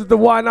real. This is the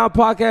Why Not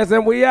Podcast,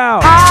 and we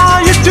out. How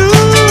you do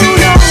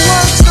your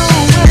work?